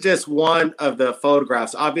this is just one of the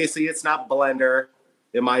photographs. Obviously, it's not Blender,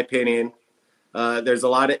 in my opinion. There's a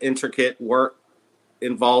lot of intricate work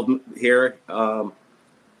involved here.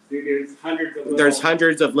 There's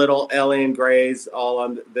hundreds of little alien grays all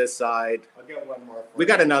on this side. I'll get one more. We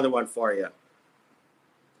got another one for you.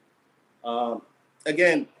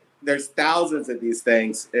 Again, there's thousands of these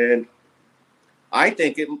things, and I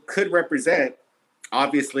think it could represent,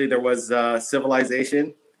 obviously, there was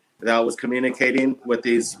civilization that was communicating with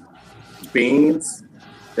these beings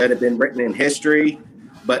that have been written in history.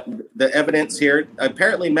 But the evidence here,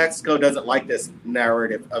 apparently Mexico doesn't like this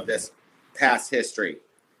narrative of this past history.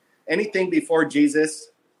 Anything before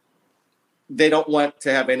Jesus, they don't want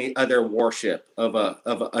to have any other worship of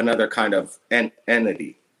another kind of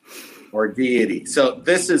entity or deity. So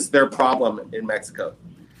this is their problem in Mexico.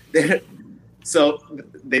 So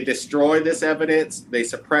they destroy this evidence, they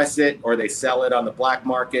suppress it, or they sell it on the black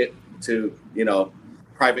market to,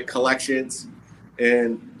 private collections.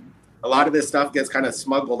 And a lot of this stuff gets kind of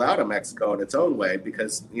smuggled out of Mexico in its own way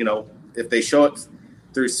because, if they show it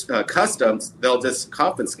through customs, they'll just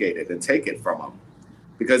confiscate it and take it from them.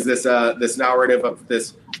 Because this narrative of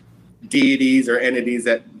this deities or entities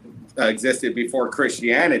that existed before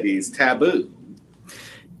Christianity is taboo.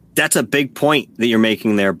 That's a big point that you're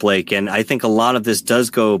making there, Blake. And I think a lot of this does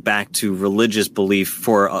go back to religious belief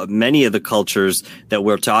for many of the cultures that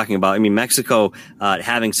we're talking about. I mean, Mexico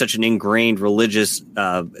having such an ingrained religious,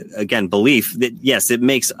 belief that, yes, it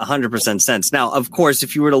makes 100% sense. Now, of course,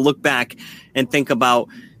 if you were to look back and think about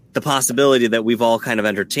the possibility that we've all kind of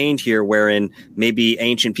entertained here, wherein maybe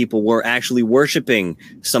ancient people were actually worshiping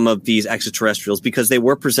some of these extraterrestrials because they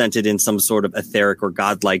were presented in some sort of etheric or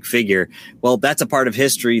godlike figure. Well, that's a part of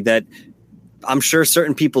history that I'm sure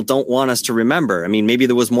certain people don't want us to remember. I mean, maybe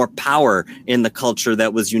there was more power in the culture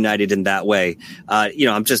that was united in that way.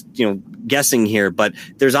 I'm just, guessing here, but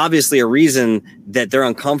there's obviously a reason that they're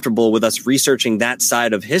uncomfortable with us researching that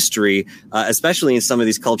side of history, especially in some of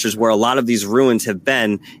these cultures where a lot of these ruins have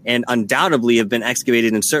been and undoubtedly have been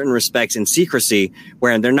excavated in certain respects in secrecy,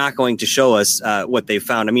 where they're not going to show us what they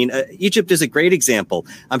found. I mean, Egypt is a great example.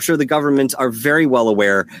 I'm sure the governments are very well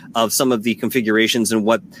aware of some of the configurations and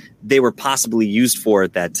what they were possibly used for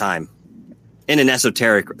at that time, in an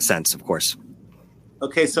esoteric sense, of course.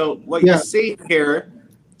 Okay, so what you see here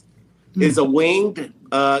is a winged,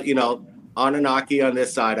 Anunnaki on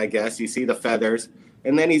this side, I guess. You see the feathers.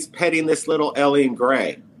 And then he's petting this little alien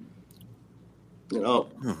gray. What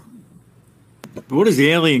is the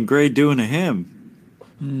alien gray doing to him?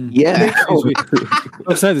 Yeah.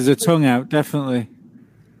 Looks like there's a tongue out, definitely.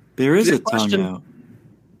 There is a tongue out.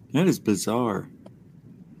 That is bizarre.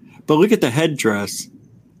 But look at the headdress.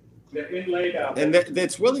 The inlaid out. And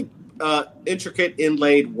it's really intricate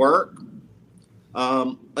inlaid work.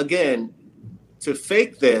 Again, to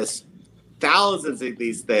fake this, thousands of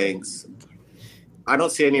these things, I don't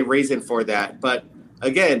see any reason for that. But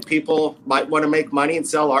again, people might want to make money and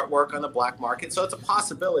sell artwork on the black market. So it's a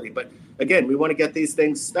possibility. But again, we want to get these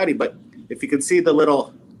things studied. But if you can see the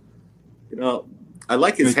little, I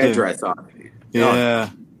like his headdress on. Yeah.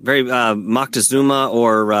 Very Moctezuma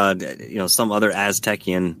or, some other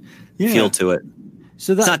Aztecian feel to it.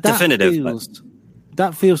 So it's not definitive.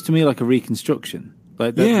 That feels to me like a reconstruction.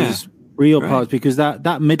 Like there's real parts because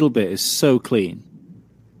that middle bit is so clean.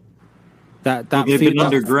 They've been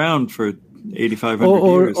underground for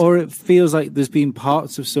 8,500 years. Or it feels like there's been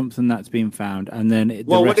parts of something that's been found, and then the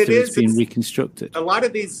rest of it's been reconstructed. A lot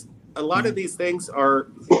of these things are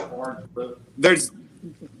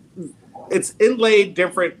it's inlaid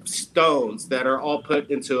different stones that are all put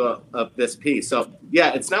into this piece. So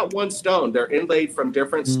it's not one stone. They're inlaid from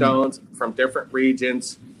different stones from different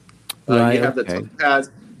regions. You have the topaz.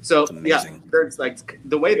 So there's like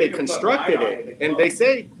the way they constructed it, and they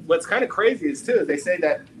say what's kind of crazy is they say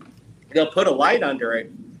that they'll put a light under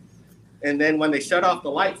it, and then when they shut off the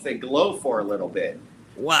lights, they glow for a little bit.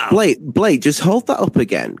 Wow, Blake, just hold that up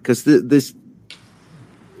again because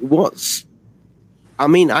I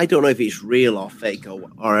mean, I don't know if it's real or fake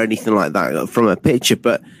or anything like that from a picture,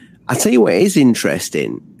 but I tell you what is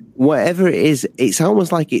interesting. Whatever it is, it's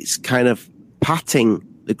almost like it's kind of patting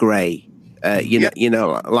the grey. You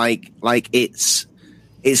know, like it's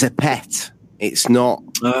a pet. It's not.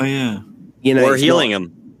 Oh yeah. You know, or healing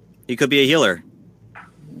him. He could be a healer.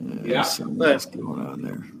 Yeah. What's going on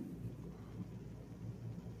there?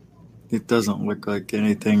 It doesn't look like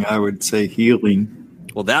anything I would say healing.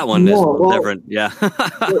 Well, that one is different. Yeah.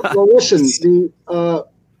 well, listen.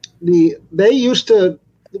 They used to.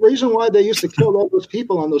 The reason why they used to kill all those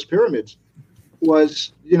people on those pyramids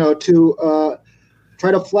was, to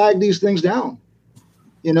try to flag these things down.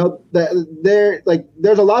 There's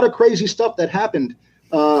a lot of crazy stuff that happened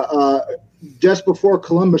just before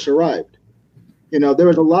Columbus arrived. There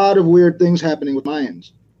was a lot of weird things happening with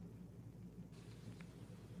Mayans.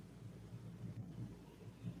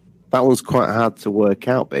 That one's quite hard to work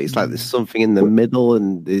out, but it's like there's something in the middle,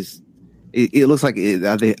 and it looks like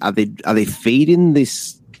are they feeding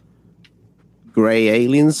this gray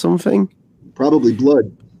alien something? Probably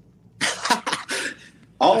blood.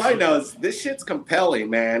 All I know is this shit's compelling,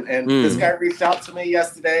 man. And this guy reached out to me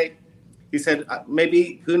yesterday. He said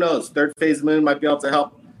maybe, who knows, Third Phase Moon might be able to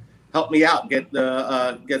help me out, get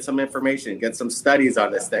some information, get some studies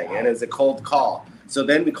on this thing. And it's a cold call. So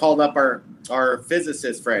then we called up our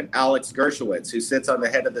physicist friend, Alex Gershowitz, who sits on the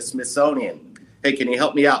head of the Smithsonian. Hey, can you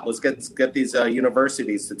help me out? Let's get these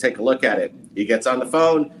universities to take a look at it. He gets on the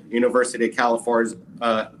phone. University of California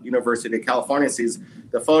sees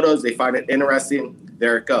the photos. They find it interesting.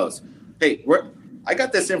 There it goes. Hey, I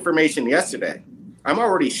got this information yesterday. I'm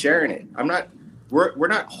already sharing it. We're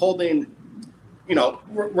not holding.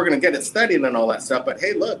 We're going to get it studied and all that stuff. But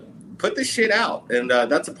hey, look, put this shit out. And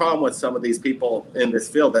that's a problem with some of these people in this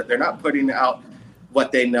field, that they're not putting out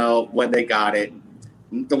what they know when they got it.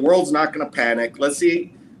 The world's not going to panic. Let's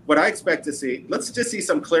see what I expect to see. Let's just see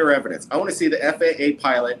some clear evidence. I want to see the FAA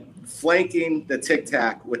pilot flanking the Tic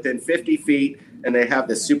Tac within 50 feet, and they have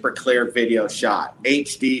the super clear video shot,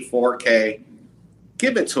 HD, 4K.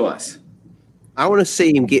 Give it to us. I want to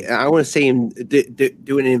see him do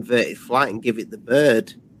an inverted flight and give it the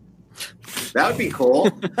bird. That would be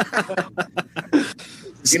cool.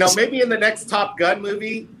 Maybe in the next Top Gun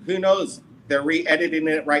movie, who knows? They're re-editing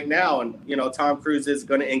it right now, and Tom Cruise is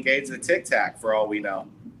going to engage the Tic Tac for all we know.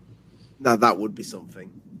 Now that would be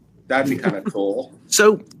something. That'd be kind of cool.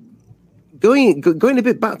 So, going a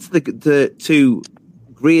bit back to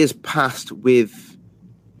Greer's past with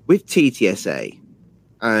TTSA,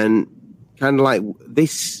 and kind of like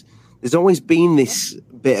this, there's always been this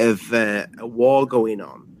bit of a war going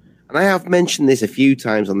on, and I have mentioned this a few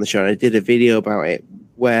times on the show. And I did a video about it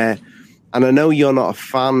where. And I know you're not a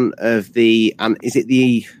fan of I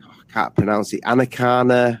can't pronounce it,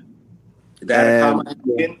 Anaconda.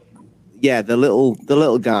 Yeah, the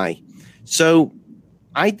little guy. So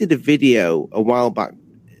I did a video a while back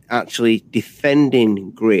actually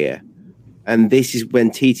defending Greer. And this is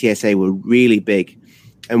when TTSA were really big.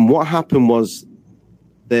 And what happened was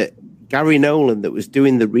that Gary Nolan, that was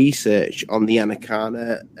doing the research on the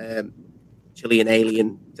Anaconda Chilean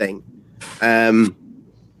alien thing,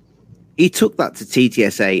 he took that to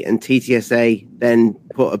TTSA, and TTSA then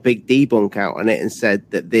put a big debunk out on it and said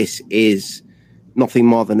that this is nothing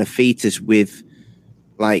more than a fetus with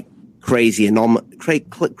like crazy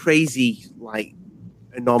like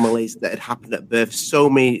anomalies that had happened at birth. So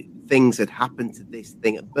many things had happened to this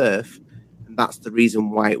thing at birth, and that's the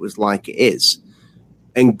reason why it was like it is.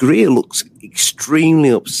 And Greer looks extremely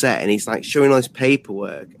upset, and he's like showing all his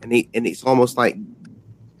paperwork, and it's almost like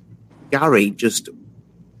Gary just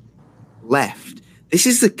left. This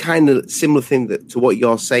is the kind of similar thing to what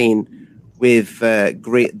you're saying with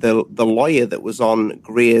Greer, the lawyer that was on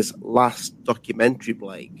Greer's last documentary,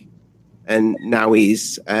 Blake, and now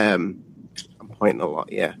he's I'm pointing a lot,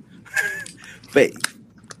 yeah. But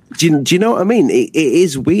do you know what I mean? It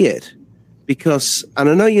is weird because, and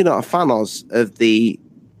I know you're not a fan of the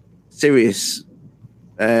Sirius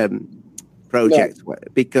project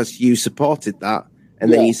because you supported that,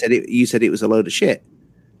 and then you said it was a load of shit.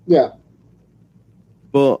 Yeah.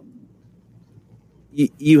 But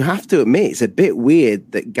you have to admit, it's a bit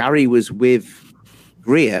weird that Gary was with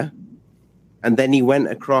Greer and then he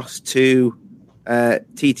went across to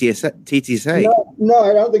TTSA. No,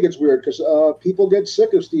 I don't think it's weird because people get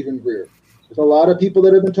sick of Stephen Greer. There's a lot of people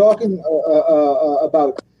that have been talking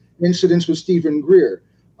about incidents with Stephen Greer.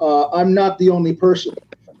 I'm not the only person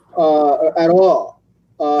at all.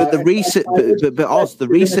 But the research, but also the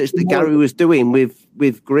research that Gary was doing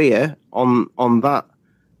with Greer on that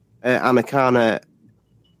Anaconda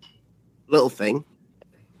little thing,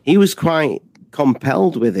 he was quite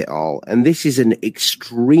compelled with it all. And this is an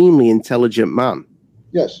extremely intelligent man.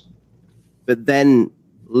 Yes. But then,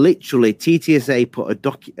 literally, TTSA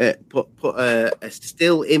put a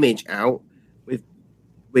still image out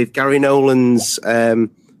with Gary Nolan's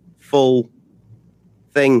full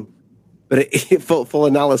thing, but full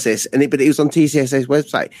analysis, but it was on TTSA's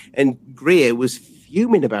website, and Greer was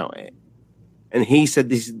fuming about it, and he said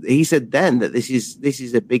then that this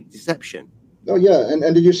is a big deception. Oh yeah, and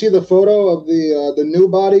did you see the photo of the new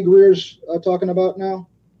body Greer's talking about now?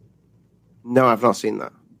 No, I've not seen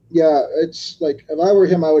that. Yeah, it's like, if I were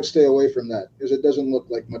him, I would stay away from that because it doesn't look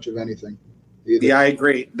like much of anything either. Yeah, I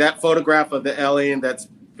agree. That photograph of the alien that's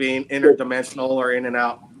being interdimensional or in and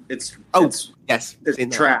out, it's trash. It's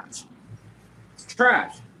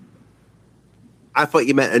trash. I thought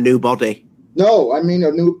you meant a new body. No, I mean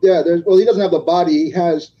a new. Yeah, he doesn't have the body. He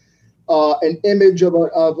has an image of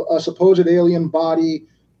a supposed alien body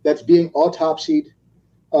that's being autopsied.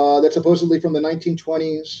 That's supposedly from the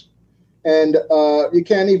 1920s. And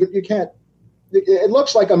it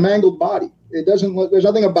looks like a mangled body. It doesn't look, there's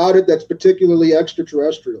nothing about it that's particularly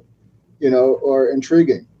extraterrestrial, or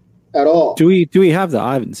intriguing at all. Do we have that?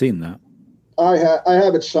 I haven't seen that. I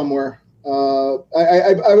have it somewhere. I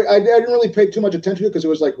didn't really pay too much attention to it because it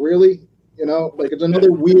was like, really, like it's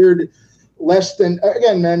another weird, less than,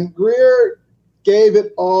 again, man, Greer gave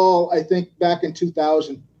it all, I think, back in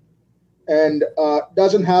 2000 and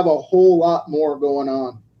doesn't have a whole lot more going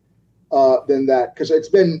on than that, because it's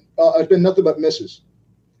been nothing but misses.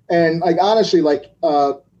 And like, honestly, like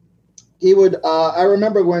he would I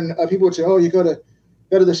remember when people would say, oh, you go to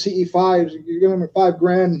the CE5s, you give him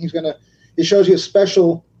 $5,000 and he shows you a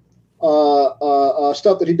special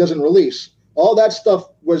stuff that he doesn't release. All that stuff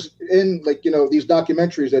was in, like, these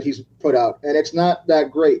documentaries that he's put out, and it's not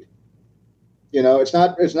that great. It's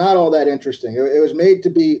not all that interesting. It was made to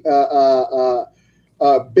be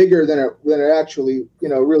bigger than it actually,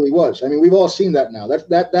 really was. I mean, we've all seen that now.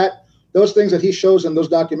 Those things that he shows in those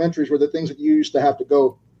documentaries were the things that you used to have to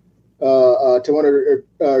go to one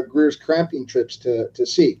of Greer's camping trips to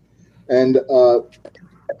see, and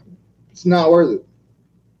it's not worth it.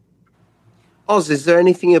 Oz, is there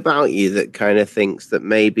anything about you that kind of thinks that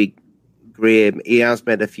maybe Greer, he has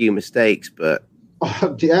made a few mistakes, but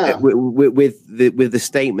yeah, with the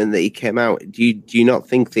statement that he came out, do you not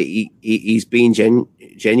think that he's being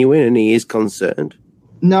genuine and he is concerned?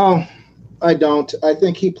 No, I don't. I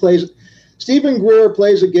think Stephen Greer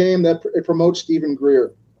plays a game that promotes Stephen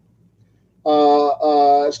Greer.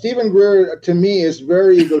 Stephen Greer, to me, is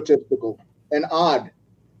very egotistical and odd.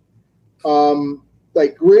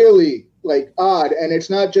 Like, really, like, odd. And it's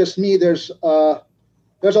not just me. There's a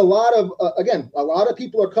lot of, a lot of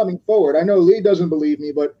people are coming forward. I know Lee doesn't believe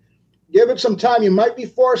me, but give it some time. You might be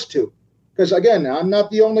forced to. Because, again, I'm not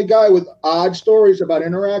the only guy with odd stories about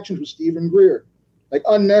interactions with Stephen Greer. Like,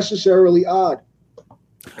 unnecessarily odd.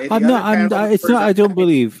 I'm not. It's not. I don't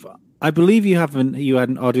believe. I believe you had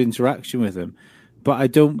an odd interaction with him, but I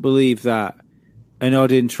don't believe that an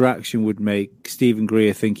odd interaction would make Stephen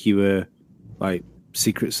Greer think you were like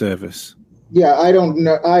Secret Service. Yeah, I don't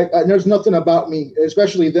know. There's nothing about me,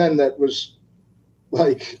 especially then, that was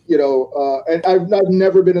like, and I've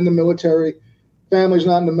never been in the military. Family's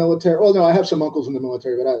not in the military. Well, no, I have some uncles in the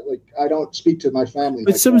military, but I don't speak to my family.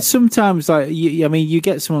 But sometimes, like, you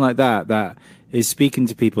get someone like that is speaking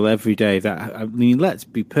to people every day. That, I mean, let's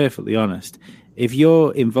be perfectly honest. If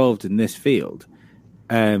you're involved in this field,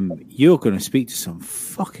 you're going to speak to some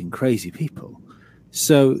fucking crazy people.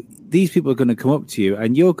 So these people are going to come up to you,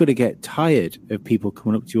 and you're going to get tired of people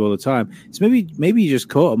coming up to you all the time. So maybe you just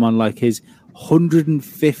caught him on like his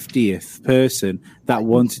 150th person that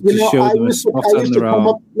wanted to show them a spot on their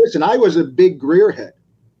arm. Listen, I was a big Greer head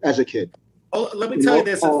as a kid. Oh, let me tell you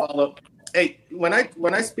this, Osvaldo. Hey, when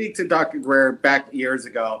I speak to Dr. Greer back years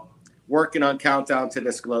ago, working on Countdown to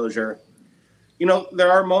Disclosure,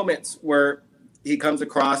 there are moments where he comes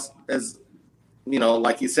across as,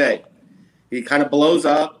 like you say, he kind of blows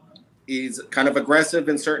up. He's kind of aggressive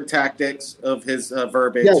in certain tactics of his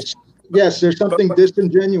verbiage. Yes, there's something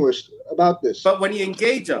disingenuous about this. But when you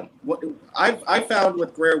engage him, I found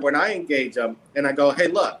with Greer, when I engage him and I go, hey,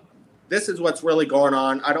 look, this is what's really going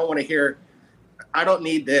on. I don't want to hear, I don't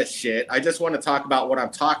need this shit. I just want to talk about what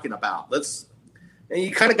I'm talking about. And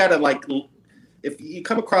you kind of got to, like, if you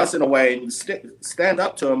come across in a way and stand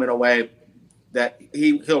up to him in a way that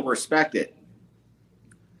he'll respect it.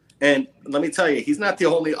 And let me tell you, he's not the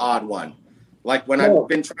only odd one. Like, when I've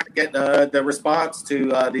been trying to get the response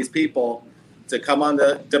to these people to come on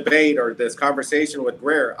the debate or this conversation with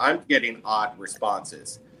Greer, I'm getting odd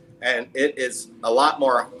responses. And it is a lot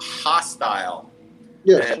more hostile.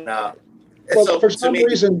 Yes. Well, So, for to some me,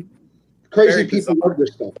 reason, crazy very people bizarre. love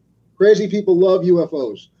this stuff. Crazy people love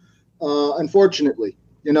UFOs. Unfortunately,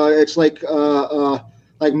 it's like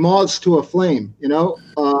moths to a flame.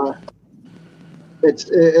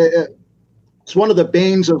 It's one of the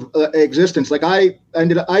banes of existence. Like I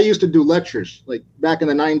used to do lectures like back in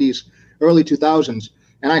the 90s, early 2000s,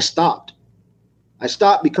 and I stopped. I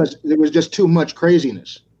stopped because there was just too much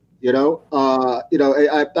craziness. I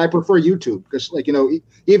prefer YouTube because,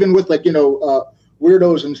 even with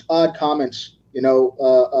weirdos and odd comments,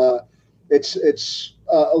 it's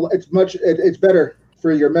better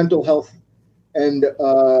for your mental health and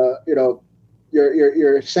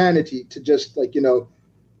your sanity to just to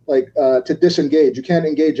disengage. You can't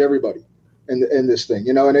engage everybody in this thing,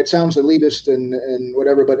 and it sounds elitist and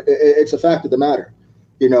whatever, but it's a fact of the matter,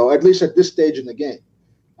 at least at this stage in the game.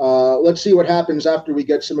 Let's see what happens after we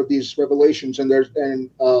get some of these revelations and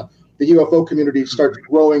the UFO community starts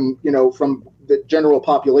growing, from the general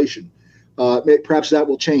population. Perhaps that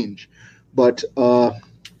will change, but I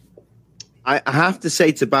have to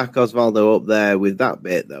say to back Osvaldo up there with that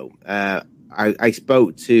bit though. I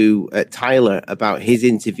spoke to Tyler about his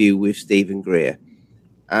interview with Stephen Greer,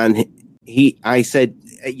 and I said,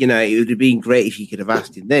 it would have been great if you could have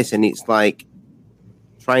asked him this, and it's like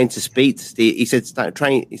trying to speak to Steve. He said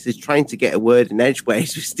trying to get a word in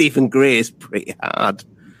edgeways with Stephen Greer is pretty hard.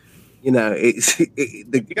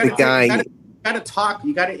 The guy. You got to talk.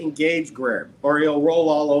 You got to engage Greer, or he'll roll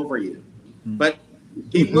all over you. But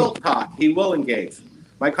he will talk. He will engage.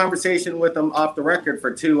 My conversation with him off the record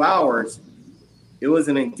for 2 hours. It was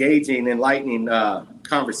an engaging, enlightening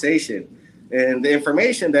conversation. And the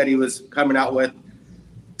information that he was coming out with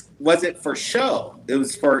wasn't for show. It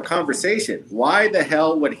was for conversation. Why the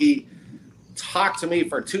hell would he talk to me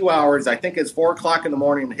for 2 hours? I think it's 4 o'clock in the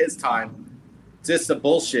morning his time, just to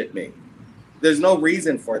bullshit me. There's no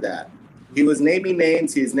reason for that. He was naming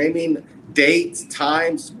names. He was naming dates,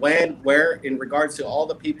 times, when, where, in regards to all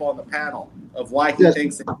the people on the panel of why he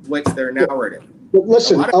thinks it switched their narrative. But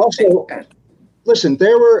listen, listen,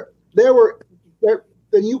 there were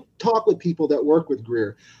when you talk with people that work with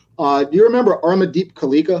Greer, do you remember Armadeep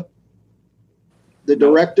Kalika, the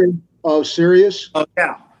director of Sirius? Oh,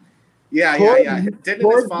 yeah. Didn't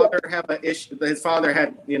his father have an issue? His father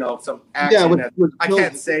had, some action. I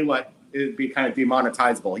can't say what it would be kind of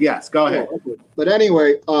demonetizable. Yes, go ahead. Okay. But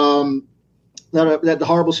anyway, that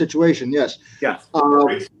horrible situation. Yes. Yes.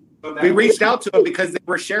 We reached out to him because they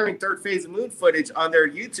were sharing Third Phase of Moon footage on their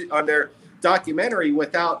YouTube, on their documentary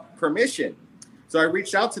without permission. So I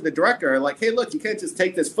reached out to the director, like, hey, look, you can't just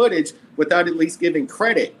take this footage without at least giving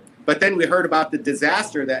credit. But then we heard about the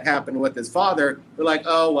disaster that happened with his father. We're like,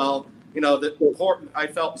 oh, well, I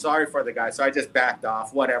felt sorry for the guy, so I just backed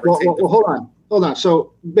off, whatever. Well, hold on.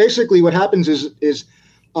 So basically what happens is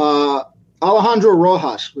Alejandro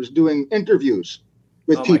Rojas was doing interviews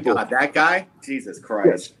with people. Oh, my God, that guy? Jesus Christ.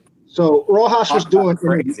 Yes. So Rojas was doing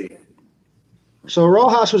crazy. So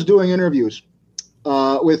Rojas was doing interviews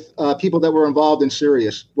with people that were involved in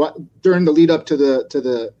Sirius during the lead up to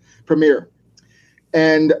the premiere,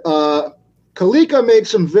 and Kalika made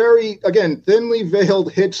some very, again, thinly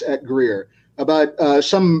veiled hits at Greer about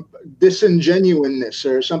some disingenuousness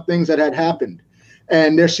or some things that had happened,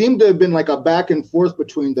 and there seemed to have been like a back and forth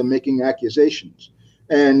between them making accusations,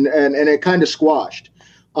 and it kind of squashed.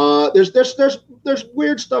 There's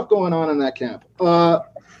weird stuff going on in that camp.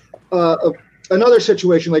 Another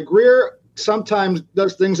situation, like Greer sometimes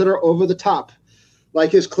does things that are over the top, like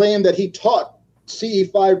his claim that he taught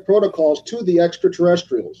CE5 protocols to the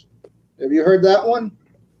extraterrestrials. Have you heard that one?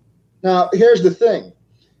 Now, here's the thing.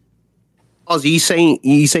 Oz, he's saying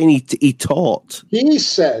he taught. He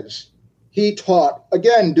says he taught.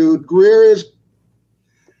 Again, dude, Greer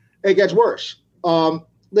it gets worse.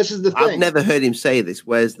 This is the thing. I've never heard him say this.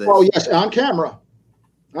 Where's this? Oh, yes, on camera.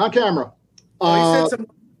 On camera. He said some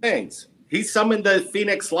things. He summoned the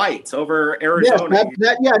Phoenix Lights over Arizona.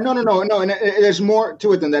 Yes, no. And there's more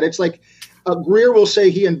to it than that. It's like Greer will say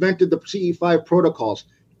he invented the CE5 protocols.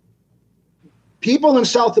 People in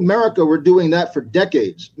South America were doing that for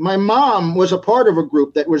decades. My mom was a part of a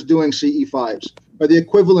group that was doing CE5s, or the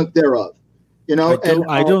equivalent thereof.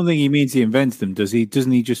 I don't think he means he invents them, does he?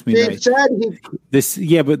 Doesn't he just mean but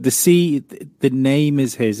the name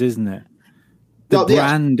is his, isn't it? The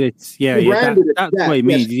brand, that's what he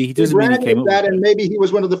means. He doesn't mean he came up with that, and maybe he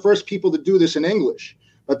was one of the first people to do this in English.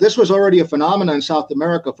 But this was already a phenomenon in South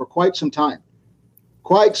America for quite some time.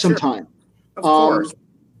 Time. Of course.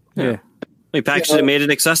 Yeah. He packaged it and made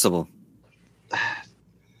it accessible.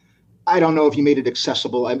 I don't know if he made it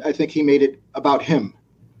accessible. I think he made it about him.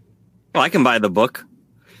 Well, I can buy the book.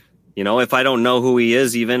 You know, if I don't know who he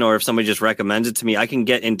is, even, or if somebody just recommends it to me, I can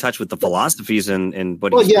get in touch with the philosophies and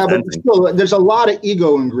what he's presenting. But still, there's a lot of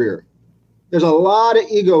ego in Greer.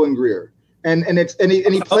 And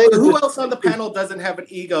he plays. Who else on the panel doesn't have an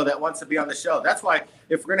ego that wants to be on the show? That's why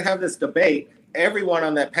if we're going to have this debate, everyone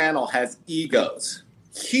on that panel has egos,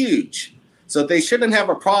 huge. So they shouldn't have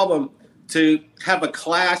a problem to have a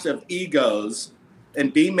clash of egos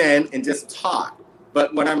and be men and just talk.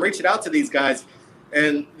 But when I'm reaching out to these guys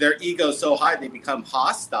and their ego's so high they become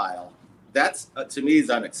hostile, that's to me is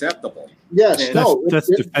unacceptable. Yes, And That's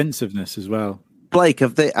defensiveness as well. Blake,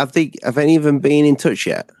 have any of them been in touch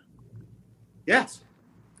yet? yes,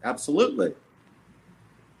 absolutely.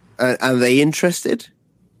 Are they interested?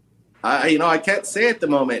 I can't say at the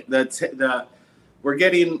moment that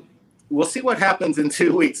we'll see what happens in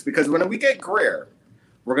 2 weeks, because when we get Greer,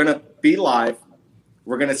 we're going to be live.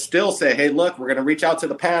 We're going to still say, hey, look, we're going to reach out to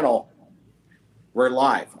the panel. We're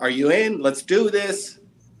live. Are you in? Let's do this.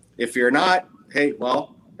 If you're not, hey,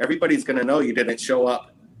 well, everybody's going to know you didn't show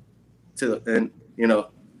up to the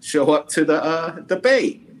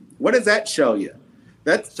debate. What does that show you?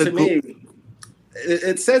 That's to me,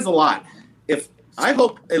 it says a lot. If I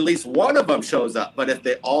hope at least one of them shows up, but if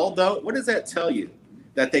they all don't, what does that tell you?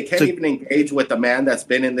 That they can't even engage with a man that's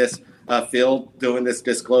been in this field doing this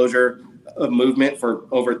disclosure movement for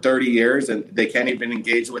over 30 years, and they can't even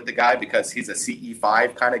engage with the guy because he's a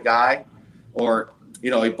CE5 kind of guy, or he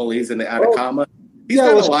believes in the Atacama. He's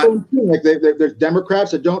done a lot. Like there's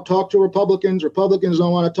Democrats that don't talk to Republicans. Republicans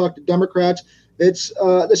don't want to talk to Democrats. It's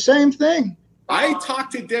the same thing. I talk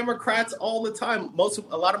to Democrats all the time.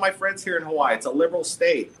 A lot of my friends here in Hawaii, it's a liberal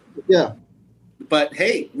state. Yeah. But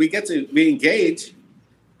hey, we engage,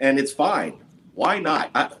 and it's fine. Why not?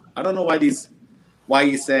 I don't know why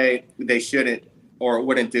you say they shouldn't or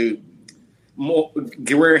wouldn't do more.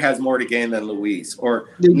 Greer has more to gain than Luis, or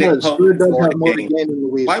Nick Pope Greer does have more to gain than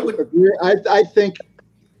Luis. Why would Greer, I think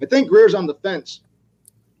Greer's on the fence.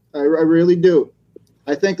 I really do.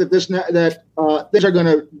 I think that things are going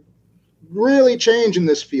to really change in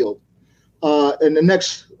this field in the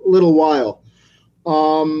next little while,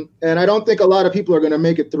 and I don't think a lot of people are going to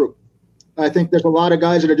make it through. I think there's a lot of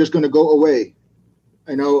guys that are just going to go away.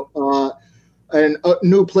 And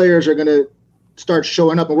new players are going to start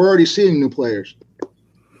showing up, and we're already seeing new players.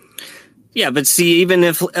 Yeah, but see, even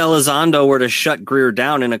if Elizondo were to shut Greer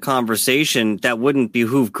down in a conversation, that wouldn't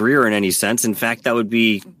behoove Greer in any sense. In fact, that would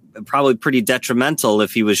be probably pretty detrimental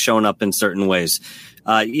if he was shown up in certain ways.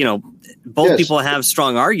 Both people have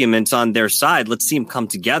strong arguments on their side. Let's see them come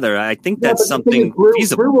together. I think that's something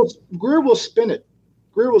feasible. Greer will spin it.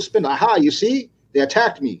 Aha, you see? They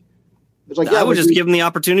attacked me. It's like, I would just give him the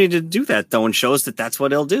opportunity to do that, though, and show us that that's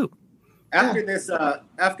what he'll do. After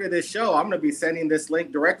this show, I'm going to be sending this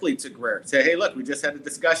link directly to Greer. Say, hey, look, we just had a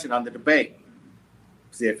discussion on the debate.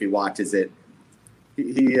 See if he watches it.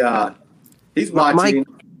 He's watching.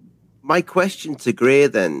 My question to Greer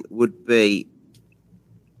then would be: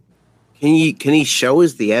 Can he show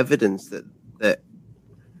us the evidence that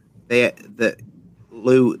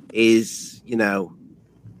Lou is,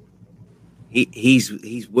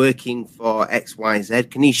 he's working for XYZ?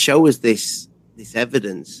 Can he show us this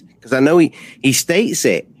evidence? Because I know he states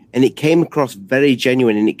it, and it came across very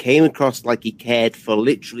genuine, and it came across like he cared for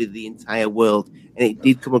literally the entire world, and it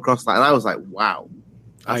did come across like, and I was like, wow.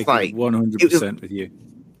 I agree 100% with you.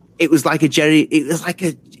 It was like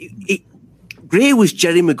Greer was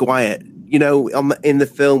Jerry Maguire, in the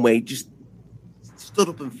film where he just stood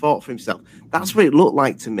up and fought for himself. That's what it looked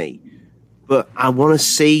like to me. But I want to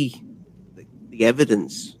see the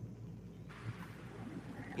evidence,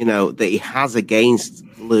 that he has against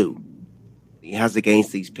Lou. He has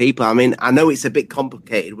against these people. I mean, I know it's a bit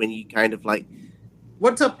complicated when you kind of like...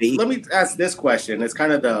 What's up? Let me ask this question. It's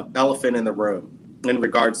kind of the elephant in the room in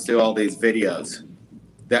regards to all these videos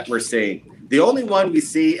that we're seeing. The only one we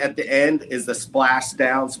see at the end is the splash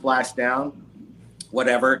down,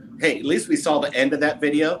 whatever. Hey, at least we saw the end of that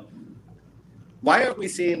video. Why aren't we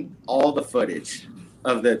seeing all the footage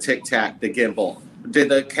of the Tic Tac, the gimbal? Did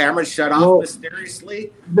the camera shut off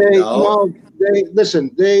mysteriously? They've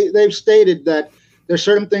stated that there's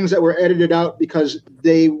certain things that were edited out because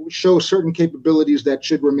they show certain capabilities that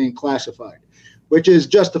should remain classified, which is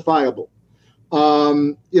justifiable.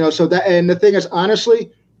 So that, and the thing is,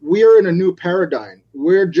 honestly, we are in a new paradigm.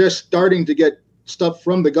 We're just starting to get stuff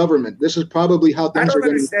from the government. This is probably how things are going. I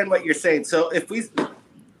don't understand what you're saying. So if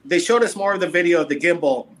they showed us more of the video of the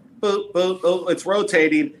gimbal, boop, boop, oh, it's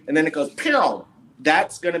rotating, and then it goes, pew.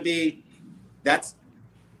 That's going to be, that's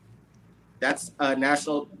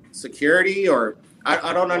national security, or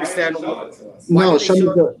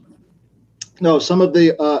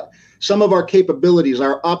some of our capabilities,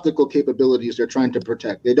 our optical capabilities, they're trying to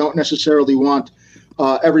protect. They don't necessarily want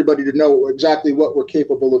everybody to know exactly what we're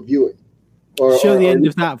capable of viewing. Show the end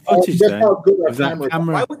of that footage, then. Of that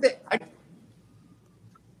camera. Why would they?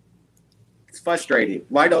 It's frustrating.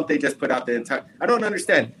 Why don't they just put out the entire? I don't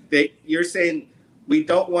understand. You're saying we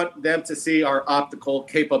don't want them to see our optical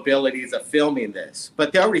capabilities of filming this,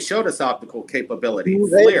 but they already showed us optical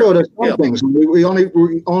capabilities. They showed us some things. We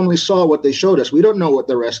only saw what they showed us. We don't know what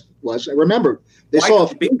the rest was. Remember, they saw.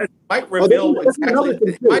 It might reveal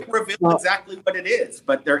exactly what it is,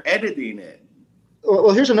 but they're editing it.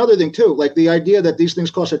 Well, here's another thing too. Like the idea that these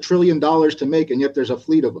things cost $1 trillion to make, and yet there's a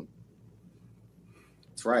fleet of them.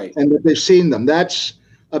 That's right. And that they've seen them. That's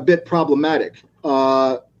a bit problematic.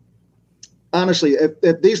 Honestly,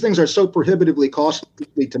 if these things are so prohibitively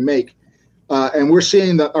costly to make, and we're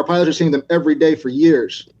seeing that our pilots are seeing them every day for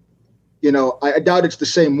years, I doubt it's the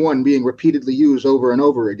same one being repeatedly used over and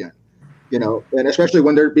over again. And especially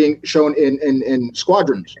when they're being shown in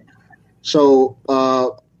squadrons. So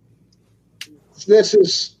this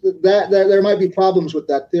is that there might be problems with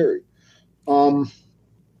that theory.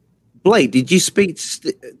 Blake, did you speak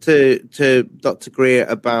to Dr. Greer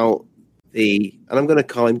about and I'm going to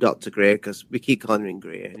call him Dr. Greer because we keep calling him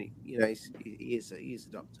Greer, and he is a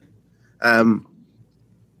doctor.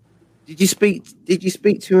 Did you speak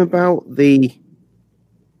to him about the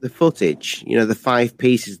footage? The 5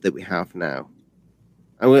 pieces that we have now.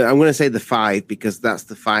 I'm going to say the 5 because that's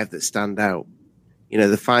the 5 that stand out.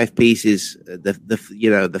 The 5 pieces, the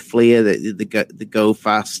FLIR, the Go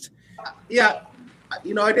Fast. Yeah.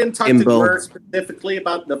 I didn't talk to Greer specifically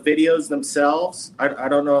about the videos themselves. I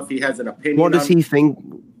don't know if he has an opinion. What does he think?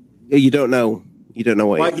 You don't know. You don't know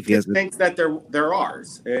what he thinks that they're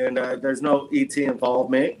ours, and there's no ET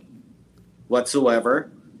involvement whatsoever,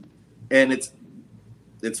 and it's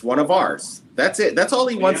one of ours. That's it. That's all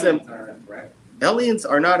he wants them. Aliens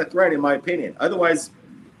are not a threat, in my opinion. Otherwise,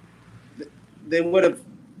 they would have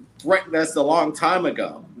threatened us a long time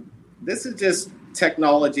ago. This is just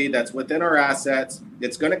technology that's within our assets.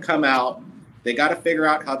 It's going to come out. They got to figure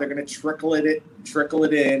out how they're going to trickle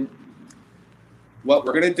it in. What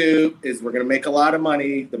we're going to do is we're going to make a lot of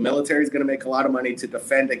money. The military is going to make a lot of money to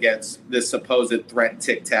defend against this supposed threat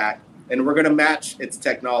tic-tac. And we're going to match its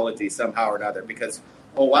technology somehow or another because,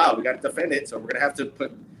 oh, wow, we got to defend it. So we're going to have to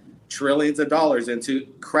put trillions of dollars into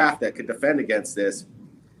craft that could defend against this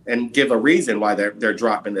and give a reason why they're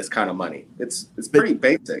dropping this kind of money. It's pretty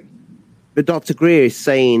basic. But Dr. Greer is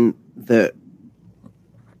saying that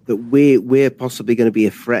we're possibly going to be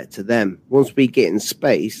a threat to them. Once we get in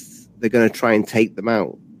space, they're going to try and take them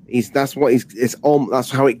out. That's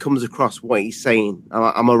how it comes across. What he's saying.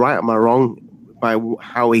 Am I right? Am I wrong by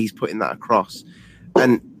how he's putting that across?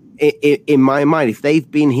 And in my mind, if they've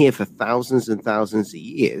been here for thousands and thousands of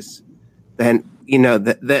years, then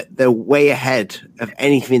they're way ahead of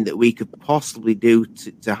anything that we could possibly do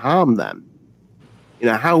to harm them.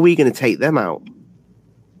 How are we going to take them out?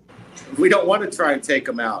 We don't want to try and take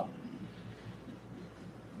them out.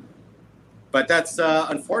 But that's,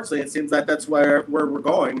 unfortunately, it seems that that's where we're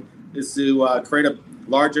going, is to create a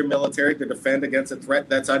larger military to defend against a threat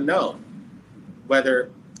that's unknown.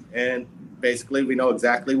 And basically we know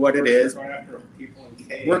exactly what it is.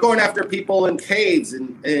 We're going after people in caves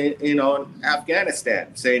in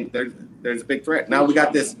Afghanistan, saying there's a big threat. Now we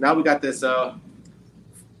got this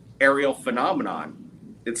aerial phenomenon.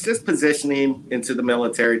 It's just positioning into the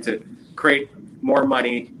military to create more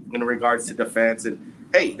money in regards to defense. And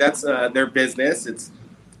hey, that's their business. It's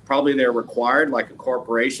probably they're required, like a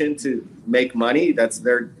corporation, to make money. That's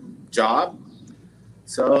their job.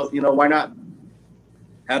 So, why not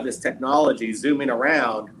have this technology zooming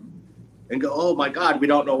around and go, oh my God, we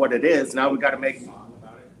don't know what it is. Now we got to make a song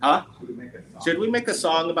about it. Huh? Should we make a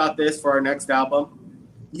song about this for our next album?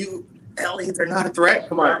 You aliens are not a threat.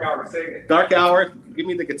 Come on. Dark Hour. Give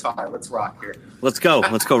me the guitar. Let's rock here. Let's go.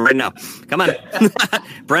 Let's go right now. Come on.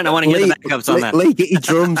 Brent, I want to hear the backups on that. Lee, get your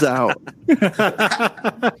drums out.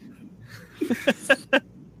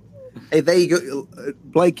 Hey, there you go.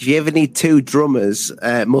 Blake, if you ever need 2 drummers,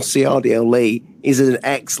 must see Audio Lee. He's an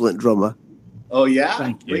excellent drummer. Oh, yeah?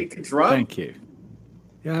 Thank you. Lee can drum? Thank you.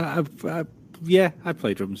 Yeah, I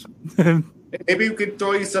play drums. Maybe we could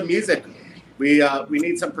throw you some music. We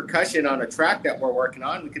need some percussion on a track that we're working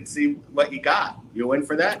on. We can see what you got. You in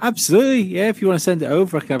for that? Absolutely. Yeah, if you want to send it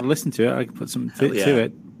over, I can have a listen to it. I can put some to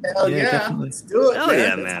it. Hell yeah. Definitely. Let's do it. Hell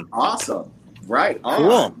yeah, man. Awesome. Right.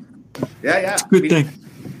 Cool. Yeah. Good thing.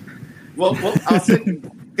 Well,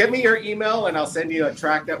 give me your email and I'll send you a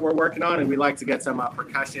track that we're working on, and we'd like to get some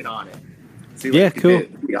percussion on it. Yeah, cool.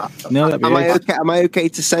 Be awesome. No, that'd be Am I okay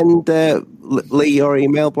to send Lee your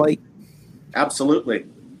email, Blake? Absolutely.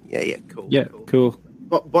 Yeah, cool. Yeah, cool.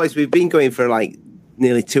 But boys, we've been going for like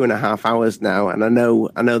nearly 2.5 hours now, and I know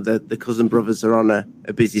that the cousin brothers are on a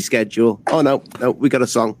busy schedule. Oh no, we got a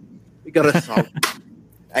song. On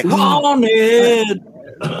it.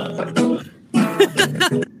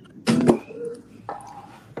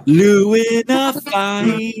 Lou in a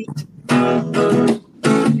fight.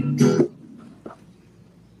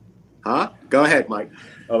 Huh? Go ahead, Mike.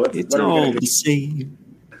 Oh, It's all the same.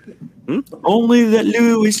 Only that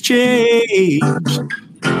Lou is changed.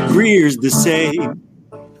 Greer's the same.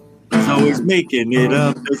 He's always making it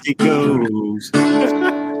up as he goes.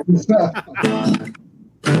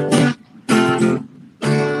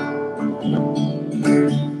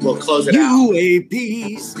 We'll close it out.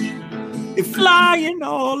 UAPs, they're flying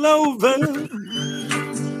all over.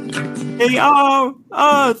 They are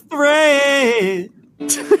a threat.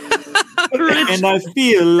 And I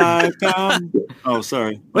feel like I'm... Oh,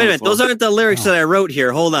 sorry. Wait a minute. Those aren't the lyrics that I wrote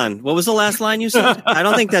here. Hold on. What was the last line you said? I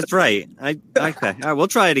don't think that's right. Okay. All right, we'll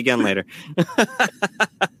try it again later.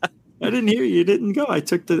 I didn't hear you. You didn't go. I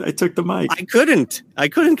took the mic. I couldn't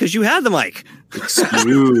because you had the mic.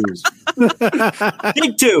 Excuse.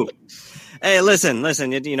 Take two. Hey, listen.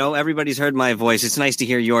 You know, everybody's heard my voice. It's nice to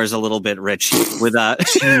hear yours a little bit, Rich, with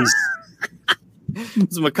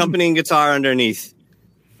some accompanying guitar underneath.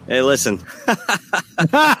 Hey, listen.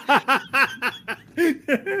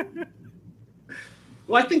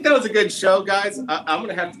 Well, I think that was a good show, guys. I'm going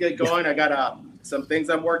to have to get going. I got some things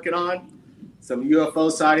I'm working on. Some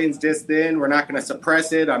UFO sightings just in. We're not going to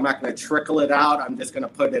suppress it. I'm not going to trickle it out. I'm just going to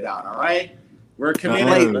put it out, all right? We're a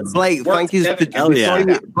community. Blake, thank you.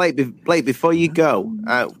 Blake, before you go,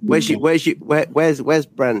 where's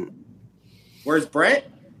Brent? Where's Brent?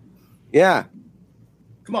 Yeah.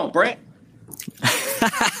 Come on, Brent.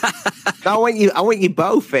 I want you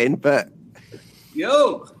both in, but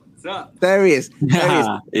yo, what's up? There he is.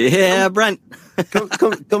 Yeah, Brent. Come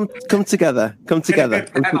together. Come together.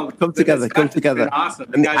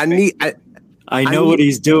 Awesome. I know what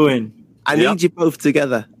he's doing. I need you both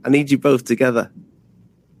together.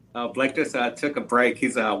 Oh, Blake just took a break.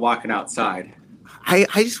 He's walking outside. I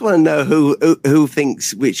just want to know who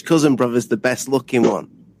thinks which cousin brother's the best looking one.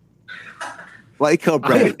 Blake or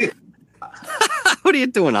Brent? What are you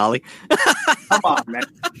doing, Ollie? Come on, man.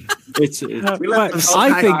 I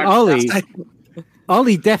think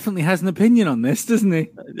Ollie definitely has an opinion on this, doesn't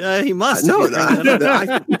he? He must.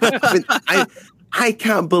 I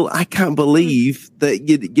can't believe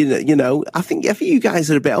that you know. I think you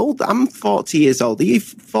guys are a bit old. I'm 40 years old. Are you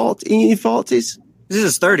 40 in your 40s? This is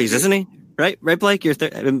his 30s, isn't he? Right, Blake. You're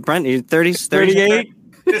Brent. You're 30s, 38.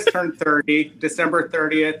 Just turned 30. December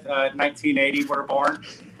 30th, 1980. We're born.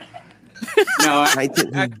 No, actually,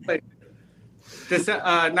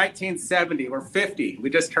 1970. We're 50.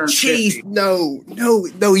 We just turned 50. No,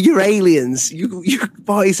 you're aliens. You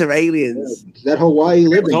boys are aliens. Is that Hawaii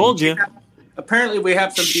living? I told you. Apparently, we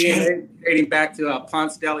have some DNA dating back to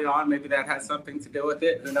Ponce de Leon. Maybe that has something to do with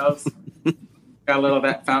it. Who knows? Got a little of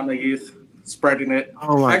that fountain of youth spreading it.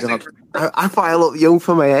 Oh my God! I thought I looked young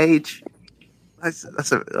for my age.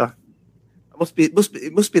 It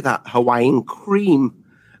must be that Hawaiian cream.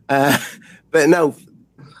 But no,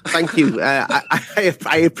 thank you.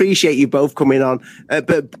 I appreciate you both coming on.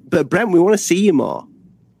 But Brent, we want to see you more.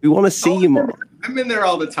 I'm in there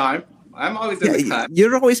all the time. I'm always in the time.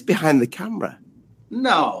 You're always behind the camera.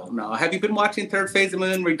 No. Have you been watching Third Phase of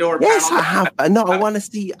Moon? Yes, I have. No, I want to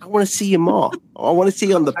see you more. I want to see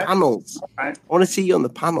you on the panels. Right. I want to see you on the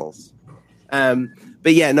panels.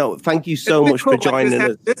 But yeah, no, thank you so much for joining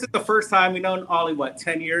us. This is the first time we've known Ollie,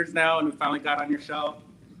 10 years now, and we finally got on your show.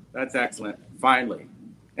 That's excellent. Finally.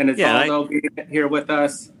 And it's Osvaldo being here with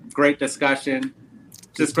us. Great discussion.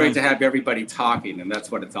 Just great to have everybody talking, and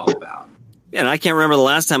that's what it's all about. Yeah, and I can't remember the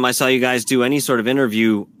last time I saw you guys do any sort of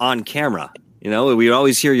interview on camera. You know, we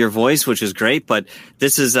always hear your voice, which is great, but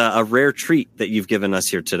this is a rare treat that you've given us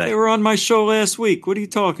here today. They were on my show last week. What are you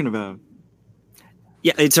talking about?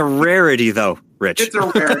 Yeah, it's a rarity, though, Rich. It's a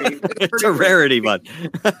rarity. It's a rarity, bud.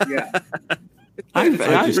 Yeah. It's kind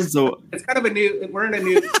of we're in a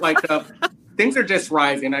new, things are just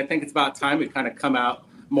rising. I think it's about time we kind of come out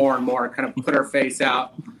more and more, kind of put our face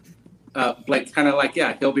out. Blake's kind of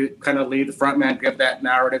he'll be kind of lead the front man, give that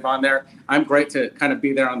narrative on there. I'm great to kind of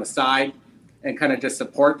be there on the side and kind of just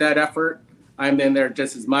support that effort. I'm in there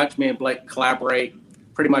just as much. Me and Blake collaborate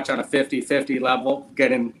pretty much on a 50-50 level,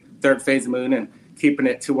 getting Third Phase of Moon and keeping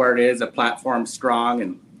it to where it is, a platform strong.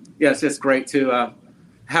 And yeah, it's just great to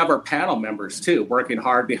have our panel members too, working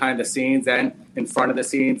hard behind the scenes and in front of the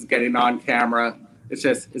scenes, getting on camera.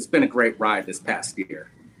 It's been a great ride this past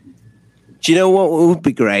year. Do you know what would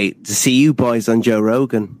be great? To see you boys on Joe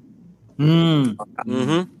Rogan. That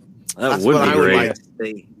That's would what be I would great. like to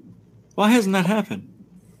see. Why hasn't that happened?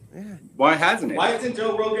 Why hasn't it? Why hasn't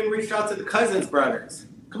Joe Rogan reached out to the Cousins brothers?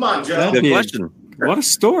 Come on, Joe. That'd Good be question. What a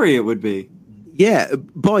story it would be. Yeah,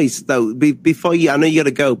 boys, though, before you, I know you got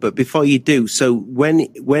to go, but before you do, so when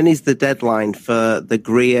is the deadline for the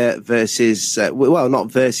Greer versus, well,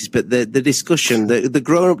 not versus, but the discussion, the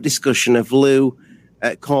grown-up discussion of Lou,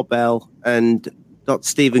 Corbell, and Dr.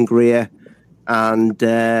 Stephen Greer, and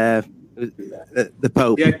the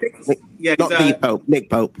Pope? Yeah, I think, not the Pope, Nick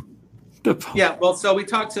Pope. Yeah, well, so we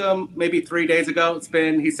talked to him maybe 3 days ago.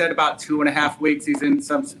 He said about 2.5 weeks. He's doing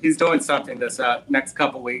something this next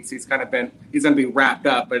couple weeks. He's going to be wrapped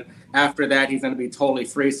up, but after that, he's going to be totally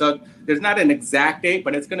free. So there's not an exact date,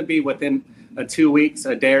 but it's going to be within 2 weeks,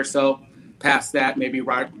 a day or so past that,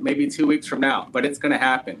 maybe 2 weeks from now. But it's going to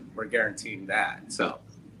happen. We're guaranteeing that. So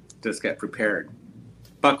just get prepared.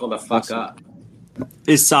 Buckle the fuck up.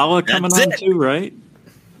 Is Salah coming on too, right?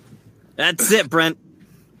 That's it, Brent.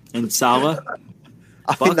 And Salah?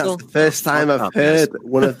 I think that's the first time I've heard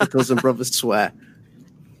one of the cousin brothers swear.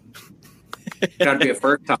 Got to be a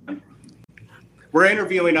first time. We're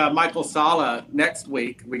interviewing Michael Sala next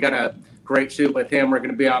week. We got a great shoot with him. We're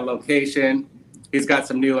going to be on location. He's got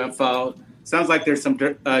some new info. Sounds like there's some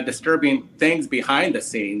disturbing things behind the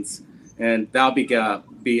scenes, and that'll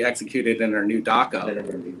be executed in our new doco.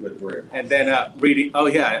 And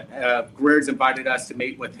then Greer's invited us to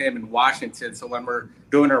meet with him in Washington. So when we're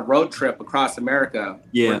doing our road trip across America,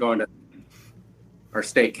 we're going to our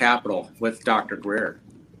state capital with Dr. Greer.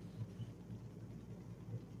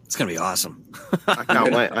 It's going to be awesome. I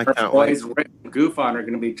can't wait. Boys, Rick and GUFON are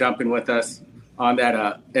going to be jumping with us on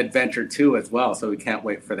that adventure too as well. So we can't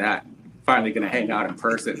wait for that. Finally going to hang out in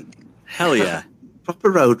person. Hell yeah.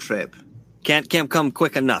 Proper road trip. Can't come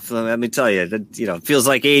quick enough. Let me tell you, it feels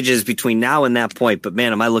like ages between now and that point, but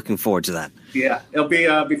man, am I looking forward to that. Yeah, it'll be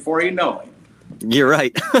before you know it. You're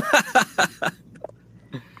right.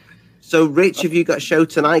 So, Rich, have you got a show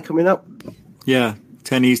tonight coming up? Yeah,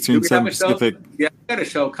 10 Eastern, 7 Pacific. Yeah, we got a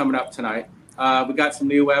show coming up tonight. We got some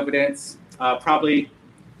new evidence. Probably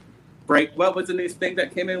break. What was the new thing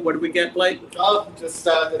that came in? What did we get, Blake? Oh, just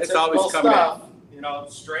the it's always coming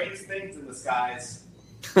stuff. Strange things in the skies.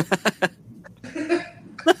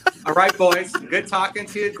 All right, boys. Good talking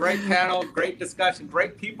to you. Great panel. Great discussion.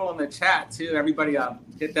 Great people in the chat, too. Everybody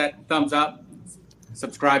hit that thumbs up.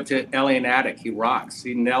 Subscribe to Alien Addict. He rocks.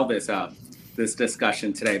 He nailed this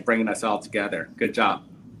discussion today, bringing us all together. Good job.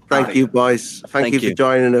 Thank you, boys. Thank you for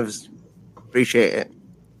joining us. Appreciate it.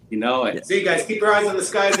 You know it. See you guys. Keep your eyes on the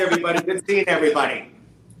skies, everybody. Good seeing everybody.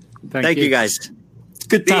 Thank you, guys. It's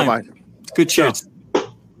good time. It's good show.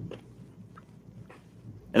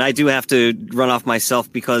 And I do have to run off myself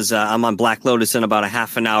because I'm on Black Lotus in about a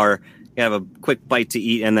half an hour. I have a quick bite to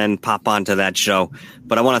eat and then pop onto that show.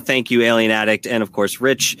 But I want to thank you, Alien Addict, and of course,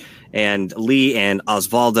 Rich and Lee and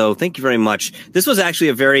Osvaldo. Thank you very much. This was actually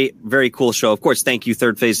a very, very cool show. Of course, thank you,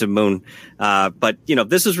 Third Phase of Moon. But,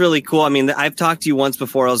 this is really cool. I mean, I've talked to you once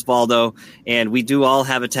before, Osvaldo, and we do all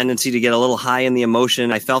have a tendency to get a little high in the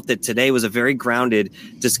emotion. I felt that today was a very grounded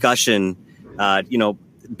discussion,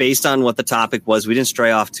 based on what the topic was. We didn't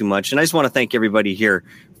stray off too much. And I just want to thank everybody here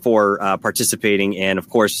for participating. And of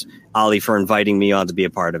course, Ollie for inviting me on to be a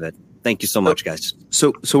part of it. Thank you so much, guys.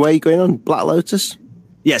 So where are you going on? Black Lotus?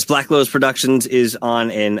 Yes, Black Lotus Productions is on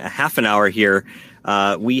in a half an hour here.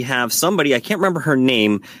 We have somebody, I can't remember her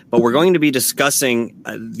name, but we're going to be discussing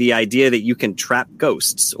the idea that you can trap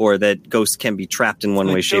ghosts, or that ghosts can be trapped in one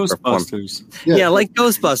way, shape, or form. Yeah, like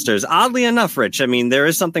Ghostbusters. Oddly enough, Rich, I mean, there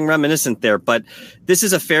is something reminiscent there, but this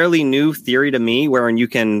is a fairly new theory to me, wherein you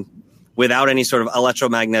can, without any sort of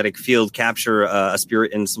electromagnetic field, capture a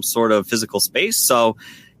spirit in some sort of physical space. So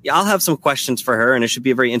yeah, I'll have some questions for her, and it should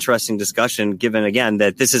be a very interesting discussion, given, again,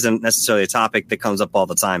 that this isn't necessarily a topic that comes up all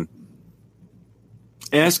the time.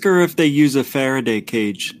 Ask her if they use a Faraday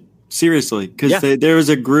cage. Seriously, because there was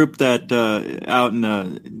a group that out in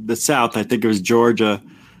the South, I think it was Georgia,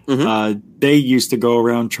 they used to go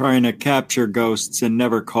around trying to capture ghosts and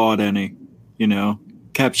never caught any,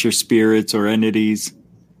 capture spirits or entities.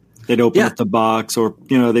 They'd open up the box, or,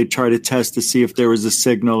 they'd try to test to see if there was a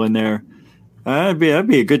signal in there. That'd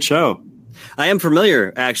be a good show. I am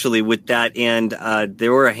familiar, actually, with that, and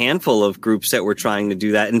there were a handful of groups that were trying to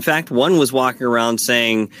do that. In fact, one was walking around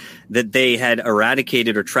saying that they had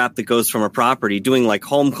eradicated or trapped the ghost from a property, doing like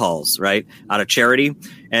home calls, right, out of charity.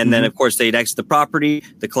 And then, of course, they'd exit the property.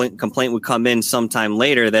 The complaint would come in sometime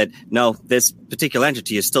later that, no, this particular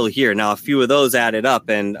entity is still here. Now, a few of those added up,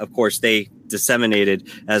 and, of course, they disseminated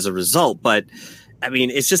as a result. But I mean,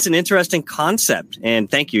 it's just an interesting concept. And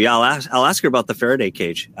thank you. Yeah, I'll ask her about the Faraday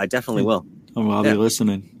cage. I definitely will. Oh, well, I'll be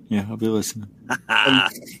listening. Yeah, I'll be listening.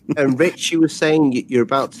 And Rich, you were saying you're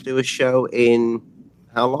about to do a show in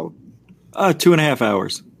how long? 2.5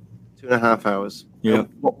 hours. 2.5 hours. Yeah.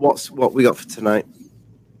 What we got for tonight?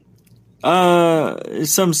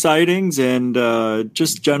 Some sightings and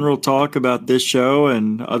just general talk about this show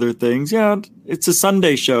and other things. Yeah, it's a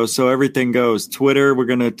Sunday show, so everything goes. Twitter, we're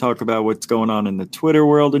going to talk about what's going on in the Twitter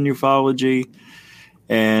world in ufology,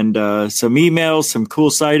 and some emails, some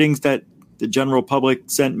cool sightings that the general public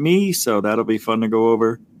sent me, so that'll be fun to go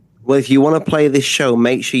over. Well, if you want to play this show,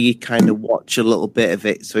 make sure you kind of watch a little bit of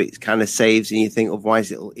it so it kind of saves and you think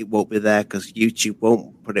otherwise it won't be there because YouTube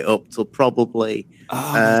won't put it up till probably.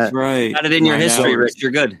 Oh, that's right. Got it in your history, Rich.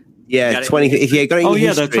 You're good. Yeah, 20. If you got it in your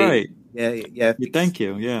history. That's right. Yeah. Thank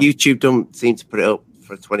you. Yeah. YouTube don't seem to put it up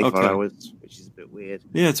for 24 hours, which is a bit weird.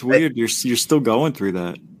 Yeah, it's weird. You're still going through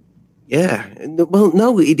that. Yeah. Well,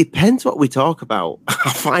 no, it depends what we talk about.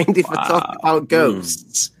 I find if I talk about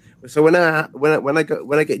ghosts. So when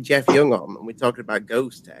I get Jeff Young on and we're talking about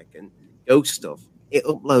ghost tech and ghost stuff, it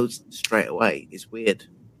uploads straight away. It's weird.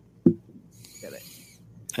 Get it?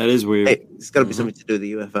 That is weird. It's got to be something to do with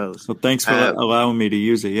the UFOs. Well, thanks for allowing me to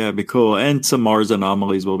use it. Yeah, it'd be cool. And some Mars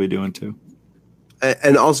anomalies we'll be doing too.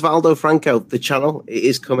 And Osvaldo Franco, the channel, it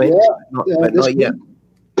is coming. Not yet.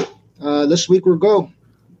 This week we'll go.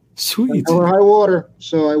 Sweet. Or high water.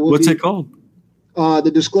 So I will. What's it called?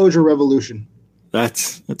 The Disclosure Revolution.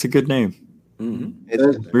 That's a good name.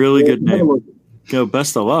 Mm-hmm. Really good name.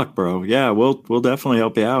 Best of luck, bro. Yeah, we'll definitely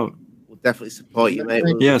help you out. We'll definitely support you, mate.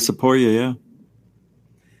 Yeah, support you. Yeah.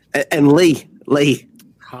 And Lee.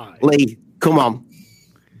 Hi. Lee, come on.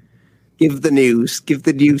 Give the news. Give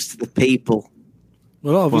the news to the people.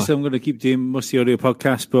 Well, obviously, I'm going to keep doing Musty Audio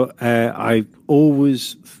podcast, but I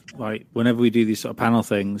always, like, whenever we do these sort of panel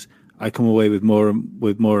things, I come away with more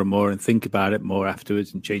and more and think about it more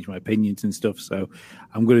afterwards and change my opinions and stuff. So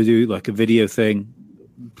I'm going to do like a video thing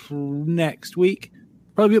next week,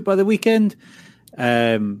 probably up by the weekend,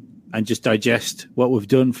 and just digest what we've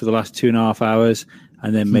done for the last 2.5 hours,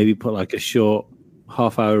 and then maybe put like a short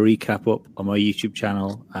half-hour recap up on my YouTube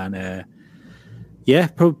channel. And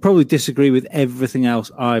probably disagree with everything else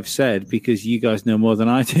I've said because you guys know more than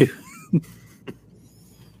I do.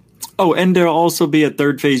 Oh, and there'll also be a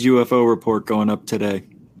third phase UFO report going up today.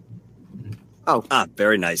 Oh,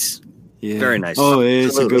 very nice. Yeah. Very nice. Oh,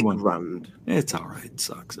 it's a good one. Grand. It's all right. It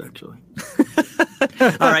sucks, actually.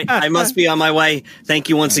 All right. I must be on my way. Thank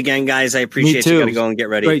you once again, guys. I appreciate you. Got to go and get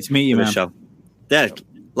ready. Great to meet you, for man. the show. Yeah.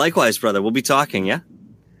 Likewise, brother. We'll be talking, yeah?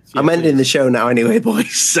 I'm ending the show now anyway,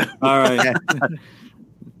 boys. So. All right.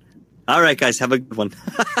 All right, guys. Have a good one.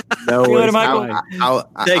 No See you later, worries.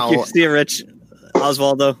 Michael. Thank you. See you, Rich.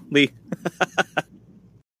 Osvaldo, Lee.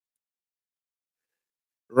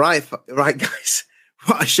 Right, guys.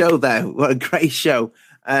 What a show there. What a great show.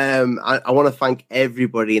 I want to thank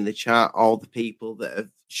everybody in the chat, all the people that have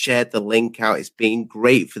shared the link out. It's been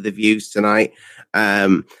great for the views tonight.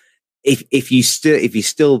 If you're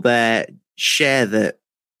still there, share the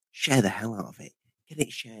hell out of it. Get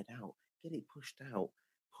it shared out. Get it pushed out.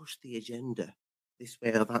 Push the agenda this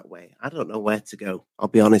way or that way. I don't know where to go. I'll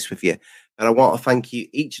be honest with you. But I want to thank you,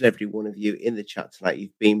 each and every one of you in the chat tonight.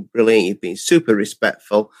 You've been brilliant. You've been super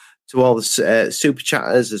respectful. To all the super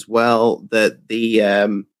chatters as well.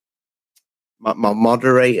 My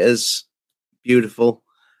moderators, beautiful.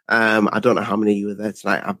 I don't know how many of you are there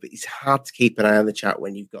tonight. It's hard to keep an eye on the chat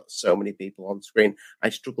when you've got so many people on screen. I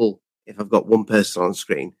struggle if I've got one person on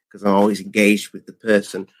screen because I'm always engaged with the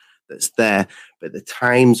person that's there. But the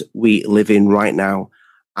times we live in right now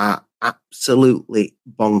are absolutely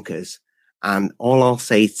bonkers. And all I'll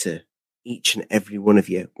say to each and every one of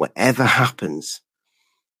you, whatever happens,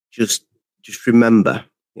 just remember,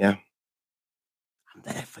 yeah, I'm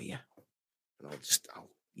there for you. And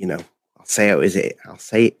I'll say how is it. I'll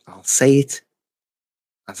say it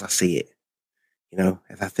as I see it.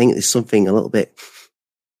 If I think there's something a little bit,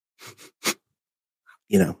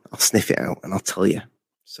 I'll sniff it out and I'll tell you.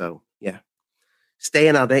 So yeah, stay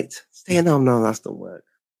an addict. No, that doesn't work.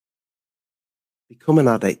 Become an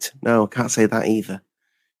addict. No, I can't say that either.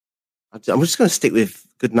 I'm just going to stick with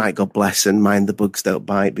good night, God bless, and mind the bugs don't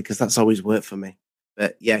bite because that's always worked for me.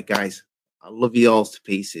 But yeah, guys, I love you all to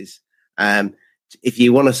pieces. If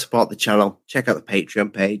you want to support the channel, check out the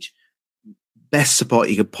Patreon page. Best support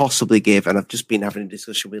you could possibly give, and I've just been having a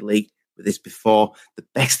discussion with Lee with this before. The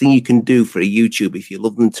best thing you can do for a YouTube, if you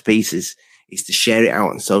love them to pieces, is to share it out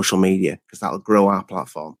on social media because that'll grow our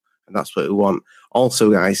platform, and that's what we want.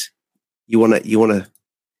 Also, guys, you wanna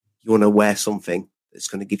wear something that's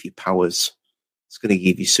going to give you powers. It's going to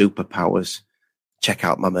give you superpowers. Check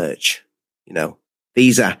out my merch. You know,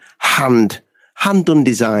 these are hand-done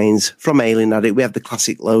designs from Alien Addict. We have the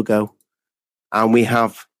classic logo, and we've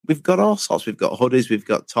got all sorts. We've got hoodies, we've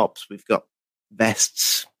got tops, we've got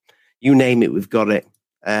vests. You name it, we've got it.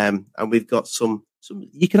 And we've got some.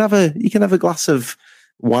 You can have a glass of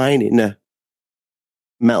wine in a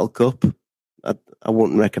metal cup. I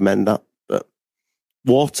wouldn't recommend that, but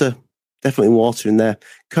water, definitely water in there.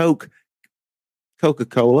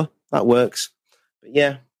 Coca-Cola, that works. But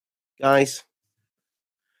yeah, guys,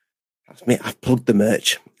 that's me. I've plugged the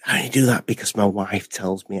merch. I only do that because my wife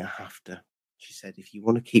tells me I have to. She said, if you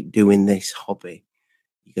want to keep doing this hobby,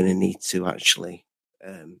 you're going to need to actually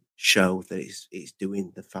show that it's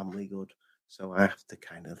doing the family good. So I have to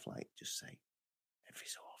kind of like just say every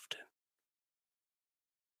so often.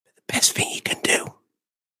 But the best thing you can do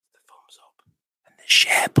is the thumbs up and the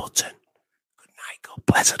share button. Good night, God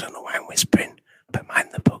bless. I don't know why I'm whispering, but mind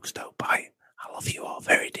the bugs don't bite. I love you all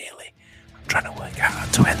very dearly. I'm trying to work out how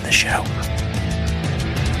to end the show.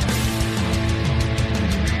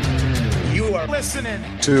 You are listening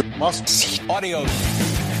to Must See Audio.